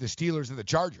getting the Steelers and the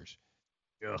Chargers.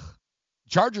 Ugh.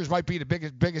 Chargers might be the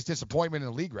biggest disappointment in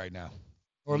the league right now.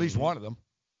 Or at least one of them.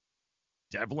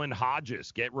 Devlin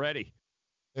Hodges, get ready.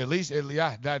 At least,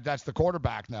 that's the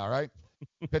quarterback now, right?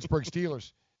 Pittsburgh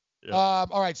Steelers. Yeah.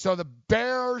 All right, so the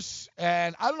Bears,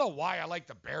 and I don't know why I like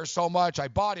the Bears so much. I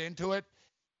bought into it.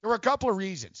 There were a couple of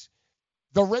reasons.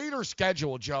 The Raiders'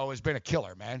 schedule, Joe, has been a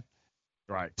killer, man.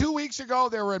 Right. 2 weeks ago,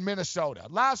 they were in Minnesota.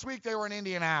 Last week, they were in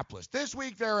Indianapolis. This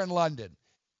week, they're in London.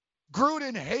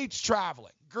 Gruden hates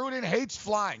traveling. Gruden hates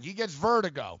flying. He gets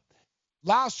vertigo.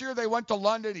 Last year, they went to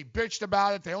London. He bitched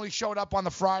about it. They only showed up on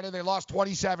the Friday. They lost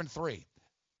 27-3.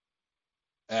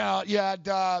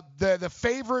 The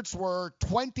favorites were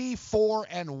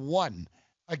 24-1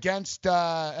 against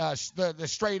the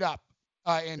straight up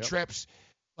in trips.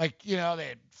 Like, they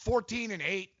had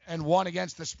 14-8 and 1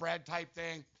 against the spread type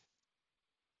thing.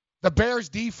 The Bears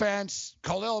defense,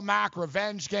 Khalil Mack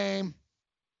revenge game.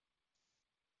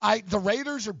 The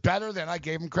Raiders are better than I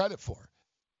gave them credit for.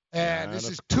 And this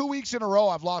is 2 weeks in a row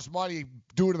I've lost money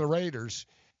due to the Raiders.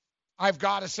 I've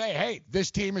got to say, hey,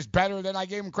 this team is better than I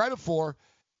gave them credit for.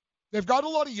 They've got a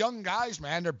lot of young guys,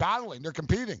 man. They're battling. They're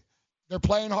competing. They're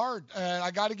playing hard. And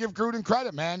I got to give Gruden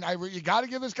credit, man. You got to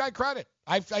give this guy credit.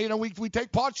 We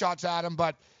take pot shots at him,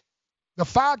 but the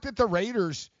fact that the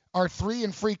Raiders are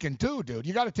 3-2, dude,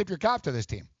 you got to tip your cap to this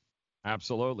team.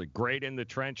 Absolutely. Great in the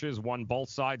trenches, won both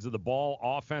sides of the ball.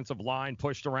 Offensive line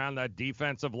pushed around that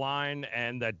defensive line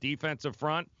and that defensive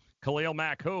front. Khalil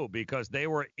Mack, who? Because they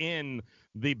were in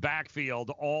the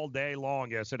backfield all day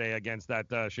long yesterday against that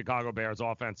Chicago Bears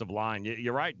offensive line.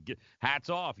 You're right. Hats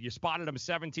off. You spotted them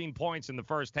 17 points in the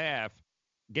first half.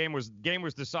 Game was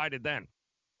decided then.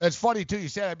 It's funny, too, you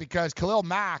say that because Khalil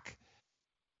Mack,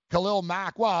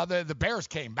 well, the Bears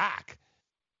came back.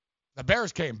 The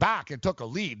Bears came back and took a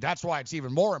lead. That's why it's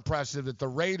even more impressive that the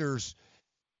Raiders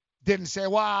didn't say,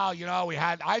 well,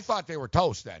 I thought they were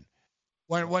toast then.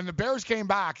 When the Bears came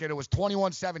back and it was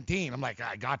 21-17, I'm like,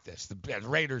 I got this. The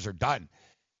Raiders are done.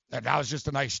 That was just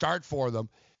a nice start for them.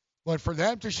 But for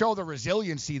them to show the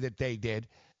resiliency that they did,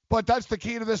 but that's the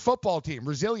key to this football team,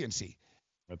 resiliency.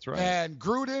 That's right. And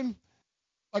Gruden,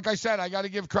 like I said, I got to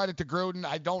give credit to Gruden.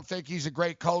 I don't think he's a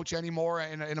great coach anymore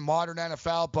in a modern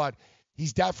NFL, but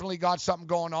he's definitely got something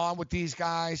going on with these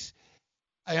guys.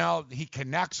 He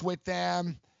connects with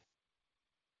them.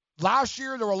 Last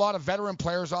year, there were a lot of veteran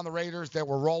players on the Raiders that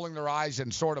were rolling their eyes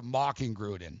and sort of mocking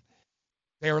Gruden.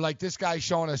 They were like, this guy's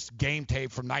showing us game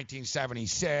tape from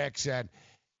 1976, and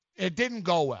it didn't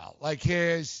go well. Like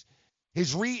his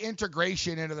his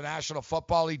reintegration into the National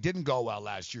Football League didn't go well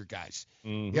last year, guys.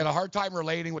 He had a hard time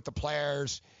relating with the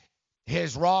players.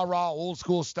 His raw, old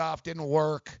school stuff didn't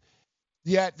work.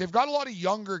 Yet they've got a lot of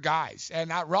younger guys, and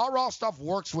that raw stuff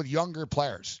works with younger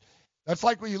players. That's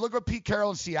like when you look at Pete Carroll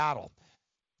in Seattle.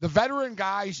 The veteran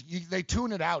guys, they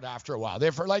tune it out after a while.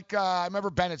 They're I remember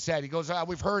Bennett said, he goes,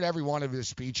 we've heard every one of his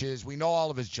speeches. We know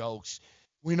all of his jokes.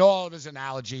 We know all of his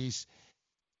analogies.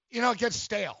 It gets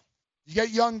stale. You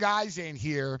get young guys in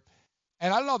here,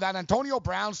 and I don't know, that Antonio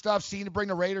Brown stuff seemed to bring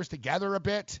the Raiders together a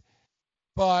bit.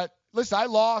 But listen, I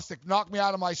lost. It knocked me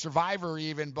out of my Survivor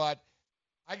even, but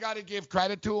I got to give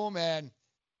credit to him, and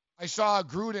I saw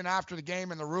Gruden after the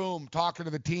game in the room talking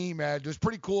to the team, and it was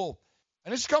pretty cool.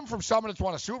 And this comes from someone that's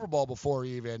won a Super Bowl before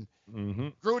even.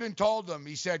 Gruden told them,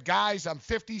 he said, guys, I'm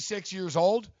 56 years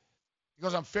old. He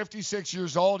goes, I'm 56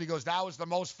 years old. He goes, that was the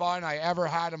most fun I ever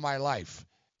had in my life.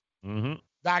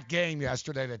 That game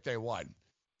yesterday that they won.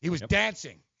 He was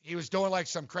dancing. He was doing like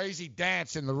some crazy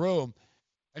dance in the room.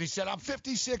 And he said, I'm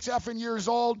 56 effing years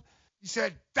old. He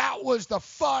said, that was the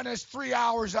funnest 3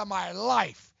 hours of my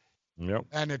life. Yep.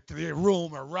 And the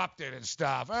room erupted and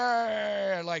stuff.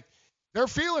 Hey, like, they're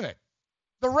feeling it.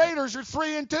 The Raiders are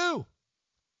 3-2.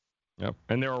 Yep.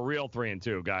 And they're a real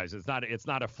 3-2, guys. It's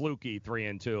not a fluky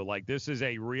 3-2. Like, this is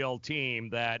a real team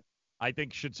that I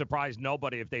think should surprise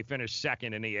nobody if they finish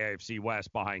second in the AFC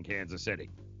West behind Kansas City.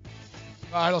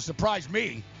 It'll surprise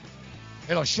me.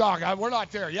 It'll shock. We're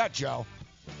not there yet, Joe.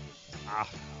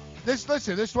 This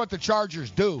is what the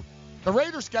Chargers do. The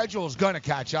Raiders' schedule is going to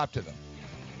catch up to them.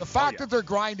 The fact that they're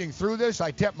grinding through this,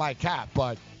 I tip my cap,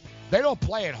 but they don't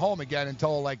play at home again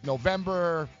until like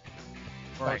November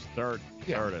 1st, third,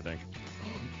 I think.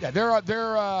 Yeah, they're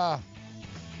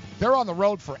on the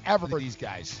road forever, these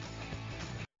guys.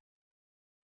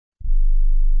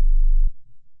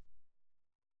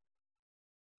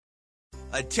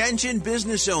 Attention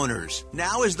business owners.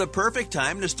 Now is the perfect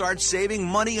time to start saving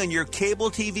money on your cable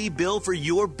TV bill for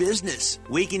your business.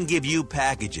 We can give you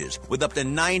packages with up to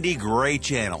 90 great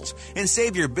channels and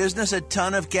save your business a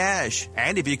ton of cash.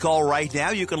 And if you call right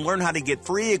now, you can learn how to get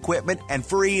free equipment and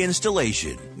free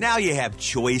installation. Now you have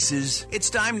choices. It's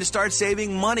time to start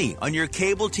saving money on your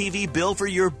cable TV bill for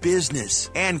your business.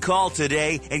 And call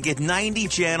today and get 90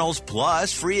 channels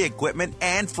plus free equipment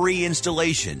and free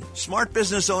installation. Smart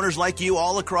business owners like you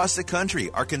all across the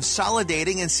country are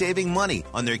consolidating and saving money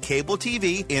on their cable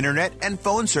TV, internet, and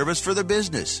phone service for their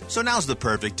business. So now's the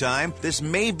perfect time. This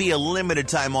may be a limited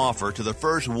time offer to the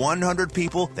first 100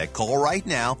 people that call right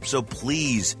now, so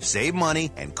please save money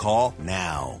and call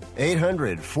now.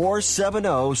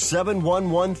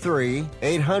 800-470-7113.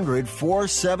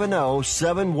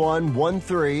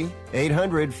 800-470-7113.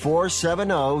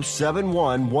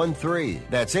 800-470-7113.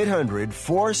 That's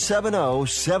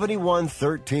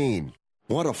 800-470-7113.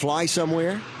 Want to fly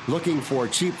somewhere? Looking for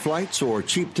cheap flights or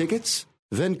cheap tickets?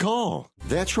 Then call.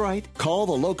 That's right. Call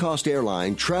the low-cost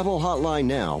airline travel hotline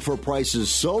now for prices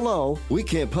so low we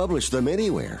can't publish them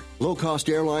anywhere. Low Cost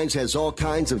Airlines has all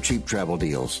kinds of cheap travel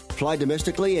deals. Fly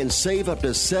domestically and save up to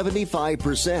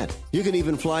 75%. You can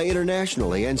even fly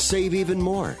internationally and save even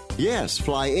more. Yes,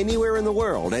 fly anywhere in the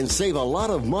world and save a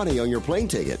lot of money on your plane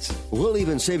tickets. We'll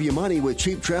even save you money with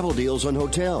cheap travel deals on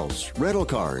hotels, rental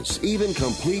cars, even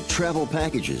complete travel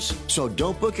packages. So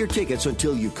don't book your tickets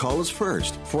until you call us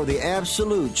first for the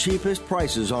absolute cheapest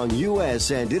prices on U.S.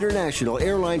 and international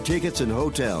airline tickets and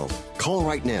hotels. Call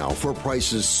right now for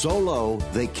prices so low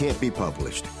they can't be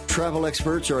published. Travel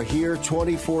experts are here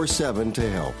 24/7 to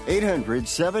help.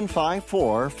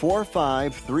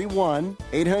 800-754-4531.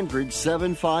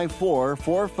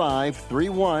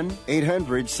 800-754-4531.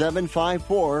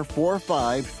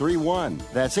 800-754-4531.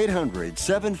 That's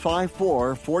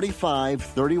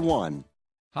 800-754-4531.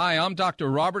 Hi, I'm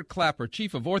Dr. Robert Clapper,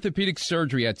 Chief of Orthopedic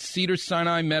Surgery at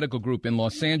Cedars-Sinai Medical Group in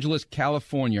Los Angeles,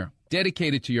 California.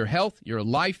 Dedicated to your health, your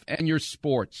life, and your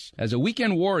sports. As a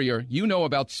weekend warrior, you know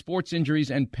about sports injuries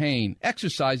and pain.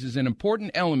 Exercise is an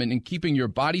important element in keeping your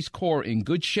body's core in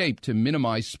good shape to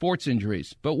minimize sports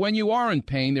injuries. But when you are in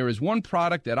pain, there is one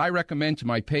product that I recommend to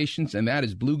my patients, and that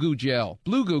is Blue Goo Gel.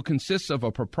 Blue Goo consists of a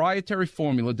proprietary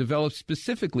formula developed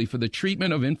specifically for the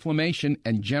treatment of inflammation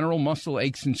and general muscle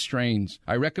aches and strains.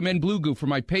 I recommend Blue Goo for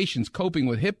my patients coping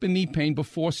with hip and knee pain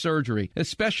before surgery,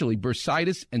 especially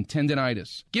bursitis and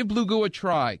tendinitis. Give Blue Goo a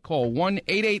try. Call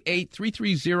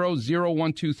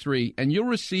 1-888-330-0123 and you'll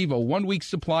receive a 1-week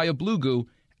supply of Blue Goo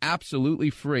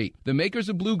absolutely free. The makers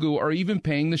of Blue Goo are even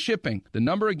paying the shipping. The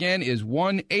number again is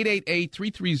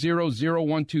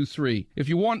 1-888-330-0123. If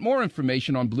you want more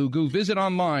information on Blue Goo, visit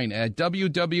online at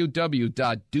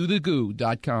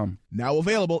www.dothegoo.com. Now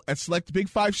available at select Big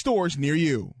 5 stores near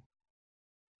you.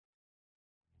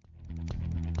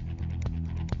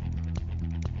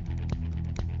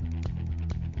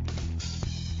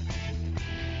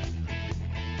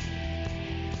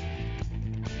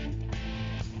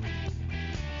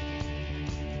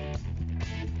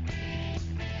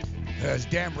 This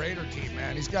damn Raider team,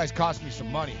 man. These guys cost me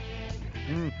some money.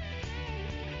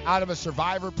 Out of a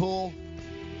survivor pool,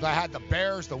 I had the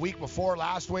Bears the week before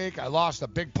last week. I lost a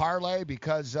big parlay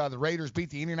because the Raiders beat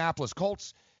the Indianapolis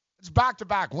Colts. It's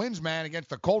back-to-back wins, man, against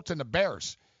the Colts and the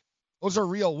Bears. Those are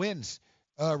real wins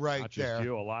right Not there. just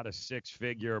you, a lot of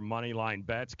six-figure money line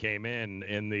bets came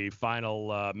in the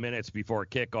final minutes before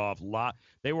kickoff.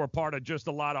 They were part of just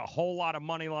a whole lot of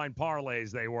money line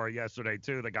parlays. They were yesterday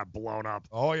too. They got blown up.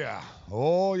 Oh yeah.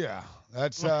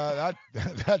 That's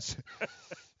that's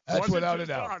without a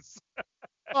doubt.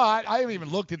 Well, I haven't even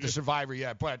looked at the survivor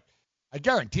yet, but I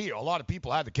guarantee you, a lot of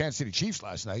people had the Kansas City Chiefs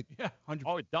last night. Yeah, 100%.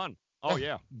 Oh, it's done. Oh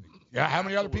yeah. Yeah. How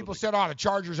many other people said, "Oh, the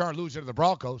Chargers aren't losing to the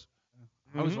Broncos"?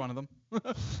 I was one of them.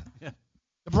 Yeah.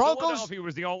 The Broncos. Philadelphia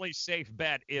was the only safe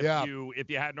bet if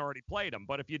you hadn't already played them.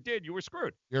 But if you did, you were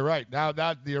screwed. You're right. Now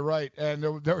that you're right,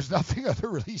 and there was nothing other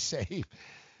really safe.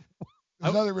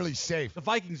 Nothing really safe. The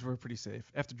Vikings were pretty safe.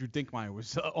 After Drew Dinkmeyer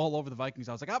was all over the Vikings,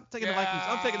 I was like, I'm taking the Vikings.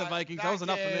 I'm taking the Vikings. That was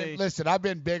enough for me. Listen, I've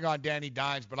been big on Danny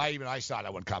Dimes, but I saw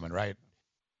that one coming, right?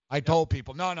 I told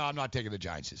people, no, I'm not taking the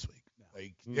Giants this week.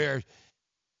 Like,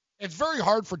 it's very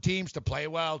hard for teams to play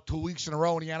well 2 weeks in a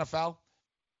row in the NFL.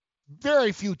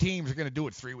 Very few teams are going to do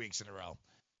it 3 weeks in a row.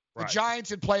 Right. The Giants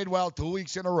had played well 2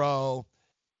 weeks in a row,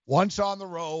 once on the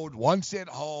road, once at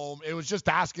home. It was just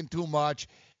asking too much.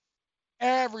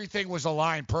 Everything was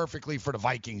aligned perfectly for the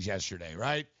Vikings yesterday,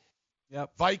 right?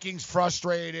 Yep. Vikings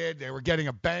frustrated. They were getting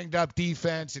a banged-up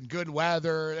defense in good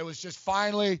weather. It was just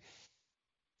finally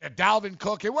Dalvin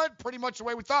Cook. It went pretty much the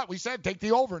way we thought. We said take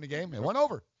the over in the game. It went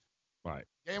over. Right.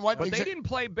 Game went, but they didn't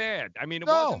play bad. I mean, it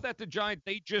wasn't that the Giants,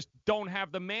 they just don't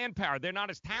have the manpower. They're not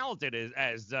as talented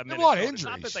as Minnesota. They have a lot of It's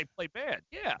not injuries. that they play bad.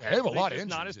 Yeah. They have a lot of just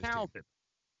injuries. not as talented.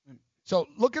 So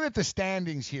looking at the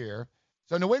standings here,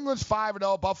 so New England's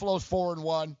 5-0, Buffalo's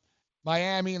 4-1,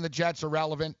 Miami and the Jets are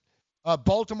relevant.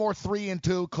 Baltimore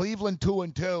 3-2, Cleveland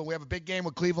 2-2. We have a big game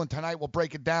with Cleveland tonight. We'll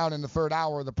break it down in the third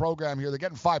hour of the program here. They're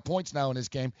getting 5 points now in this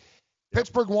game.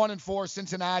 Pittsburgh 1-4,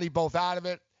 Cincinnati both out of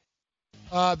it.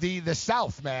 The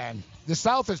South, man. The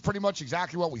South is pretty much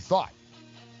exactly what we thought.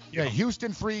 Yeah,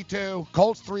 Houston 3-2,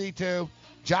 Colts 3-2,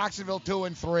 Jacksonville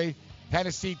 2-3,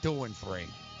 Tennessee 2-3. It's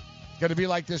going to be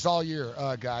like this all year,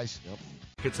 guys. Yep.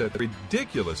 It's at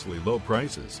ridiculously low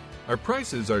prices. Our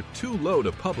prices are too low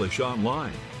to publish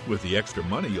online. With the extra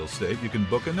money you'll save, you can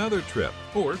book another trip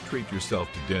or treat yourself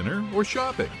to dinner or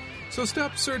shopping. So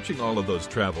stop searching all of those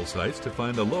travel sites to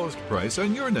find the lowest price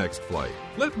on your next flight.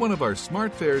 Let one of our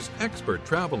SmartFares expert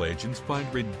travel agents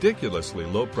find ridiculously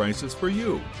low prices for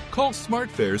you. Call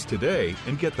SmartFares today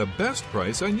and get the best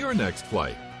price on your next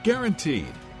flight.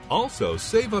 Guaranteed. Also,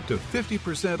 save up to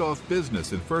 50% off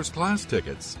business and first class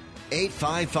tickets.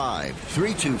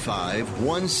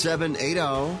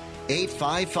 855-325-1780.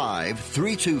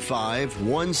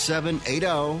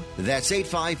 855-325-1780. That's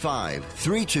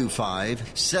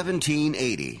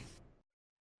 855-325-1780.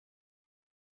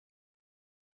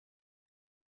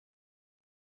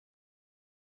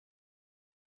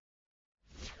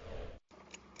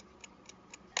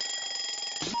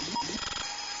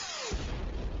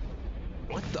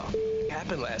 What the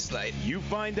happened last night? You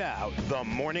find out the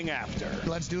morning after.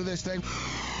 Let's do this thing.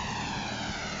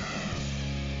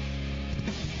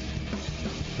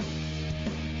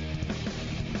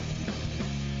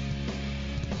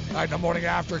 All right, the morning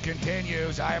after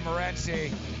continues. I am Morency,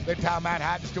 Midtown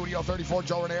Manhattan, Studio 34,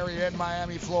 Joe Ranieri in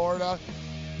Miami, Florida.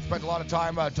 Spent a lot of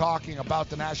time talking about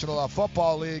the National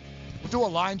Football League. We'll do a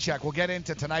line check. We'll get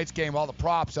into tonight's game, all the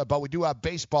props, but we do have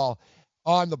baseball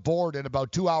on the board in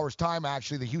about 2 hours' time,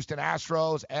 actually, the Houston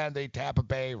Astros and the Tampa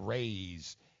Bay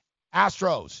Rays.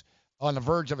 Astros on the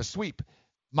verge of a sweep.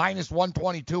 Minus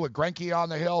 122 with Greinke on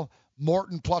the hill.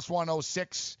 Morton plus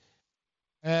 106.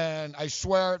 And I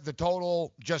swear the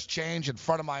total just changed in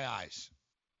front of my eyes.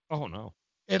 Oh, no.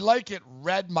 It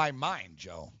read my mind,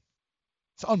 Joe.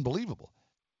 It's unbelievable.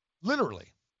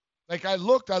 Literally. Like, I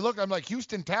looked, I'm like,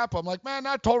 Houston, Tampa. I'm like, man,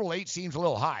 that total 8 seems a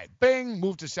little high. Bing,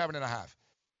 moved to 7.5.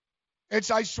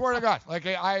 I swear to God, like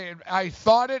I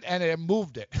thought it and it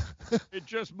moved it. It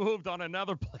just moved on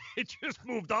another play. It just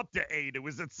moved up to 8. It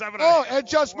was at 7.5. Oh, it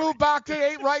just moved back to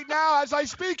 8 right now as I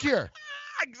speak here.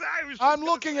 Exactly. I'm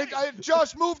looking at it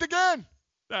just moved again.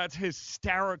 That's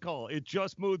hysterical. It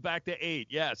just moved back to 8.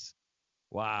 Yes.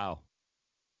 Wow.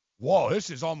 Whoa, this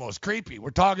is almost creepy. We're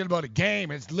talking about a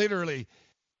game. It's literally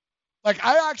like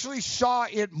I actually saw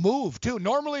it move too.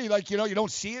 Normally, like, you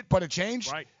don't see it, but it changed.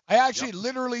 Right. I actually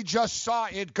literally just saw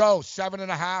it go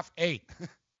 7.5, 8.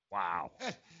 Wow.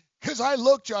 Because I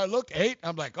looked 8.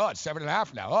 I'm like, oh, it's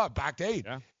 7.5 now. Oh, back to 8.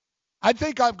 Yeah. I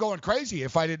think I'm going crazy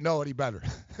if I didn't know any better.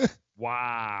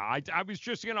 Wow. I was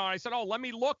just, I said, oh, let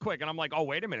me look quick. And I'm like, oh,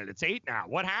 wait a minute. It's 8 now.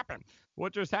 What happened?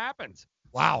 What just happened?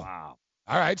 Wow.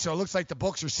 All right, so it looks like the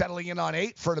books are settling in on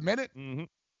 8 for the minute. Mm-hmm.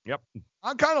 Yep.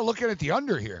 I'm kind of looking at the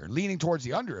under here, leaning towards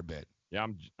the under a bit. Yeah,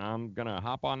 I'm going to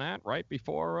hop on that right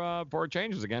before it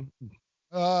changes again.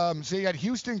 So you got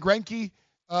Houston, Greinke,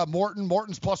 Morton.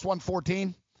 Morton's plus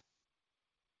 114.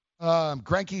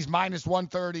 Greinke's minus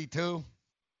 132.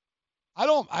 I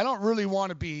don't really want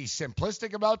to be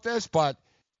simplistic about this, but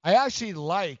I actually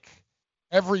like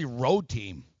every road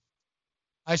team.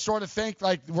 I sort of think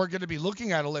like we're going to be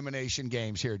looking at elimination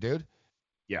games here, dude.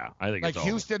 Yeah, I think like it's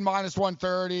Houston minus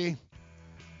 130.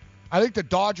 I think the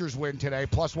Dodgers win today,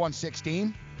 plus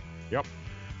 116. Yep.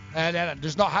 And then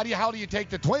there's no how do you take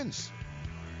the Twins?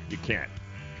 You can't.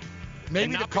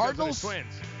 Maybe the Cardinals. The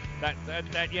Twins.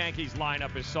 That Yankees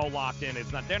lineup is so locked in.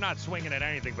 They're not swinging at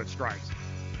anything but strikes.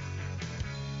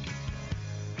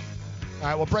 All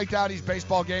right, we'll break down these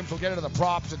baseball games. We'll get into the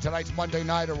props, and tonight's Monday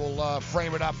Nighter. We'll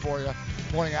frame it up for you.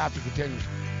 Morning After continues.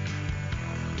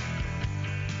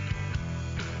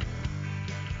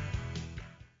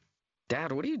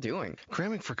 Dad, what are you doing?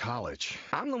 Cramming for college.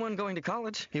 I'm the one going to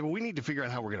college. Yeah, but we need to figure out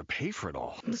how we're going to pay for it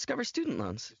all. Discover Student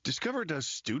Loans. Discover does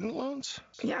student loans?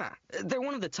 Yeah, they're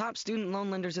one of the top student loan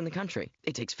lenders in the country.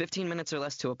 It takes 15 minutes or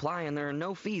less to apply, and there are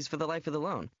no fees for the life of the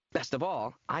loan. Best of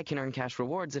all, I can earn cash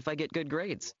rewards if I get good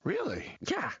grades. Really?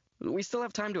 Yeah, we still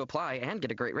have time to apply and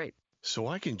get a great rate. So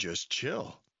I can just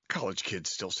chill. College kids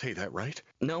still say that, right?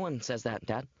 No one says that,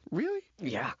 Dad. Really?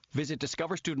 Yeah. Visit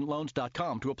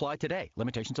discoverstudentloans.com to apply today.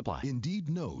 Limitations apply. Indeed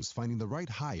knows finding the right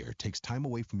hire takes time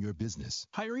away from your business.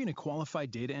 Hiring a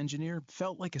qualified data engineer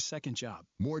felt like a second job.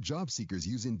 More job seekers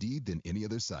use Indeed than any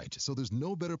other site, so there's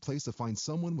no better place to find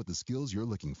someone with the skills you're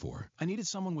looking for. I needed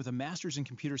someone with a master's in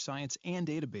computer science and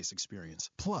database experience.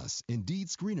 Plus, Indeed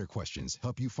screener questions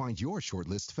help you find your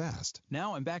shortlist fast.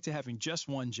 Now I'm back to having just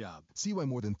one job. See why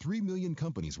more than 3 million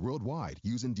companies worldwide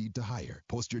use Indeed to hire.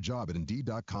 Post your job at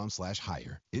Indeed.com/hire.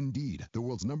 Indeed, the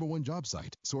world's #1 job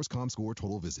site. Source.com score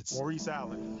total visits. Maurice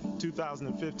Allen,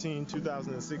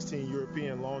 2015-2016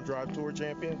 European Long Drive Tour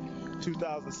Champion,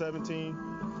 2017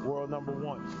 World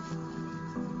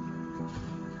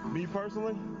 #1. Me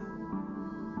personally,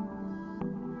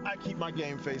 I keep my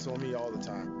game face on me all the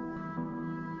time.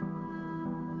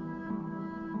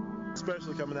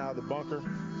 Especially coming out of the bunker,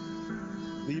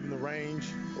 leaving the range,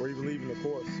 or even leaving the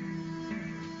course.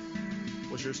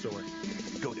 What's your story?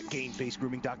 Go to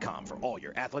GameFaceGrooming.com for all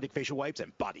your athletic facial wipes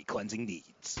and body cleansing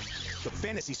needs. The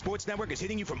Fantasy Sports Network is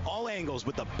hitting you from all angles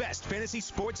with the best fantasy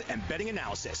sports and betting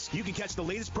analysis. You can catch the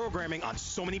latest programming on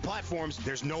so many platforms,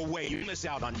 there's no way you miss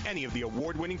out on any of the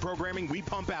award-winning programming we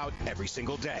pump out every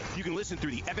single day. You can listen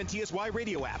through the FNTSY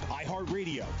radio app,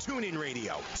 iHeartRadio, TuneIn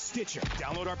Radio, Stitcher.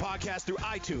 Download our podcast through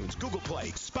iTunes, Google Play,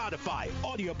 Spotify,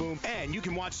 Audio Boom, and you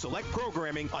can watch select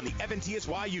programming on the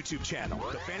FNTSY YouTube channel.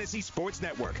 The Fantasy Sports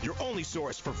Network, your only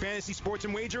source for fantasy sports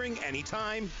and wagering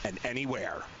anytime and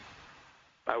anywhere.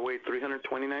 I weighed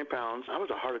 329 pounds. I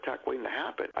was a heart attack waiting to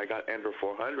happen. I got Andro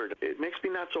 400. It makes me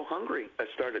not so hungry. I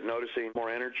started noticing more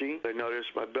energy. I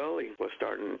noticed my belly was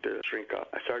starting to shrink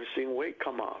up. I started seeing weight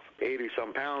come off,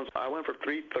 80-some pounds. I went from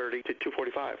 330 to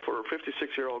 245. For a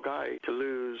 56-year-old guy to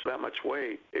lose that much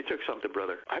weight, it took something,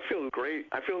 brother. I feel great.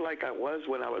 I feel like I was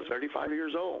when I was 35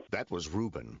 years old. That was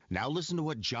Ruben. Now listen to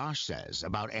what Josh says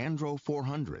about Andro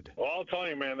 400. Well, I'll tell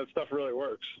you, man, that stuff really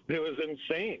works. It was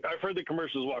insane. I've heard the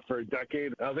commercials, for a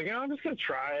decade. I was like, I'm just going to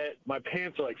try it. My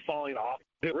pants are, falling off.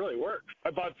 It really works.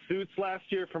 I bought suits last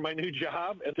year for my new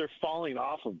job, and they're falling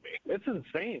off of me. It's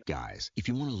insane. Guys, if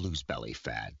you want to lose belly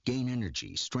fat, gain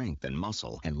energy, strength, and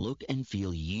muscle, and look and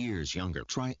feel years younger,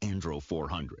 try Andro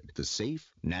 400, the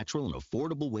safe, natural, and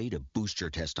affordable way to boost your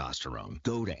testosterone.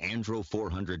 Go to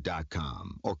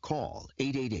andro400.com or call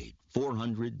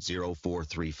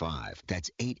 888-400-0435.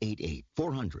 That's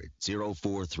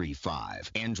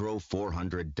 888-400-0435.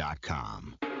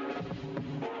 Andro400.com.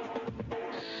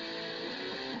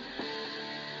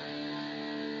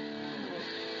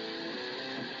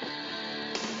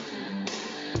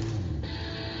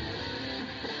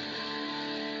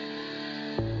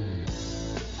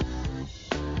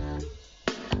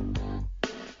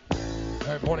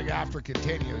 Morning After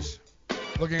continues.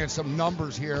 Looking at some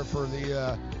numbers here for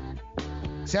the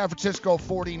San Francisco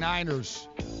 49ers.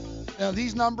 Now,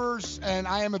 these numbers, and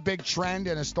I am a big trend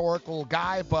and historical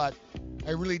guy, but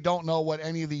I really don't know what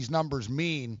any of these numbers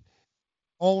mean,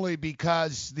 only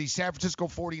because the San Francisco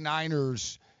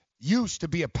 49ers used to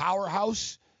be a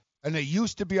powerhouse, and they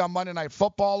used to be on Monday Night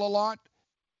Football a lot,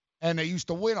 and they used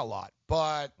to win a lot.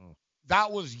 But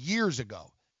that was years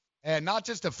ago. And not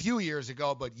just a few years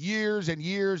ago, but years and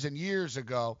years and years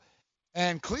ago.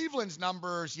 And Cleveland's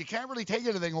numbers, you can't really take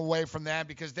anything away from them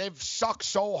because they've sucked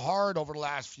so hard over the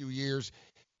last few years.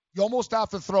 You almost have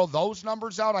to throw those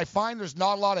numbers out. I find there's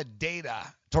not a lot of data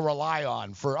to rely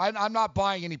on. I'm not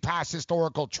buying any past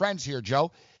historical trends here,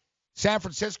 Joe. San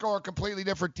Francisco are a completely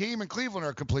different team, and Cleveland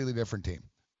are a completely different team.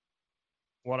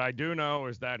 What I do know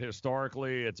is that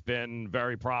historically it's been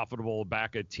very profitable to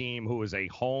back a team who is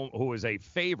a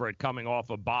favorite coming off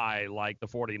a bye like the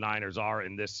 49ers are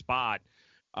in this spot.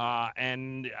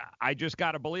 And I just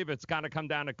got to believe it's got to come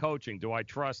down to coaching. Do I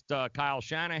trust Kyle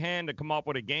Shanahan to come up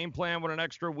with a game plan with an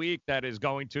extra week that is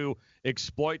going to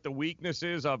exploit the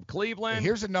weaknesses of Cleveland?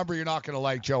 Here's a number you're not going to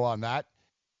like, Joe, on that.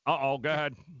 Uh-oh, go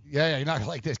ahead. Yeah, you're not going to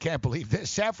like this. Can't believe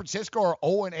this. San Francisco are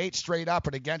 0-8 straight up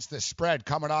and against the spread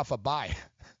coming off a bye.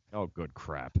 Oh, good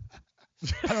crap.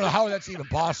 I don't know how that's even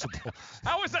possible.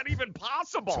 How is that even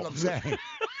possible? That's what I'm saying.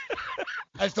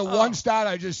 That's the one stat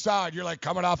I just saw, and you're like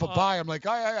coming off a bye. I'm like,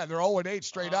 oh, yeah, they're 0-8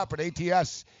 straight up at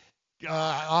ATS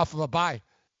off of a bye.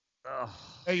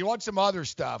 Hey, you want some other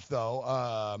stuff,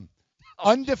 though?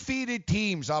 Undefeated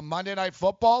teams on Monday Night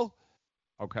Football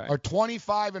are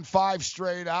 25-5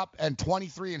 straight up and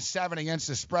 23-7 against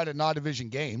the spread in non-division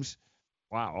games.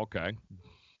 Wow, okay.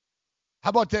 How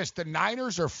about this? The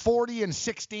Niners are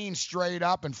 40-16 straight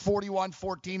up and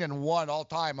 41-14-1 all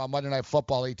time on Monday Night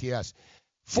Football ATS.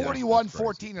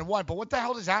 41-14-1. But what the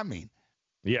hell does that mean?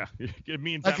 Yeah, it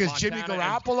means like, that is Jimmy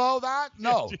Garoppolo that?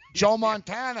 No. Joe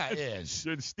Montana is.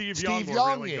 Steve Young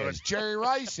really is. Good. Jerry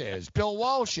Rice is. Bill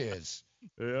Walsh is.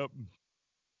 Yep.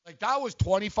 Like, that was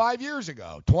 25 years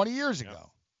ago, 20 years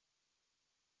ago.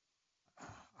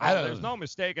 There's no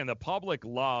mistake, and the public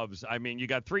loves. I mean, you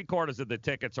got 3/4 of the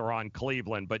tickets are on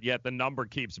Cleveland, but yet the number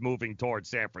keeps moving towards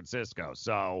San Francisco.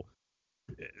 So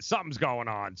something's going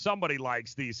on. Somebody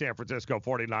likes the San Francisco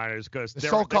 49ers because the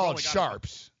so-called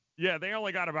sharps. They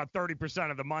only got about 30%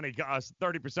 of the money,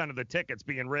 30% of the tickets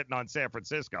being written on San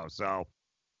Francisco. So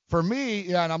for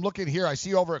me, and I'm looking here, I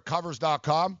see over at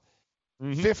covers.com,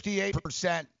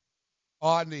 58%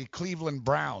 on the Cleveland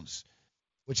Browns.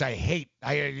 Which I hate.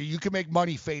 You can make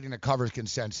money fading a covers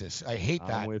consensus. I hate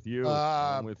that. I'm with you.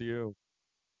 I'm with you.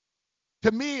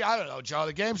 To me, I don't know, Joe.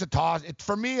 The game's a toss.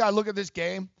 For me, I look at this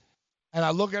game, and I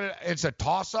look at it. It's a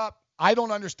toss-up. I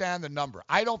don't understand the number.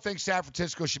 I don't think San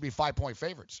Francisco should be 5-point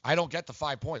favorites. I don't get the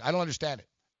 5 points. I don't understand it.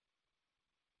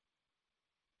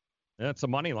 That's a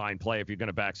money line play if you're going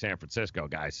to back San Francisco,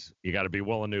 guys. You got to be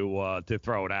willing to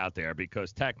throw it out there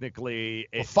because technically,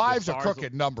 five's a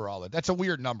crooked number. All that. That's a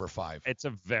weird number, 5. It's a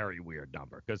very weird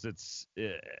number because it's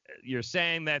you're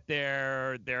saying that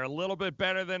they're a little bit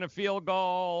better than a field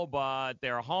goal, but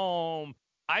they're home.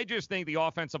 I just think the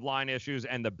offensive line issues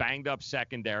and the banged up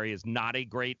secondary is not a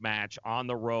great match on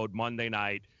the road Monday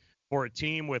night for a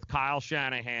team with Kyle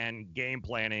Shanahan game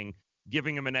planning.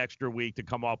 Giving him an extra week to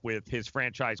come up with his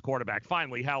franchise quarterback.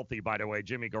 Finally healthy, by the way,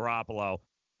 Jimmy Garoppolo.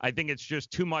 I think it's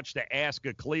just too much to ask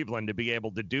of Cleveland to be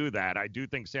able to do that. I do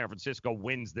think San Francisco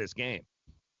wins this game.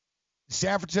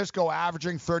 San Francisco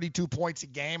averaging 32 points a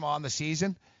game on the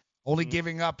season, only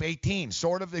giving up 18.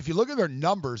 Sort of, if you look at their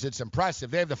numbers, it's impressive.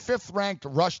 They have the 5th-ranked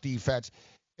rush defense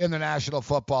in the National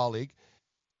Football League.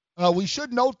 We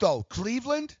should note, though,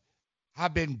 Cleveland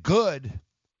have been good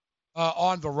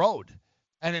on the road.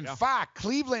 And, in fact,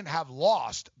 Cleveland have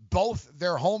lost both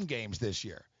their home games this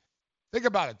year. Think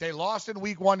about it. They lost in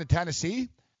Week 1 to Tennessee,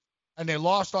 and they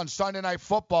lost on Sunday Night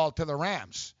Football to the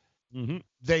Rams. Mm-hmm.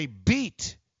 They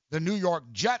beat the New York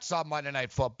Jets on Monday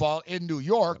Night Football in New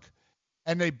York,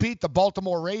 and they beat the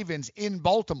Baltimore Ravens in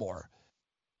Baltimore.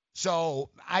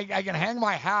 So I can hang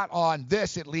my hat on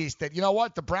this at least that, you know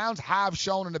what, the Browns have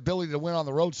shown an ability to win on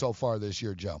the road so far this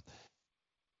year, Joe.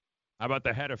 How about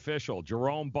the head official,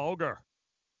 Jerome Boger?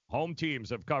 Home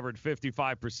teams have covered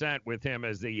 55% with him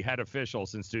as the head official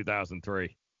since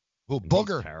 2003. Well,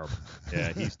 Booger. He's terrible.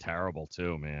 Yeah, he's terrible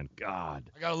too, man. God.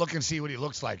 I got to look and see what he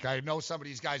looks like. I know some of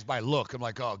these guys by look. I'm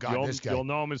like, oh, God, this guy. You'll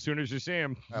know him as soon as you see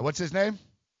him. What's his name?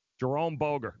 Jerome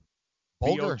Boger.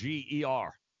 Boger?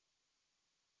 Boger.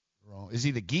 Is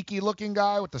he the geeky-looking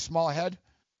guy with the small head?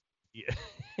 Yeah.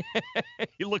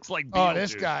 He looks like Beetlejuice. Oh,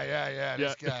 this guy. Yeah,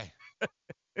 this guy.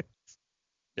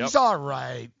 He's all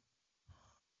right.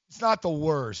 It's not the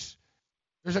worst.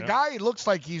 There's a guy, he looks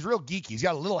like he's real geeky. He's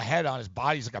got a little head on his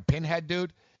body. He's like a pinhead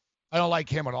dude. I don't like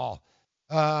him at all.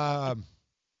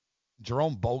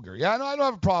 Jerome Boger. Yeah, no, I don't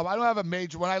have a problem. I don't have a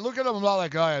major. When I look at him, I'm not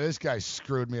like, oh, yeah, this guy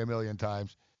screwed me a million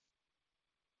times.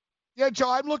 Yeah,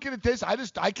 Joe, I'm looking at this.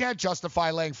 I can't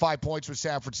justify laying 5 points with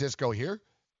San Francisco here.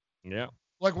 Yeah.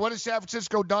 Like, what has San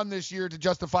Francisco done this year to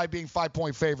justify being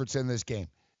 5-point favorites in this game?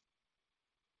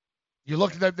 You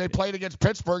look at them, they played against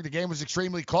Pittsburgh. The game was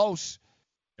extremely close.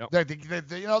 Yep.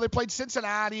 They played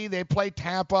Cincinnati. They played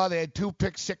Tampa. They had 2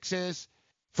 pick sixes.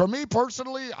 For me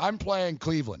personally, I'm playing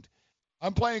Cleveland.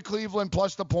 I'm playing Cleveland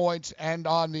plus the points and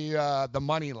on the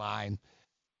money line.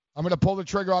 I'm going to pull the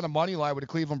trigger on the money line with the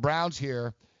Cleveland Browns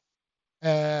here.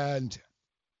 And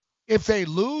if they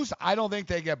lose, I don't think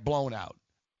they get blown out.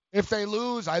 If they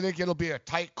lose, I think it'll be a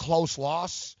tight, close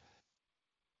loss.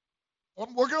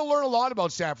 We're going to learn a lot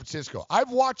about San Francisco.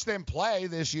 I've watched them play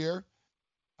this year.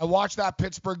 I watched that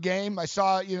Pittsburgh game. I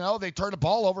saw, they turned the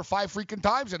ball over 5 freaking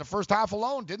times in the first half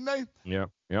alone, didn't they? Yeah.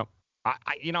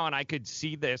 And I could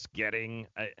see this getting.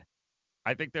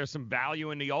 I think there's some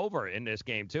value in the over in this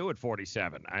game too at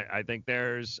 47. I think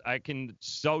I can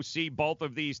so see both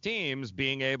of these teams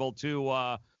being able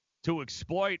to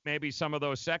exploit maybe some of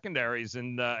those secondaries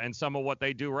and some of what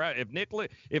they do right.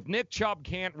 If Nick Chubb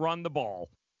can't run the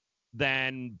ball,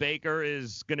 then Baker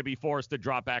is going to be forced to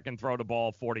drop back and throw the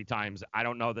ball 40 times. I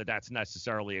don't know that that's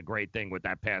necessarily a great thing with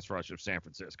that pass rush of San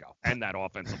Francisco and that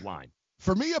offensive line.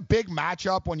 For me, a big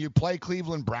matchup when you play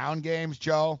Cleveland Brown games,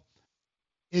 Joe,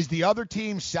 is the other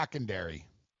team's secondary.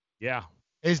 Yeah.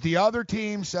 Is the other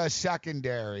team's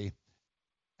secondary.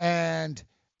 And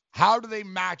how do they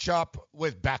match up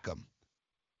with Beckham?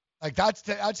 Like,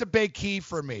 that's a big key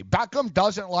for me. Beckham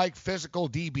doesn't like physical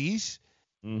DBs.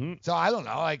 Mm-hmm. So I don't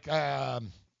know.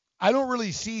 I don't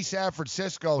really see San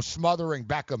Francisco smothering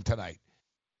Beckham tonight.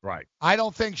 Right. I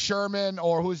don't think Sherman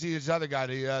or who's his other guy,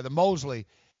 the Mosley.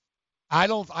 I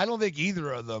don't think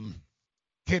either of them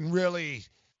can really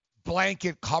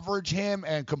blanket coverage him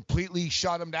and completely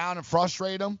shut him down and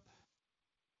frustrate him.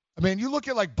 I mean, you look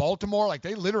at like Baltimore, like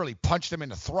they literally punched him in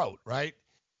the throat, right?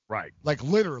 Right. Like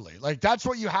literally. Like that's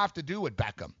what you have to do with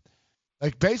Beckham.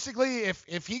 Like basically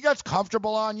if he gets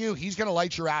comfortable on you, he's going to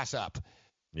light your ass up.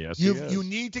 Yes, you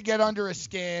need to get under his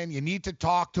skin. You need to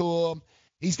talk to him.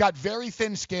 He's got very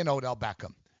thin skin, Odell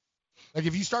Beckham. Like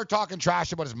if you start talking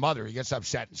trash about his mother, he gets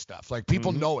upset and stuff. Like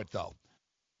people know it though.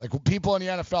 Like people in the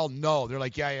NFL know. They're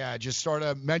like, yeah, just sort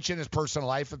of mention his personal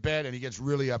life a bit, and he gets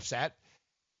really upset.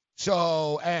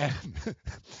 So, and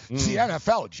it's the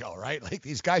NFL, Joe, right? Like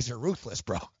these guys are ruthless,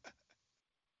 bro.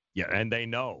 Yeah, and they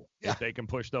know if they can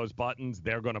push those buttons,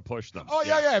 they're going to push them. Oh,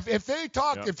 yeah. If they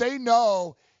talk, if they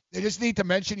know they just need to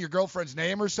mention your girlfriend's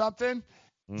name or something,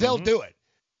 they'll do it.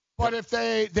 But if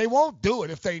they won't do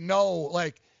it if they know,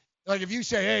 like if you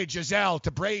say, hey, Giselle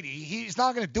to Brady, he's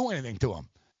not going to do anything to him.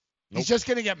 He's just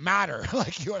going to get madder.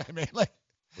 Like, you know what I mean? Like,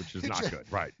 which is not good,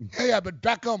 right? Yeah, but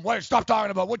Beckham, stop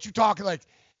talking about what you talking like.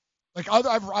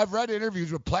 I've read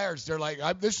interviews with players. They're like,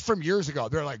 this is from years ago.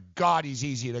 They're like, God, he's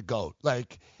easy to goat.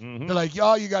 Like, they're like,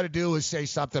 all you got to do is say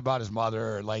something about his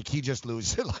mother. Or, like, he just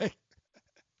loses it. Like,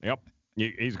 yep,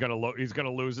 he's gonna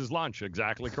lose his lunch.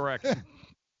 Exactly correct.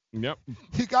 Yep.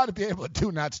 You got to be able to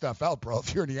tune that stuff out, bro.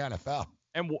 If you're in the NFL.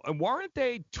 And weren't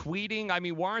they tweeting? I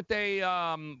mean, weren't they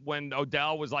when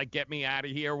Odell was like, get me out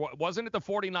of here? Wasn't it the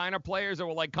 49er players that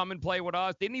were like, come and play with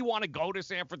us? Didn't he want to go to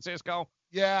San Francisco?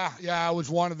 Yeah, it was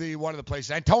one of the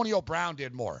places. Antonio Brown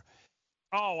did more.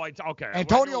 Oh, okay.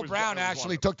 Antonio Brown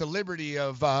actually took the liberty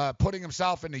of putting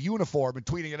himself in the uniform and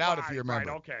tweeting it out, if you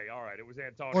remember. Right, okay, all right. It was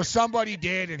Antonio. Or somebody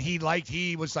did, and he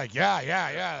was like,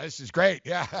 yeah, this is great,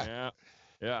 yeah.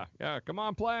 Yeah. Come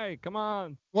on, play. Come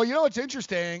on. Well, you know what's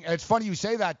interesting? It's funny you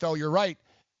say that, though. You're right.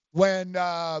 When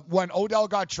Odell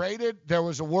got traded, there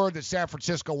was a word that San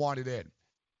Francisco wanted in.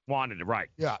 Wanted it, right.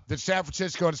 Yeah, that San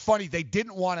Francisco. And it's funny, they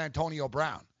didn't want Antonio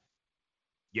Brown.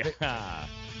 Yeah.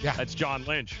 That's John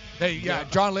Lynch.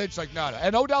 John Lynch, like, no.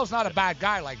 And Odell's not a bad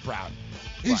guy like Brown.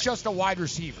 He's just a wide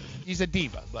receiver. He's a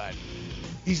diva, but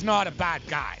he's not a bad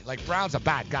guy. Like, Brown's a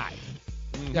bad guy.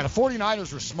 Yeah, the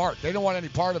 49ers were smart. They didn't want any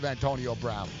part of Antonio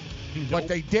Brown. But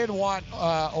they did want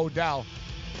Odell.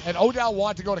 And Odell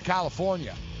wanted to go to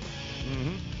California.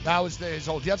 That was his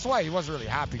whole. That's why he wasn't really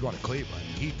happy going to Cleveland.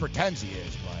 He pretends he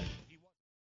is, but.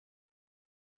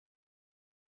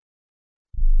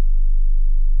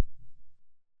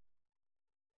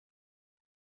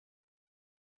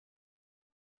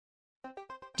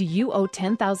 Do you owe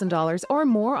 $10,000 or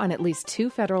more on at least 2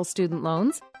 federal student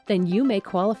loans? Then you may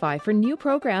qualify for new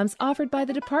programs offered by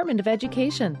the Department of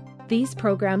Education. These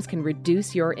programs can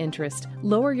reduce your interest,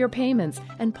 lower your payments,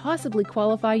 and possibly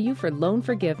qualify you for loan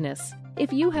forgiveness.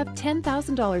 If you have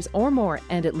 $10,000 or more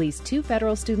and at least 2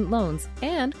 federal student loans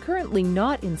and currently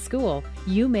not in school,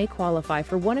 you may qualify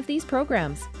for one of these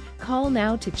programs. Call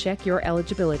now to check your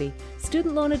eligibility.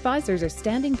 Student loan advisors are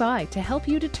standing by to help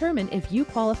you determine if you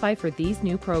qualify for these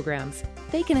new programs.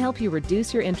 They can help you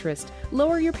reduce your interest,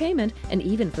 lower your payment, and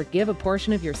even forgive a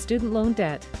portion of your student loan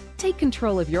debt. Take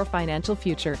control of your financial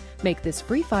future. Make this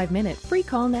free 5-minute free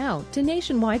call now to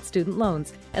Nationwide Student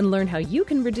Loans and learn how you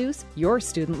can reduce your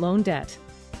student loan debt.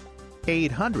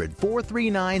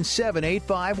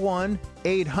 800-439-7851.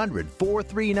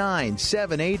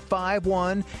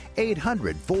 800-439-7851.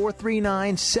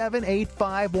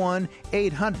 800-439-7851.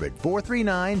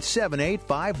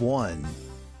 800-439-7851.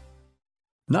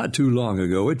 Not too long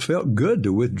ago, it felt good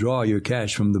to withdraw your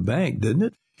cash from the bank, didn't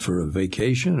it? For a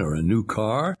vacation or a new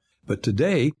car. But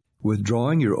today,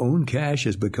 withdrawing your own cash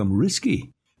has become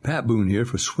risky. Pat Boone here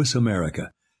for Swiss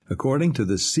America. According to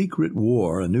The Secret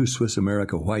War, a new Swiss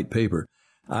America white paper,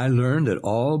 I learned that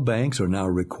all banks are now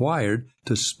required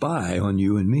to spy on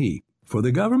you and me for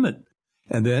the government,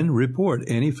 and then report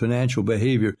any financial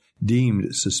behavior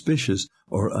deemed suspicious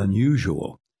or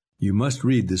unusual. You must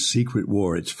read The Secret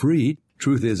War. It's free.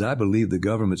 Truth is, I believe the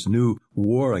government's new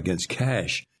war against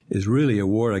cash is really a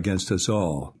war against us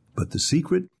all. But The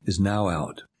Secret is now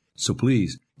out. So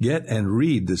please, get and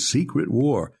read The Secret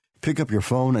War. Pick up your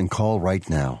phone and call right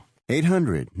now.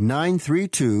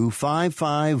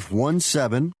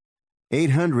 800-932-5517.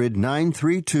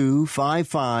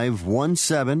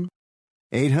 800-932-5517.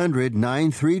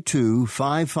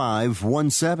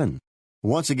 800-932-5517.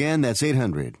 Once again, that's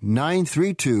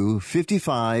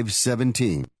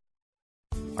 800-932-5517.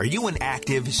 Are you an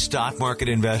active stock market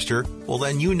investor? Well,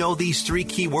 then you know these 3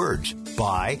 key words.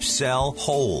 Buy, sell,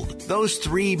 hold. Those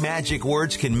 3 magic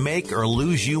words can make or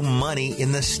lose you money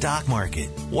in the stock market.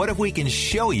 What if we can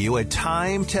show you a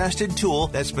time-tested tool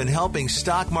that's been helping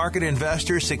stock market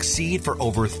investors succeed for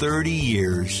over 30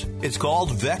 years? It's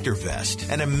called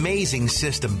VectorVest, an amazing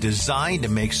system designed to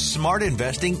make smart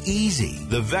investing easy.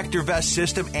 The VectorVest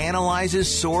system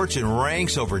analyzes, sorts, and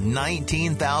ranks over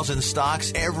 19,000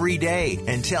 stocks every day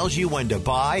and tells you when to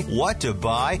buy, what to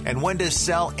buy, and when to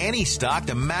sell any stock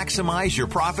to maximize your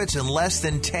profits in less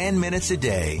than 10 minutes a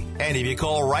day. And if you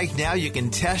call right now, you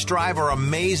can test drive our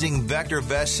amazing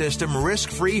VectorVest system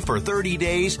risk-free for 30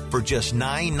 days for just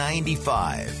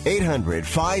 $9.95.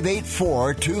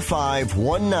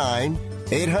 800-584-2519.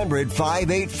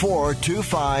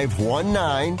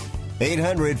 800-584-2519.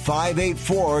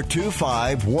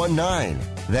 800-584-2519.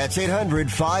 That's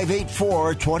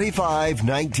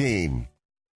 800-584-2519.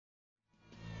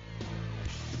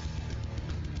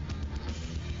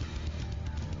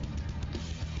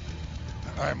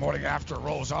 All right, morning after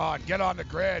rolls on. Get on the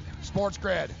grid, Sports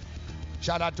Grid.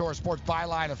 Shout out to our Sports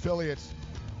Byline affiliates.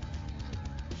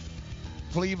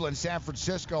 Cleveland, San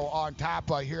Francisco on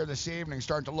tap here this evening.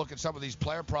 Starting to look at some of these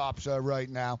player props right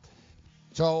now.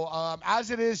 So as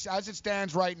it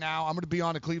stands right now, I'm going to be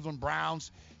on the Cleveland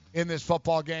Browns in this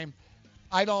football game.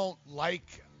 I don't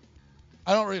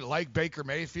really like Baker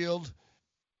Mayfield.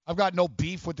 I've got no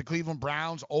beef with the Cleveland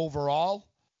Browns overall.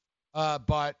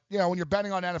 But, you know, when you're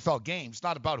betting on NFL games, it's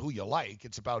not about who you like.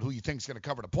 It's about who you think is going to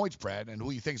cover the point spread and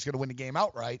who you think is going to win the game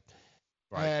outright.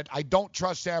 Right. And I don't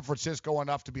trust San Francisco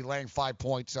enough to be laying 5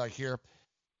 points here.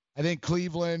 I think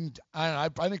Cleveland, I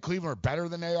think Cleveland are better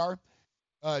than they are.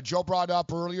 Joe brought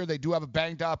up earlier, they do have a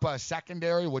banged-up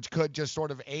secondary, which could just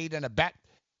sort of aid in a bet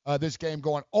this game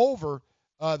going over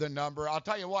the number. I'll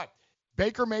tell you what,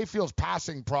 Baker Mayfield's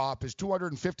passing prop is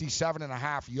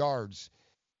 257.5 yards.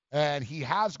 And he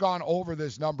has gone over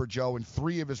this number, Joe, in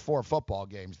 3 of his 4 football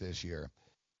games this year.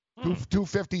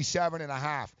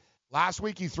 257.5. Last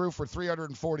week he threw for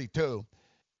 342.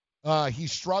 He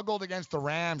struggled against the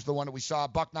Rams, the one that we saw,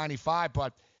 $1.95.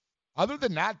 But other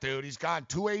than that, dude, he's gone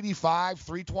 285,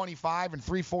 325, and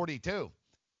 342.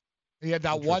 He had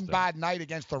that one bad night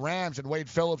against the Rams, and Wade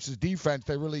Phillips' defense,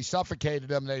 they really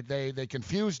suffocated him. They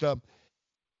confused him.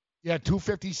 Yeah,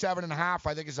 257.5,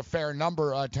 I think, is a fair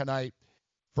number tonight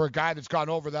for a guy that's gone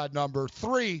over that number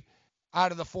 3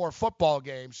 out of the 4 football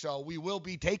games. So we will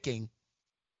be taking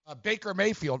Baker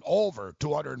Mayfield over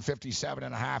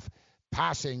 257.5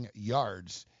 passing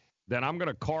yards. Then I'm going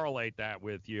to correlate that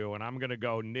with you, and I'm going to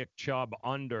go Nick Chubb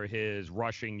under his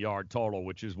rushing yard total,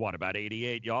 which is, what, about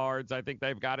 88 yards? I think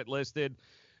they've got it listed.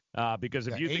 Because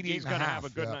if you think he's going to have a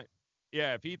good night.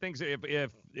 Yeah, if he thinks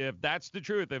if that's the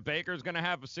truth, if Baker's going to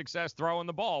have success throwing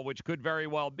the ball, which could very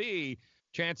well be,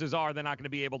 chances are they're not going to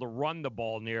be able to run the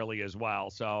ball nearly as well.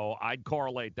 So I'd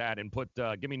correlate that and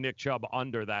give me Nick Chubb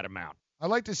under that amount. I'd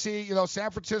like to see,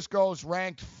 San Francisco's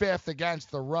ranked 5th against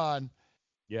the run.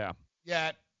 Yeah.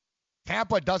 Yet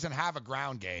Tampa doesn't have a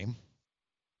ground game.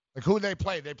 Like, who they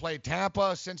play? They play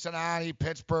Tampa, Cincinnati,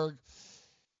 Pittsburgh.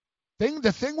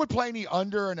 The thing with playing the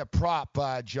under and a prop,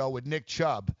 Joe, with Nick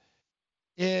Chubb,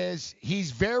 is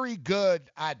he's very good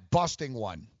at busting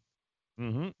one.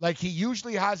 Mm-hmm. Like, he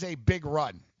usually has a big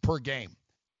run per game.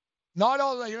 Not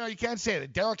all, you can't say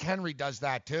that. Derrick Henry does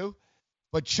that too.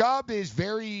 But Chubb is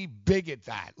very big at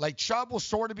that. Like, Chubb will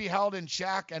sort of be held in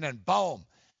check, and then boom,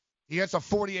 he gets a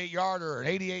 48-yarder, an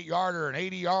 88-yarder, an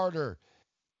 80-yarder.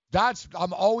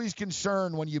 I'm always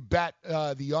concerned when you bet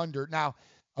the under. Now,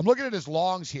 I'm looking at his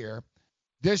longs here.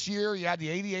 This year, he had the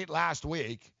 88 last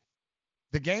week.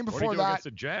 The game before what did he do that against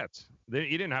the Jets?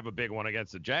 He didn't have a big one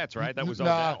against the Jets, right? That was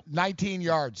Odell. 19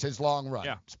 yards, his long run.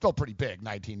 Yeah. Still pretty big,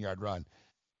 19-yard run.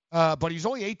 But he's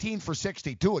only 18 for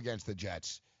 62 against the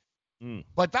Jets.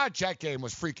 But that Jet game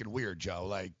was freaking weird, Joe.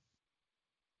 Like,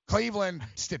 Cleveland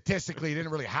statistically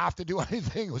didn't really have to do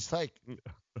anything. It was like,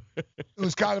 it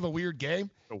was kind of a weird game.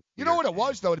 You know what it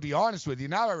was, though, to be honest with you?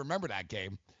 Now I remember that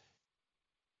game.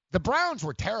 The Browns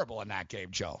were terrible in that game,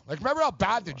 Joe. Like, remember how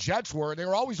bad the Jets were? They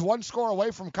were always one score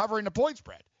away from covering the point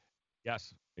spread.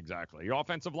 Yes, exactly. Your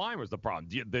offensive line was the problem.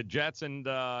 The Jets and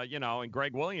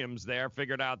Greg Williams there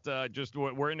figured out just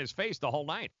were in his face the whole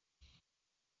night.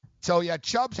 So, yeah,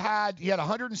 Chubb's he had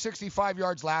 165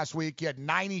 yards last week. He had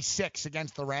 96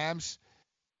 against the Rams.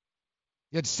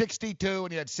 He had 62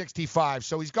 and he had 65.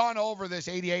 So he's gone over this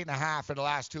 88.5 in the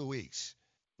last 2 weeks.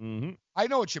 Mm-hmm. I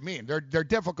know what you mean. They're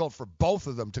difficult for both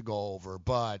of them to go over,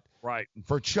 but right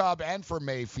for Chubb and for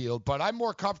Mayfield. But I'm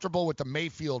more comfortable with the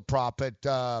Mayfield prop at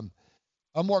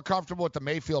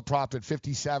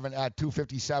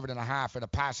 257.5 in a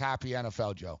pass-happy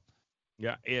NFL, Joe.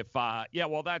 Yeah, if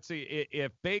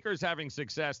Baker's having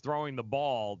success throwing the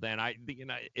ball, then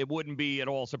it wouldn't be at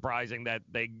all surprising that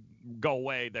they go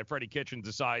away, that Freddie Kitchens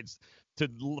decides to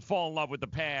fall in love with the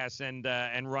pass and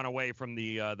run away from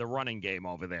the running game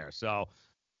over there. So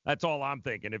that's all I'm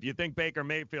thinking. If you think Baker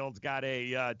Mayfield's got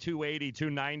a 280,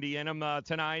 290 in him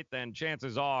tonight, then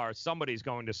chances are somebody's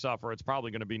going to suffer. It's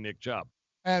probably going to be Nick Chubb.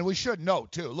 And we should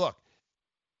note, too, look,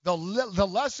 the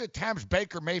less attempts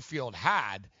Baker Mayfield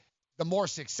had, the more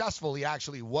successful he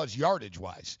actually was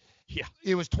yardage-wise. Yeah.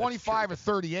 He was 25 of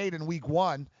 38 in week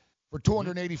 1 for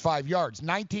 285 yards.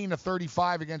 19 of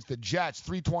 35 against the Jets,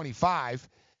 325.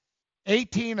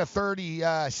 18 of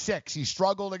 36. He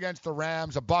struggled against the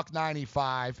Rams,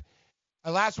 $195.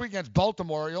 And last week against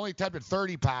Baltimore, he only attempted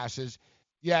 30 passes,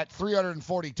 yet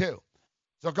 342.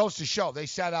 So it goes to show they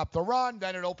set up the run,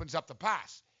 then it opens up the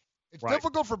pass. It's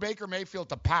difficult for Baker Mayfield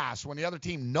to pass when the other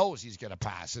team knows he's going to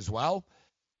pass as well.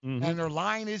 Mm-hmm. And their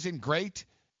line isn't great,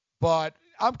 but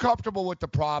I'm comfortable with the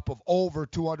prop of over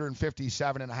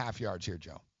 257.5 yards here,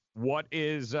 Joe. What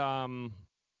is Odell's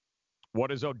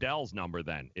number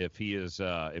then? If he's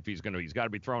got to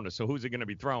be thrown to. So who's he going to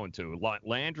be thrown to?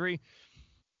 Landry?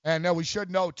 And no, we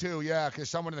should know too, yeah, because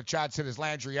someone in the chat said, is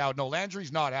Landry out? No,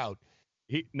 Landry's not out.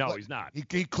 He's not.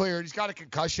 He cleared. He's got a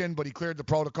concussion, but he cleared the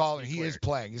protocol, and he is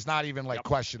playing. He's not even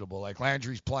questionable. Like,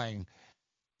 Landry's playing.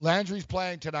 Landry's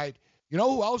playing tonight. You know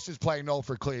who else is playing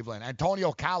for Cleveland?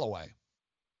 Antonio Callaway.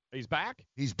 He's back?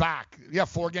 He's back. Yeah,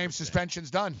 4-game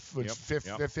suspension's done.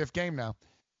 Fifth game now.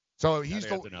 So he's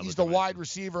the wide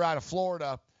receiver out of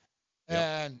Florida.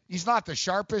 And he's not the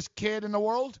sharpest kid in the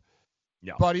world,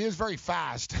 but he is very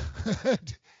fast.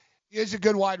 He is a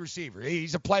good wide receiver.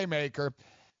 He's a playmaker.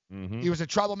 Mm-hmm. He was a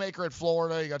troublemaker at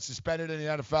Florida. He got suspended in the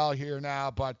NFL here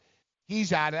now, but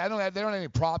he's at it. They don't have any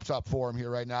props up for him here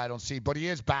right now, I don't see, but he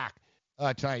is back.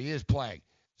 Tonight, he is playing.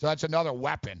 So that's another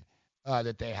weapon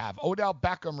that they have. Odell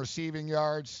Beckham receiving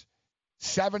yards,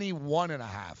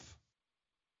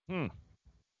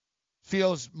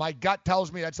 71.5. My gut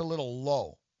tells me that's a little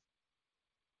low.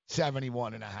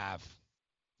 71.5.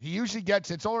 He usually gets,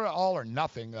 it's all or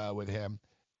nothing with him.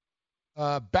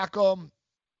 Beckham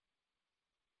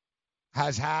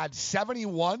has had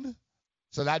 71,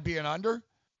 so that'd be an under.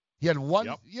 He had one.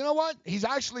 Yep. You know what? He's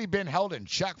actually been held in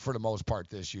check for the most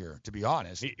part this year, to be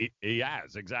honest. He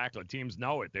has, exactly. Teams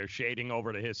know it. They're shading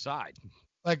over to his side.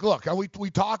 Like, look,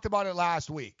 we talked about it last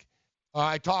week.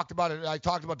 I talked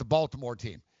about the Baltimore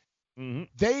team.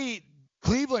 Mm-hmm.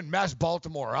 Cleveland messed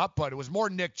Baltimore up, but it was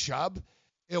more Nick Chubb.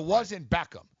 It wasn't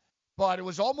Beckham. But it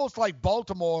was almost like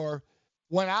Baltimore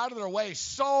went out of their way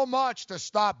so much to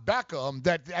stop Beckham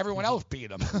that everyone else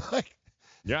beat him.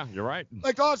 Yeah, you're right.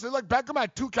 Like, honestly, Beckham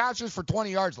had 2 catches for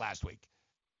 20 yards last week.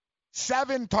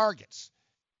 7 targets.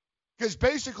 Because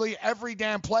basically every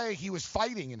damn play he was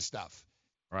fighting and stuff.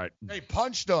 Right. They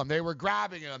punched him. They were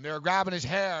grabbing him. They were grabbing his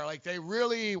hair. Like, they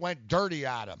really went dirty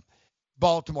at him.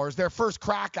 Baltimore. It was their first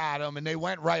crack at him, and they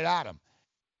went right at him.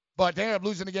 But they ended up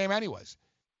losing the game anyways.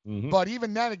 Mm-hmm. But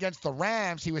even then, against the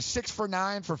Rams, he was 6 for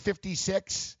 9 for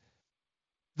 56.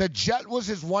 The Jet was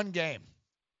his one game.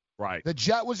 Right. The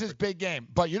Jet was his big game.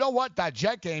 But you know what? That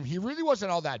Jet game, he really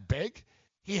wasn't all that big.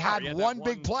 He had one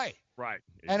big play. Right.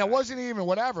 Exactly. And it wasn't even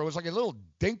whatever. It was like a little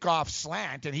dink-off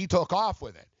slant, and he took off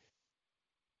with it.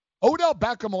 Odell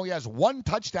Beckham only has 1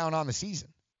 touchdown on the season.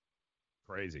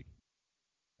 Crazy.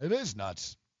 It is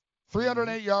nuts.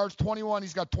 308 yards, 21.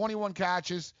 He's got 21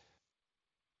 catches.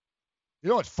 You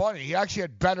know what's funny? He actually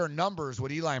had better numbers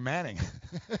with Eli Manning.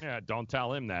 Yeah, don't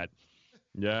tell him that.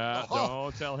 Yeah,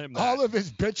 don't tell him that. All of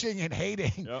his bitching and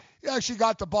hating. Yep. He actually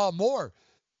got the ball more.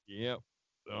 Yep.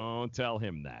 Don't tell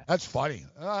him that. That's funny.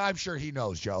 I'm sure he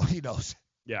knows, Joe. He knows.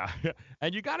 Yeah.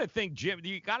 And you got to think, Jim,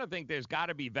 there's got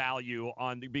to be value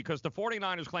because the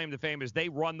 49ers' claim to fame is they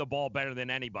run the ball better than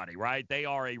anybody, right? They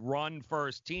are a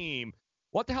run-first team.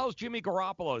 What the hell is Jimmy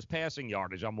Garoppolo's passing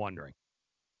yardage, I'm wondering?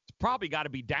 It's probably got to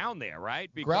be down there, right?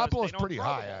 Garoppolo's pretty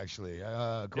high, actually.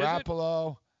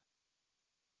 Garoppolo.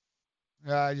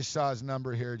 I just saw his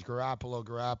number here.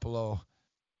 Garoppolo.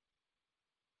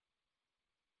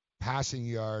 Passing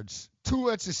yards.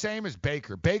 It's the same as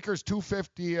Baker. Baker's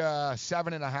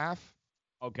 257.5.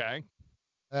 Okay.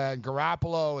 And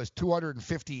Garoppolo is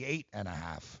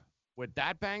 258.5. With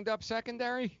that banged up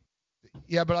secondary?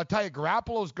 Yeah, but I'll tell you,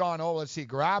 Garoppolo's gone over. Let's see.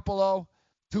 Garoppolo,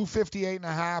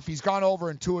 258.5. He's gone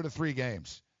over in 2 of the 3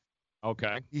 games.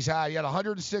 Okay. He had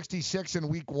 166 in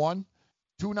week 1,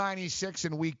 296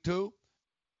 in week 2,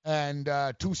 and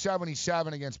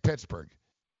 277 against Pittsburgh.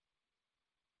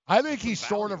 I think he's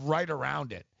sort of right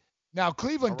around it. Now,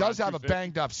 Cleveland does have a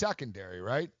banged-up secondary,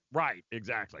 right? Right,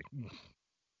 exactly.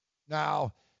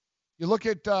 Now, you look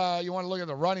at you want to look at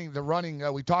the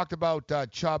running. We talked about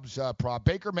Chubb's prop.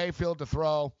 Baker Mayfield to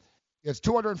throw. It's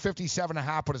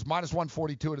 257.5, but it's minus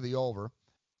 142 to the over.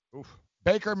 Oof.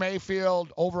 Baker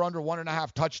Mayfield over under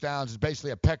 1.5 touchdowns is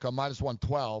basically a pick on minus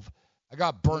 112. I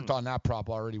got burnt on that prop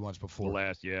already once before.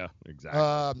 Yeah,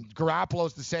 exactly.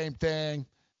 Garoppolo's the same thing.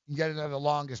 You can get into the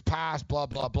longest pass, blah,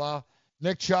 blah, blah.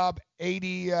 Nick Chubb,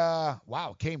 80.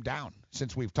 Came down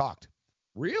since we've talked.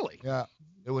 Really? Yeah.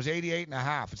 It was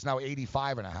 88.5. It's now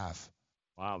 85.5.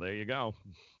 Wow, there you go.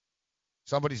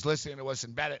 Somebody's listening to us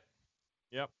and bet it.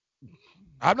 Yep.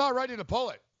 I'm not ready to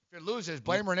pull it. If it loses,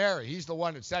 blame Ranieri. He's the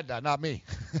one that said that, not me.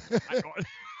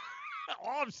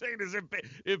 All I'm saying is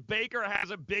if Baker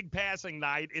has a big passing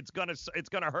night, it's gonna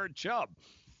hurt Chubb.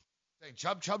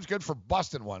 Chubb's good for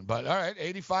busting one, but all right,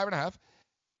 85.5.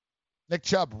 Nick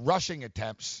Chubb rushing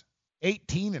attempts,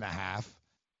 18.5.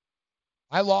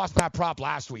 I lost that prop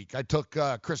last week. I took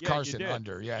Chris Carson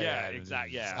under. Yeah,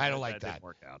 exactly. Yeah, I don't like that. Didn't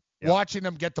work out. Yep. Watching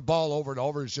them get the ball over and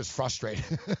over is just frustrating.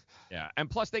 Yeah, and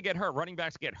plus they get hurt. Running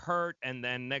backs get hurt, and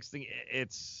then next thing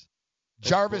it's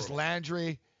Jarvis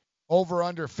Landry over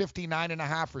under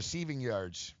 59.5 receiving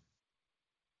yards.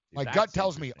 My gut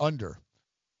tells me under.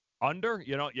 Under?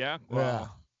 Yeah.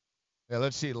 Well, yeah.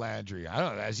 Let's see Landry. I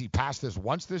don't know. Has he passed this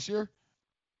once this year?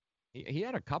 He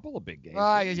had a couple of big games.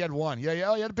 He had one. Yeah,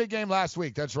 he had a big game last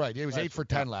week. That's right. He was 8 for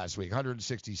 10 last week,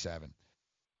 167.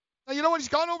 Now, you know what? He's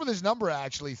gone over this number,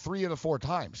 actually, 3 of the 4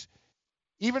 times.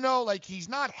 Even though, he's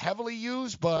not heavily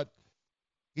used, but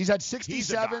he's had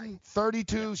 67,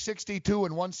 32, 62,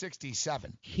 and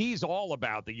 167. He's all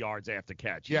about the yards after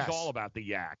catch. He's all about the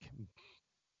yak.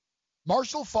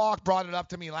 Marshall Faulk brought it up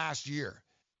to me last year.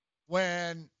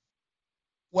 When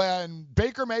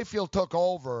Baker Mayfield took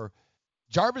over,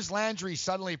 Jarvis Landry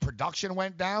suddenly production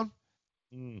went down.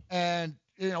 And,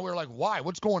 we were like, why?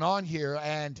 What's going on here?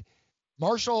 And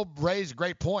Marshall raised a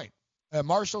great point.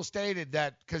 Marshall stated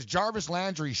that because Jarvis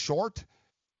Landry's short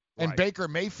and Baker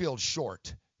Mayfield's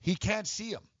short, he can't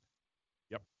see him.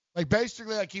 Yep.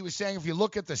 Basically, he was saying, if you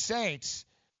look at the Saints,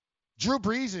 Drew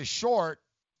Brees is short,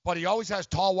 but he always has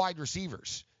tall wide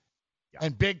receivers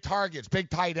and big targets, big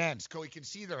tight ends, so he can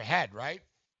see their head, right?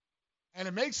 And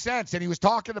it makes sense. And he was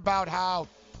talking about how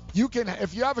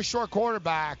if you have a short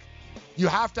quarterback, you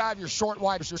have to have your short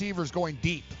wide receivers going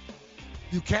deep.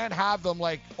 You can't have them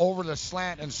over the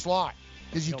slant and slot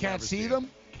because you can't see them.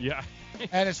 Yeah.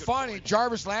 And it's funny,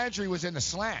 Jarvis Landry was in the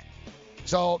slant.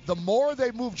 So the more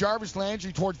they move Jarvis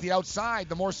Landry towards the outside,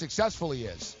 the more successful he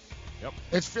is. Yep.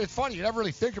 It's funny. You never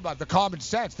really think about the common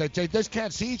sense that they just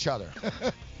can't see each other.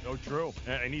 No, true.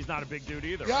 And he's not a big dude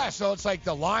either. Yeah, right? So it's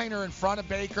the liner in front of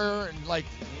Baker, and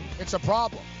it's a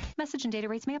problem. Message and data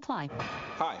rates may apply.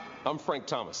 Hi, I'm Frank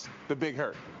Thomas, the Big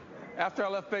Hurt. After I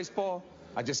left baseball,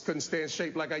 I just couldn't stay in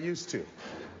shape like I used to.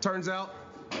 Turns out,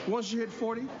 once you hit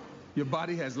 40, your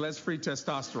body has less free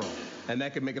testosterone, and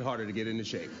that can make it harder to get into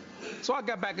shape. So I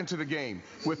got back into the game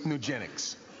with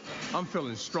Nugenics. I'm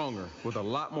feeling stronger with a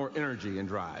lot more energy and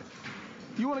drive.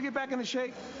 You want to get back into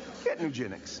shape? Get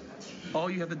Nugenics. All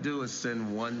you have to do is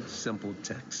send one simple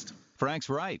text. Frank's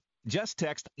right. Just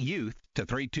text YOUTH to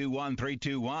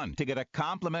 321321 to get a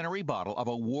complimentary bottle of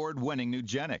award-winning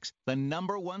Nugenix, the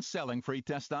 #1 selling free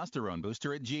testosterone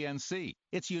booster at GNC.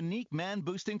 Its unique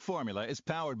man-boosting formula is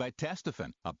powered by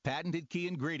Testofen, a patented key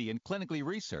ingredient clinically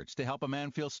researched to help a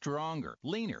man feel stronger,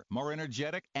 leaner, more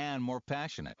energetic, and more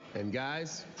passionate. And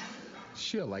guys,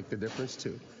 she'll like the difference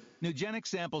too. Nugenix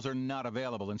samples are not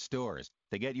available in stores.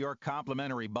 To get your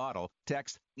complimentary bottle,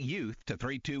 text YOUTH to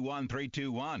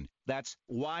 321321. That's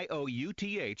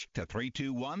YOUTH to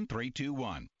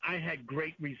 321321. I had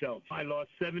great results. I lost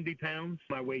 70 pounds.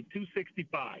 I weighed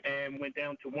 265 and went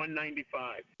down to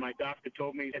 195. My doctor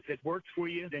told me, if it works for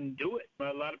you, then do it.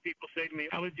 A lot of people say to me,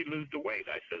 how did you lose the weight?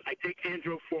 I said, I take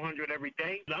Andro 400 every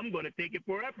day. I'm going to take it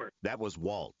forever. That was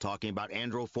Walt talking about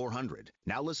Andro 400.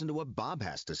 Now listen to what Bob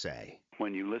has to say.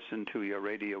 When you listen to your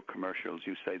radio commercials,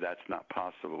 you say that's not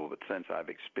possible, but since I've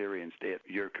experienced it,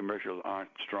 your commercials aren't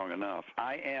strong enough.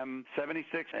 I am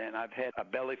 76, and I've had a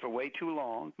belly for way too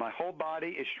long. My whole body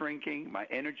is shrinking. My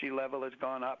energy level has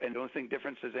gone up, and the only thing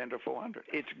different is Andro 400.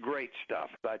 It's great stuff.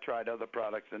 I tried other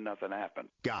products, and nothing happened.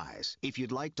 Guys, if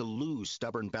you'd like to lose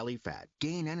stubborn belly fat,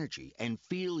 gain energy, and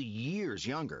feel years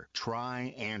younger,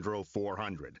 try Andro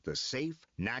 400, the safe,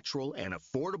 natural, and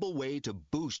affordable way to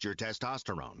boost your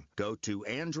testosterone. Go to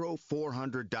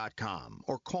andro400.com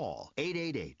or call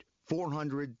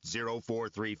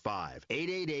 888-400-0435.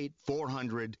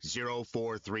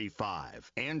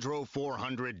 888-400-0435.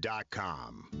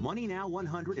 andro400.com. Money Now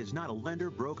 100 is not a lender,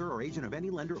 broker, or agent of any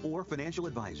lender or financial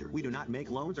advisor. We do not make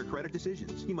loans or credit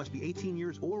decisions. You must be 18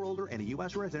 years or older and a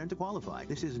U.S. resident to qualify.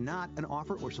 This is not an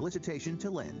offer or solicitation to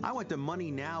lend. I went to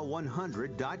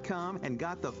moneynow100.com and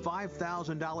got the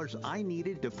 $5,000 I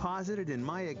needed deposited in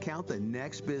my account the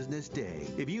next business day.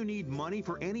 If you need money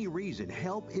for any reason,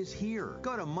 help is here.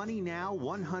 Go to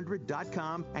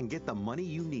moneynow100.com and get the money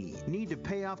you need. Need to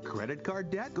pay off credit card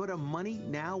debt? Go to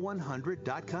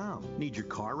moneynow100.com. Need your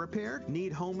car repaired?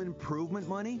 Need home improvement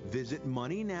money? Visit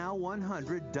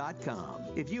moneynow100.com.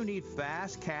 If you need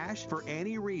fast cash for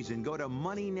any reason, go to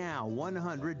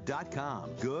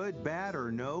moneynow100.com. Good, bad,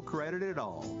 or no credit at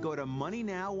all. Go to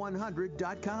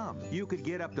moneynow100.com. You could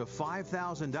get up to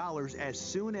 $5,000 as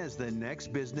soon as the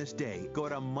next business day. Go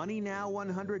to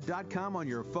moneynow100.com on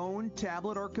your phone,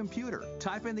 tablet, or computer.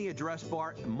 Type in the address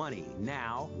bar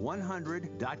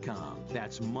moneynow100.com.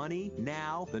 That's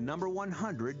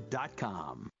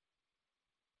moneynow100.com.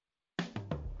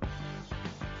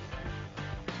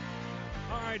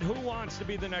 All right, who wants to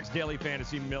be the next daily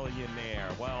fantasy millionaire?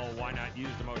 Well, why not use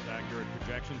the most accurate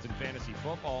projections in fantasy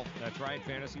football? That's right,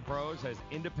 Fantasy Pros has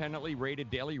independently rated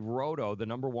Daily Roto the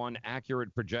 #1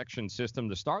 accurate projection system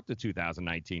to start the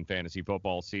 2019 fantasy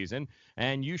football season.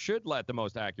 And you should let the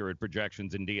most accurate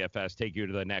projections in DFS take you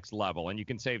to the next level. And you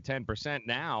can save 10%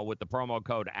 now with the promo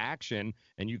code ACTION,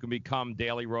 and you can become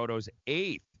Daily Roto's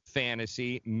 8th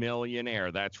fantasy millionaire.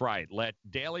 That's right. Let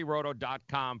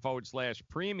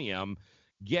dailyroto.com/premium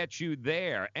get you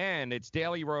there. And it's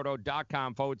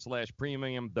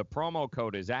dailyroto.com/premium. The promo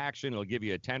code is ACTION. It'll give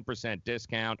you a 10%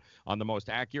 discount on the most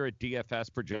accurate DFS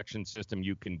projection system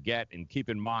you can get. And keep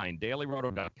in mind,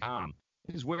 dailyroto.com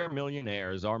is where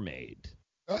millionaires are made.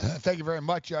 Thank you very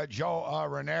much, Joe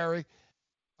Ranieri.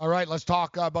 All right, let's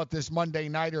talk about this Monday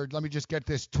Nighter. Let me just get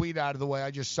this tweet out of the way.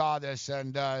 I just saw this,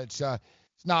 and it's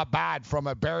not bad from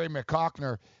Barry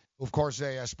McCockner, who, of course,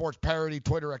 a sports parody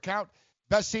Twitter account.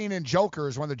 Best scene in Joker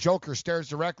is when the Joker stares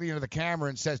directly into the camera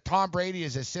and says, Tom Brady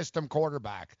is a system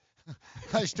quarterback.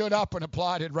 I stood up and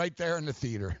applauded right there in the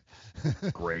theater.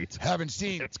 Great. Haven't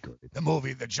seen the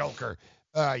movie The Joker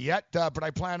yet, but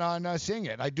I plan on seeing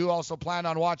it. I do also plan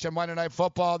on watching Monday Night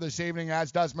Football this evening,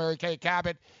 as does Mary Kay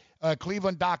Cabot.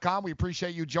 Cleveland.com. We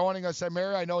appreciate you joining us,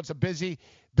 Mary. I know it's a busy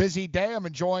day. I'm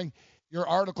enjoying your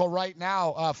article right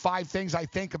now, 5 things I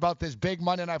think about this big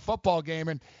Monday Night Football game.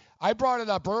 And I brought it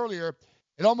up earlier.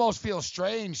 It almost feels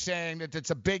strange saying that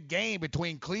it's a big game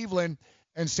between Cleveland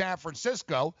and San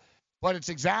Francisco, but it's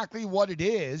exactly what it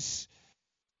is.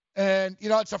 And,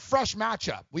 it's a fresh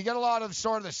matchup. We get a lot of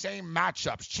sort of the same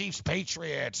matchups,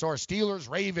 Chiefs-Patriots or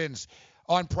Steelers-Ravens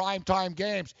on primetime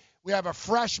games. We have a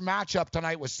fresh matchup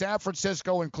tonight with San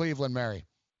Francisco and Cleveland, Mary.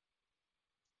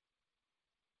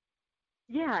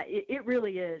 Yeah, it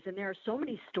really is. And there are so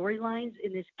many storylines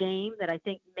in this game that I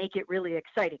think make it really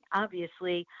exciting.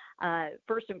 Obviously,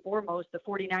 first and foremost, the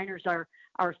 49ers are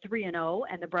 3-0,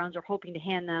 and the Browns are hoping to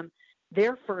hand them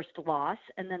their first loss.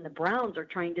 And then the Browns are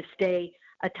trying to stay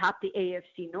atop the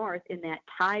AFC North in that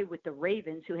tie with the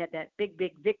Ravens, who had that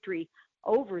big victory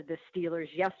over the Steelers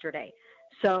yesterday.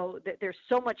 So there's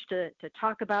so much to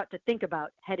talk about, to think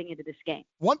about heading into this game.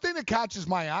 One thing that catches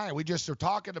my eye, we just are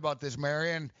talking about this,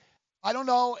 Mary, and I don't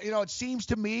know. It seems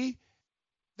to me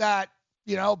that,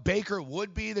 Baker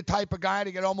would be the type of guy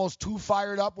to get almost too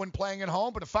fired up when playing at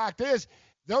home. But the fact is,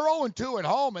 they're 0-2 at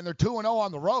home and they're 2-0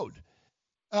 on the road.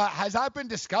 Has that been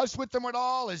discussed with them at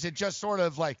all? Is it just sort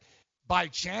of like by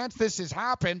chance this has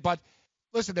happened? But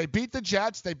listen, they beat the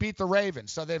Jets. They beat the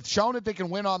Ravens. So they've shown that they can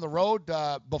win on the road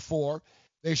before.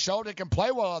 They showed they can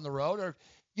play well on the road. Or,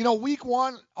 week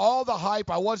one, all the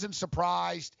hype, I wasn't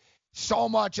surprised. So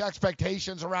much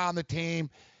expectations around the team.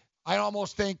 I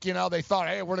almost think, they thought,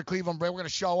 hey, we're the Cleveland Browns. We're going to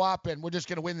show up and we're just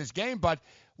going to win this game. But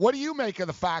what do you make of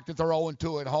the fact that they're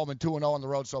 0-2 at home and 2-0 on the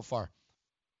road so far?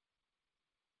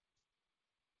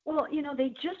 Well, they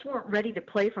just weren't ready to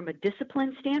play from a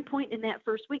discipline standpoint in that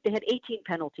first week. They had 18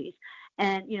 penalties.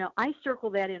 And, I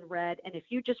circle that in red. And if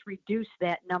you just reduce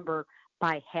that number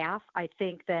by half, I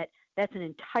think that's an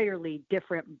entirely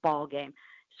different ball game.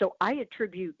 So I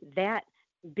attribute that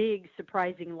big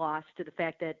surprising loss to the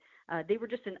fact that they were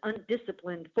just an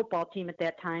undisciplined football team at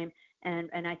that time.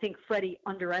 And I think Freddie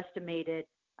underestimated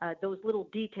those little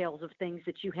details of things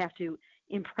that you have to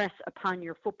impress upon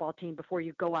your football team before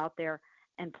you go out there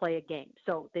and play a game.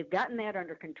 So they've gotten that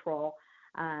under control.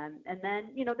 And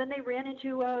then, then they ran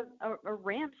into a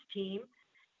Rams team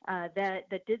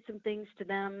that did some things to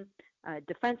them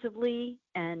defensively,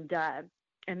 and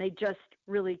they just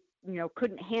really,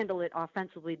 couldn't handle it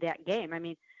offensively that game. I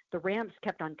mean, the Rams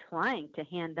kept on trying to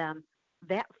hand them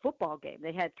that football game.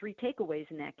 They had 3 takeaways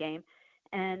in that game,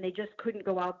 and they just couldn't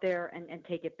go out there and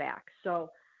take it back.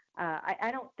 So I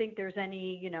don't think there's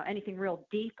anything real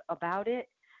deep about it.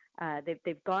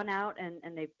 They've gone out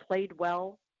and they've played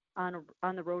well on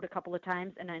the road a couple of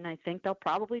times, and I think they'll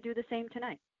probably do the same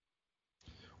tonight.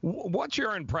 What's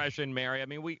your impression, Mary? I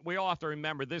mean, we all have to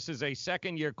remember this is a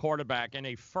second-year quarterback and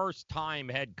a first-time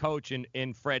head coach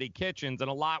in Freddie Kitchens, and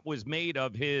a lot was made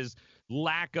of his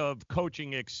lack of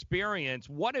coaching experience.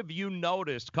 What have you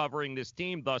noticed covering this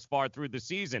team thus far through the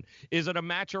season? Is it a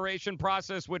maturation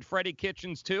process with Freddie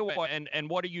Kitchens too, and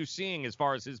what are you seeing as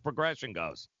far as his progression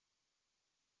goes?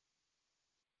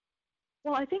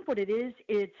 Well, I think what it is,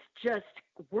 it's just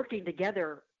working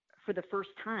together for the first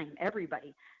time,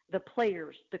 everybody. The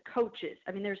players, the coaches.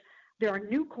 I mean, there are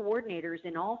new coordinators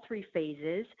in all 3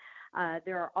 phases.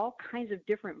 There are all kinds of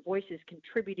different voices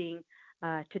contributing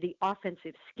to the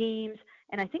offensive schemes,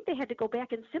 and I think they had to go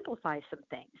back and simplify some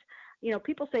things.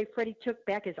 People say Freddie took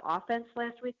back his offense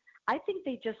last week. I think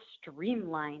they just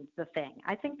streamlined the thing.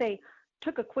 I think they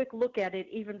took a quick look at it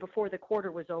even before the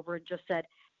quarter was over and just said,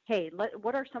 hey,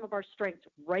 what are some of our strengths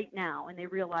right now? And they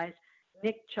realized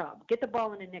Nick Chubb, get the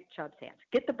ball into Nick Chubb's hands,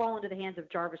 get the ball into the hands of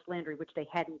Jarvis Landry, which they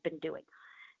hadn't been doing.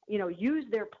 Use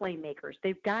their playmakers.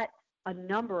 They've got a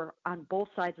number on both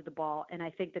sides of the ball, and I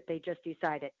think that they just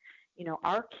decided,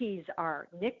 our keys are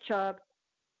Nick Chubb,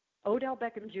 Odell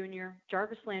Beckham Jr.,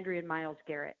 Jarvis Landry, and Myles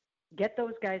Garrett. Get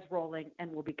those guys rolling,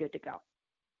 and we'll be good to go.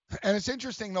 And it's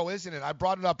interesting, though, isn't it? I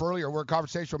brought it up earlier. We're in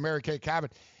conversation with Mary Kay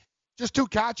Cabot. Just 2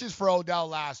 catches for Odell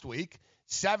last week.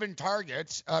 7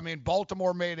 targets. I mean,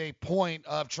 Baltimore made a point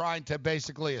of trying to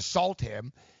basically assault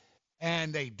him,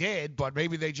 and they did, but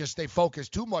maybe they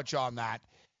focused too much on that.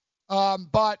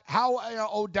 But how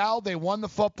Odell, they won the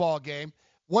football game.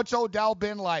 What's Odell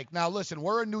been like? Now, listen,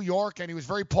 we're in New York, and he was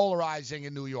very polarizing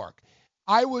in New York.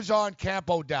 I was on Camp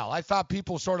Odell. I thought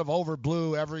people sort of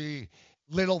overblew every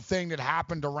little thing that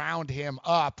happened around him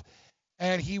up,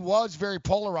 and he was very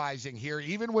polarizing here,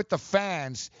 even with the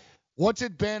fans. What's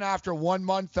it been after 1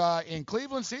 month in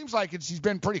Cleveland? Seems like he's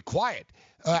been pretty quiet,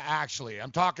 actually.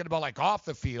 I'm talking about like off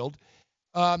the field.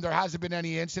 There hasn't been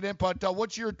any incident, but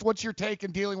what's your take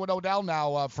in dealing with Odell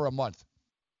now for a month?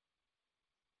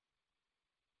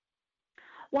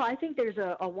 Well, I think there's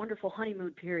a wonderful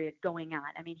honeymoon period going on.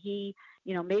 I mean, he,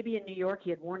 maybe in New York he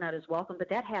had worn out his welcome, but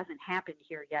that hasn't happened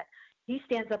here yet. He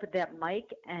stands up at that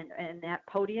mic and that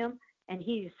podium, and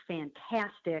he's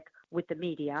fantastic with the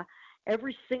media.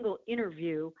 Every single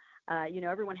interview,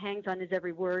 everyone hangs on his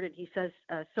every word, and he says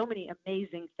so many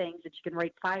amazing things that you can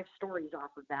write 5 stories off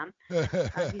of them.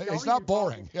 He's not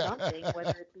boring. Something,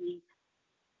 whether it be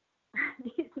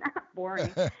he's not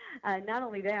boring. Not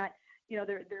only that,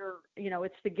 they're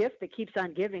it's the gift that keeps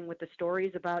on giving with the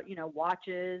stories about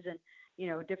watches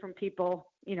and different people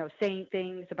saying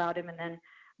things about him, and then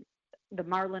the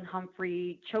Marlon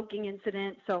Humphrey choking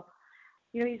incident. So.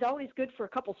 He's always good for a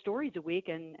couple stories a week,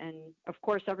 and of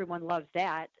course everyone loves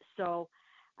that. So,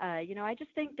 I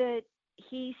just think that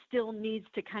he still needs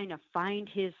to kind of find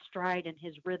his stride and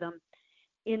his rhythm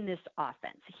in this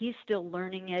offense. He's still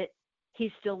learning it.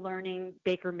 He's still learning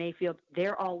Baker Mayfield.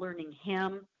 They're all learning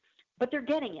him, but they're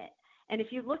getting it. And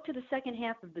if you look to the second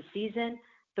half of the season,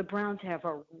 the Browns have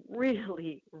a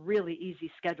really, really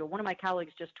easy schedule. One of my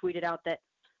colleagues just tweeted out that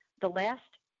the last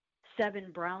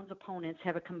 7 Browns opponents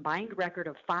have a combined record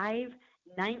of 5-19-1.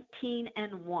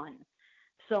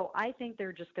 So I think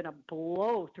they're just going to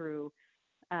blow through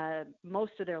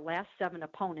most of their last 7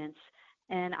 opponents,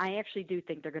 and I actually do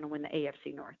think they're going to win the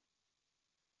AFC North.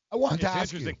 I wanted to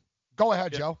ask you. Go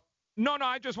ahead, Joe. No,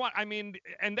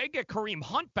 and they get Kareem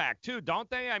Hunt back too, don't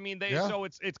they? I mean, so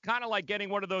it's kind of like getting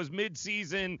one of those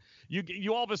mid-season.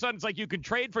 You all of a sudden, it's like you can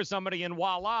trade for somebody and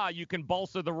voila, you can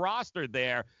bolster the roster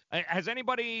there. Has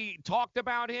anybody talked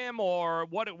about him, or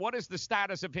what is the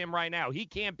status of him right now? He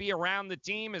can't be around the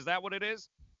team. Is that what it is?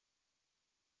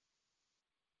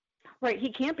 Right,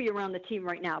 he can't be around the team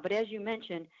right now, but as you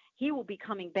mentioned, he will be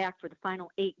coming back for the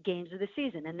final 8 games of the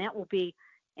season, and that will be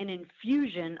an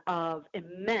infusion of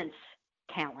immense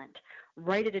talent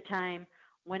right at a time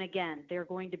when, again, they're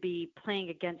going to be playing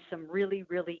against some really,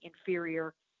 really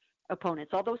inferior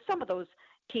opponents. Although some of those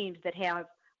teams that have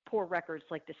poor records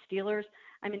like the Steelers,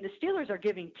 the Steelers are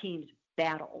giving teams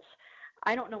battles.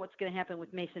 I don't know what's going to happen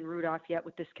with Mason Rudolph yet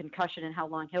with this concussion and how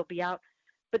long he'll be out,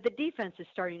 but the defense is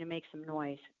starting to make some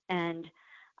noise. And,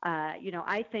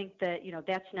 I think that,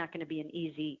 that's not going to be an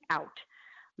easy out.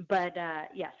 But,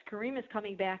 yes, Kareem is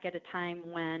coming back at a time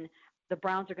when the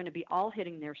Browns are going to be all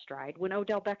hitting their stride, when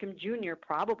Odell Beckham Jr.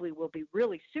 probably will be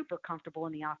really super comfortable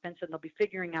in the offense, and they'll be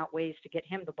figuring out ways to get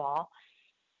him the ball.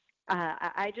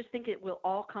 I just think it will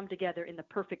all come together in the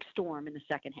perfect storm in the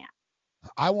second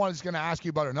half. I was going to ask you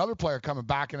about another player coming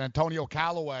back, and Antonio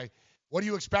Callaway. What do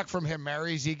you expect from him,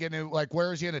 Mary? Is he going to,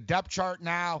 where is he in a depth chart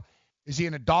now? Is he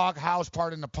in a doghouse,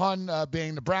 pardon the pun,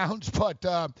 being the Browns? But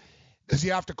does he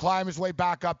have to climb his way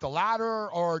back up the ladder,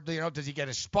 or does he get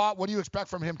a spot? What do you expect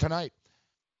from him tonight?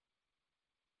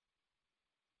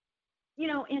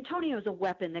 Antonio is a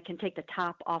weapon that can take the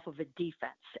top off of a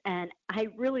defense, and I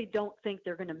really don't think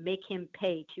they're going to make him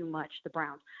pay too much, the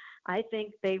Browns. I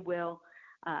think they will,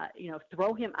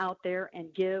 throw him out there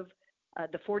and give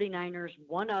the 49ers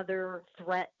one other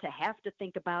threat to have to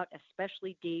think about,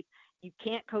 especially deep. You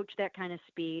can't coach that kind of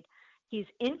speed. He's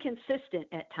inconsistent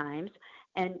at times,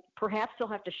 and perhaps he'll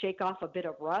have to shake off a bit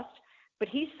of rust, but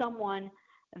he's someone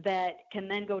that can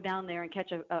then go down there and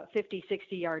catch a 50,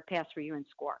 60-yard pass for you and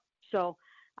score. So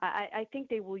I think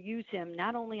they will use him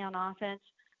not only on offense,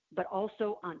 but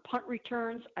also on punt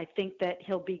returns. I think that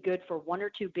he'll be good for 1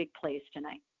 or 2 big plays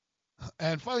tonight.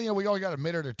 And finally, we only got a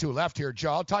minute or 2 left here,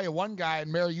 Joe. I'll tell you one guy,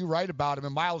 and Mary, you write about him,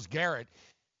 and Myles Garrett.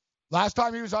 Last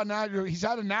time he was on national, he's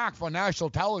had a knack for national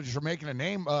television for making a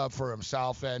name for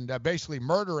himself and basically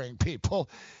murdering people.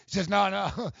 He says,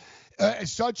 no,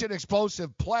 such an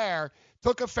explosive player.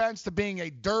 Took offense to being a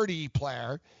dirty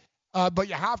player, but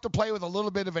you have to play with a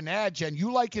little bit of an edge. And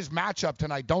you like his matchup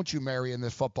tonight, don't you, Mary, in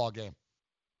this football game?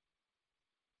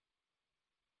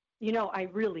 I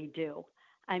really do.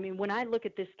 When I look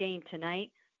at this game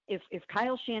tonight, if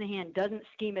Kyle Shanahan doesn't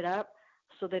scheme it up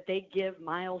so that they give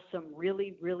Myles some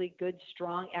really, really good,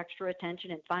 strong extra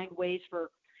attention and find ways for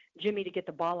Jimmy to get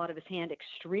the ball out of his hand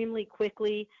extremely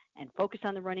quickly and focus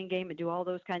on the running game and do all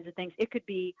those kinds of things, it could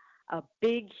be a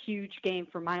big, huge game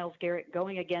for Myles Garrett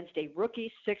going against a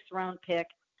rookie 6th-round pick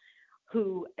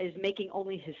who is making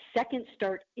only his 2nd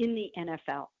start in the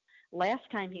NFL. Last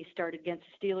time he started against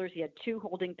the Steelers, he had 2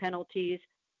 holding penalties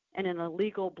and an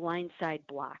illegal blindside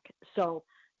block. So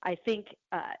I think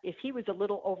if he was a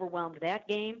little overwhelmed that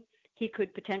game, he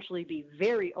could potentially be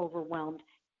very overwhelmed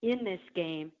in this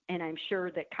game, and I'm sure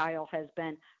that Kyle has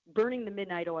been burning the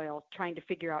midnight oil trying to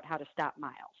figure out how to stop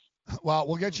Myles. Well,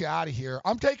 we'll get you out of here.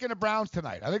 I'm taking the Browns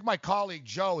tonight. I think my colleague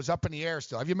Joe is up in the air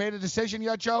still. Have you made a decision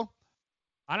yet, Joe?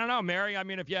 I don't know, Mary.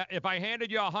 If I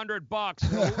handed you $100,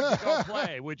 who would you go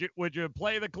play? Would you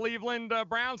play the Cleveland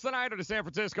Browns tonight or the San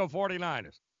Francisco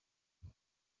 49ers?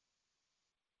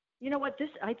 You know what?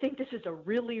 I think this is a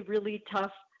really, really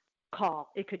tough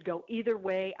call. It could go either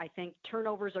way. I think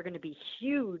turnovers are going to be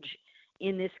huge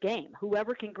in this game.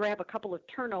 Whoever can grab a couple of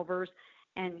turnovers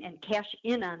and cash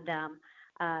in on them,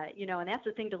 and that's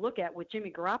the thing to look at with Jimmy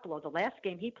Garoppolo. The last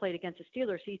game he played against the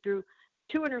Steelers, he threw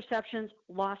 2 interceptions,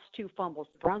 lost 2 fumbles.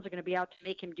 The Browns are going to be out to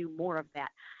make him do more of that.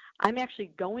 I'm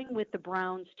actually going with the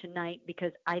Browns tonight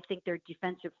because I think their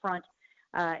defensive front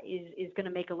is going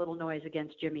to make a little noise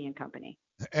against Jimmy and company.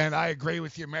 And I agree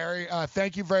with you, Mary.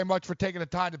 Thank you very much for taking the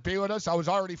time to be with us. I was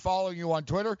already following you on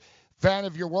Twitter. Fan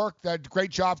of your work. Great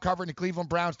job covering the Cleveland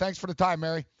Browns. Thanks for the time,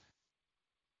 Mary.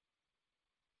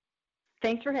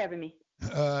 Thanks for having me.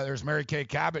 There's Mary Kay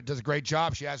Cabot. Does a great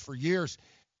job. She has for years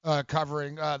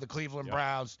covering the Cleveland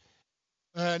Browns.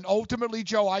 And ultimately,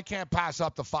 Joe, I can't pass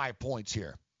up the 5 points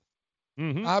here.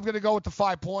 Mm-hmm. I'm going to go with the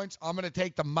 5 points. I'm going to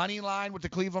take the money line with the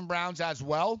Cleveland Browns as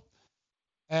well.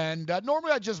 And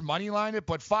normally I just money line it,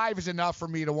 but 5 is enough for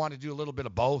me to want to do a little bit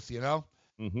of both, you know?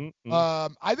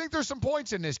 Mm-hmm. I think there's some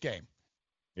points in this game,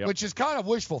 which is kind of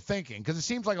wishful thinking because it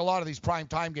seems like a lot of these prime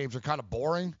time games are kind of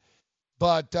boring.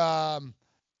 But I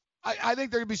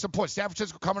think there could be some points. San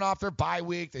Francisco coming off their bye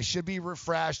week. They should be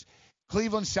refreshed.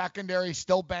 Cleveland secondary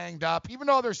still banged up, even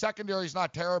though their secondary is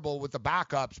not terrible with the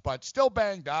backups, but still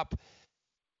banged up.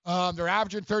 They're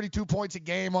averaging 32 points a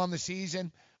game on the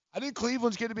season. I think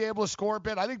Cleveland's going to be able to score a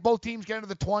bit. I think both teams get into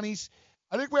the 20s.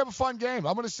 I think we have a fun game.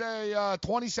 I'm going to say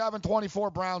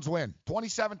 27-24 Browns win.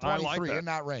 27-23 in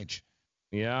that range.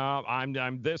 Yeah,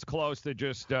 I'm this close to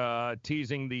just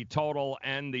teasing the total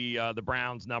and the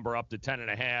Browns number up to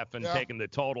 10.5 and taking the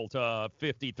total to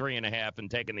 53.5 and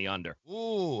taking the under.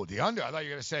 Ooh, the under. I thought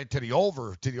you were going to say to the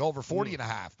over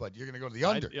 40.5, but you're going to go to the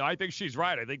under. I think she's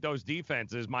right. I think those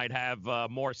defenses might have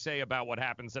more say about what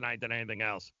happens tonight than anything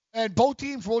else. And both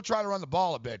teams will try to run the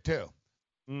ball a bit too.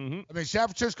 Mm-hmm. I mean, San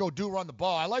Francisco do run the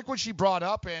ball. I like what she brought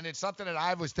up, and it's something that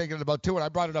I was thinking about too, and I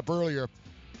brought it up earlier.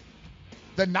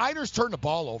 The Niners turn the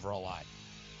ball over a lot.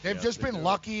 They've just been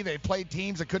lucky. They played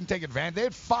teams that couldn't take advantage. They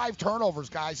had 5 turnovers,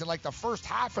 guys, in like the first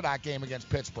half of that game against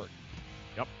Pittsburgh.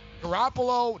 Yep.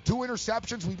 Garoppolo, 2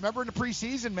 interceptions. We remember in the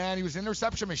preseason, man, he was an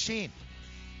interception machine.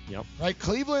 Yep. Right,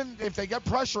 Cleveland, if they get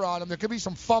pressure on them, there could be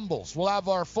some fumbles. We'll have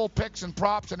our full picks and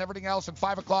props and everything else at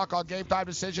 5 o'clock on Game Time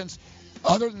Decisions.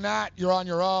 Other than that, you're on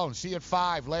your own. See you at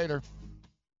 5 later.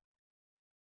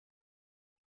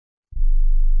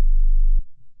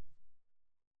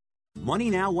 Money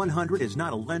Now 100 is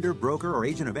not a lender, broker, or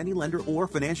agent of any lender or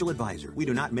financial advisor. We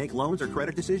do not make loans or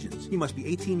credit decisions. You must be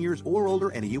 18 years or older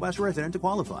and a U.S. resident to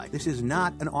qualify. This is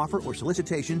not an offer or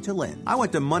solicitation to lend. I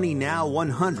went to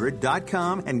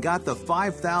MoneyNow100.com and got the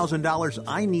 $5,000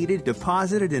 I needed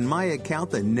deposited in my account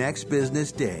the next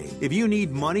business day. If you need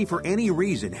money for any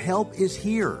reason, help is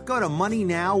here. Go to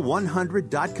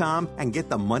MoneyNow100.com and get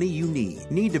the money you need.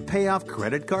 Need to pay off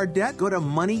credit card debt? Go to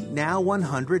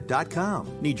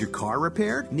MoneyNow100.com. Need your car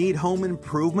repaired? Need home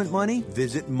improvement money?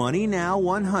 Visit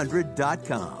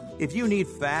MoneyNow100.com. If you need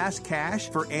fast cash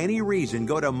for any reason,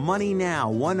 go to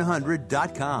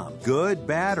MoneyNow100.com. Good,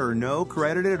 bad, or no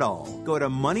credit at all. Go to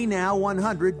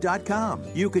MoneyNow100.com.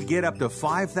 You could get up to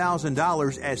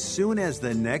 $5,000 as soon as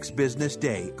the next business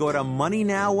day. Go to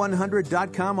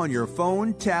MoneyNow100.com on your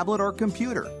phone, tablet, or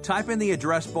computer. Type in the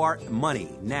address bar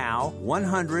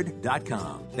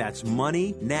MoneyNow100.com. That's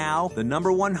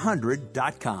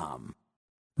MoneyNow100.com.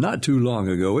 Not too long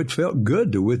ago, it felt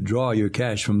good to withdraw your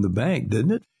cash from the bank,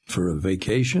 didn't it? For a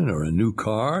vacation or a new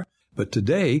car. But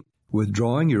today,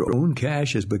 withdrawing your own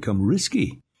cash has become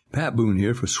risky. Pat Boone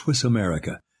here for Swiss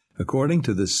America. According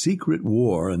to The Secret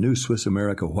War, a new Swiss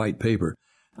America white paper,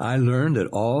 I learned that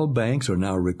all banks are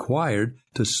now required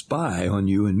to spy on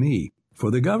you and me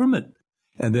for the government,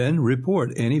 and then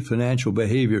report any financial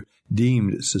behavior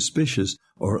deemed suspicious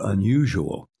or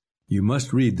unusual. You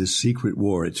must read The Secret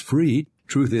War. It's free.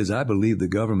 Truth is, I believe the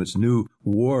government's new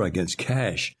war against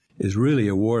cash is really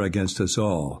a war against us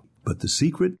all. But the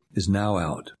secret is now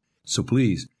out. So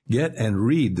please, get and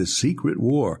read The Secret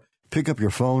War. Pick up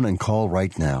your phone and call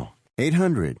right now.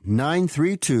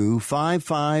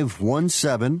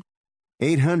 800-932-5517.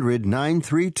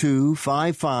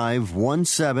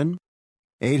 800-932-5517.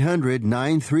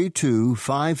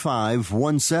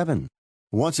 800-932-5517.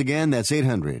 Once again, that's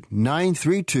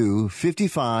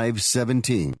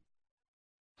 800-932-5517.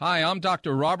 Hi, I'm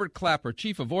Dr. Robert Clapper,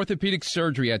 Chief of Orthopedic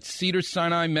Surgery at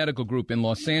Cedars-Sinai Medical Group in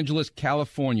Los Angeles,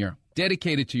 California.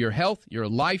 Dedicated to your health, your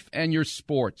life, and your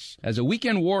sports. As a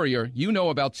weekend warrior, you know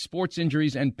about sports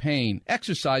injuries and pain.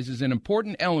 Exercise is an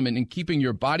important element in keeping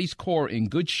your body's core in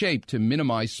good shape to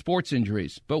minimize sports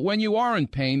injuries. But when you are in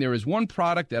pain, there is one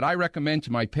product that I recommend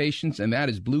to my patients, and that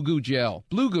is Blue Goo Gel.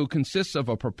 Blue Goo consists of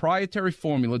a proprietary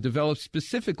formula developed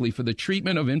specifically for the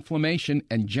treatment of inflammation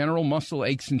and general muscle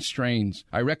aches and strains.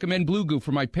 I recommend Blue Goo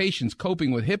for my patients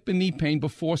coping with hip and knee pain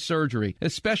before surgery,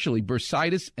 especially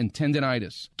bursitis and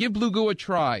tendinitis. Give Blue Goo a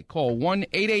try. Call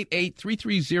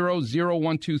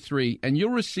 1-888-330-0123 and you'll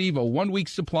receive a 1-week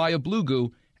supply of Blue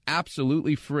Goo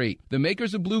absolutely free. The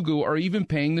makers of Blue Goo are even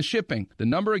paying the shipping. The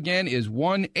number again is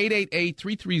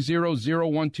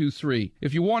 1-888-330-0123.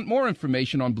 If you want more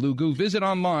information on Blue Goo, visit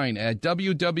online at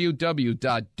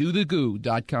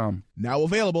www.dothegoo.com. Now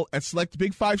available at select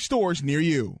Big 5 stores near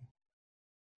you.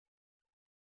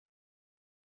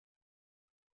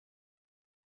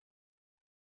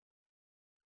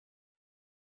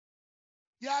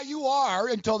 Yeah, you are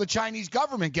until the Chinese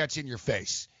government gets in your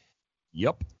face.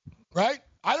 Yep. Right?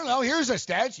 I don't know. Here's a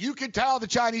stat. You can tell the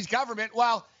Chinese government,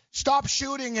 well, Stop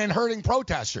shooting and hurting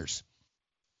protesters.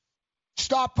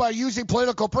 Stop using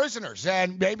political prisoners,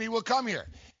 and maybe we'll come here.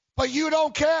 But you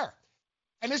don't care.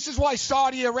 And this is why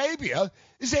Saudi Arabia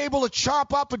is able to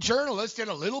chop up a journalist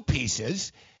into little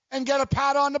pieces and get a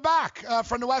pat on the back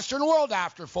from the Western world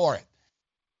after for it.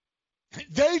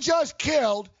 They just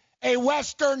killed a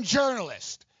Western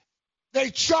journalist. They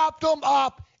chopped them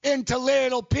up into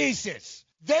little pieces.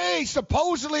 They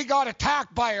supposedly got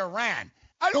attacked by Iran.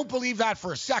 I don't believe that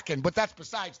for a second, but that's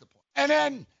besides the point. And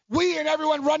then we and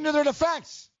everyone run to their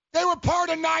defense. They were part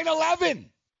of 9/11.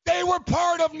 They were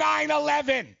part of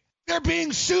 9/11. They're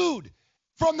being sued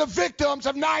from the victims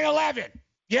of 9/11.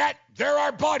 Yet they're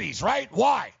our buddies, right?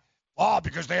 Why? Oh,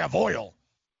 because they have oil.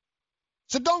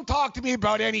 So don't talk to me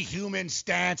about any human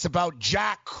stance about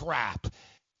jack crap.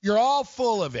 You're all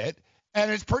full of it,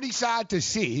 and it's pretty sad to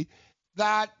see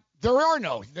that there are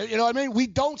no, you know what I mean? We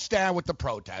don't stand with the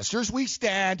protesters. We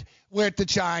stand with the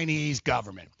Chinese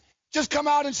government. Just come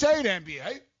out and say it,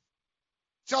 NBA.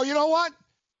 So you know what?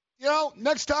 You know,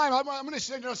 next time I'm going to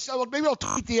say, maybe I'll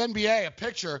tweet the NBA a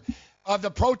picture of the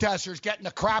protesters getting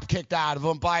the crap kicked out of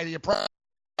them by the oppressive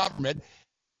government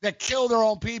that kill their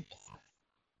own people.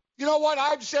 You know what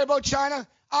I'd say about China?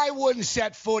 I wouldn't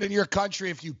set foot in your country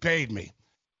if you paid me.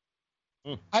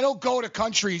 I don't go to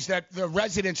countries that the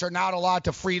residents are not allowed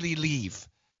to freely leave.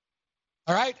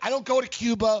 All right? I don't go to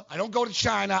Cuba. I don't go to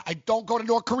China. I don't go to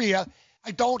North Korea.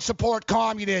 I don't support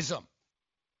communism.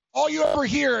 All you ever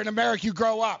hear in America, you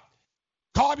grow up,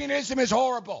 communism is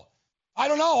horrible. I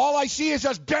don't know. All I see is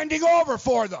us bending over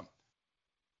for them.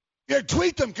 You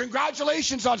tweet them,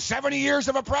 congratulations on 70 years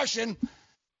of oppression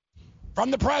from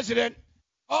the president.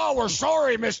 Oh, we're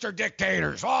sorry, Mr.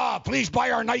 Dictators. Oh, please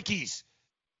buy our Nikes.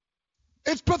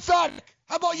 It's pathetic.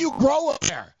 How about you grow up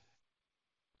there?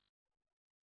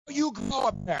 You grow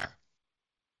up there.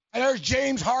 And there's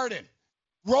James Harden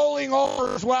rolling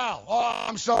over as well. Oh,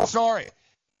 I'm so sorry.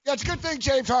 Yeah, it's a good thing,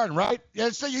 James Harden, right? Yeah,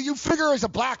 so you figure as a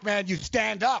black man, you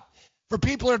stand up for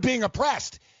people that are being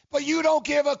oppressed. But you don't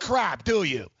give a crap, do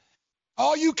you?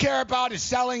 All you care about is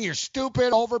selling your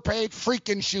stupid, overpaid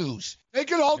freaking shoes. They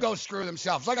can all go screw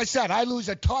themselves. Like I said, I lose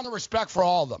a ton of respect for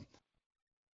all of them.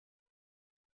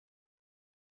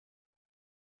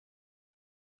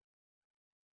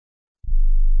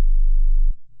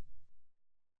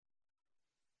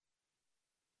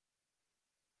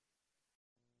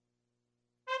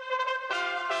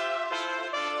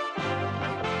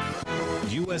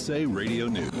 USA Radio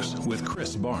News with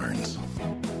Chris Barnes.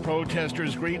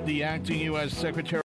 Protesters greet the acting U.S. Secretary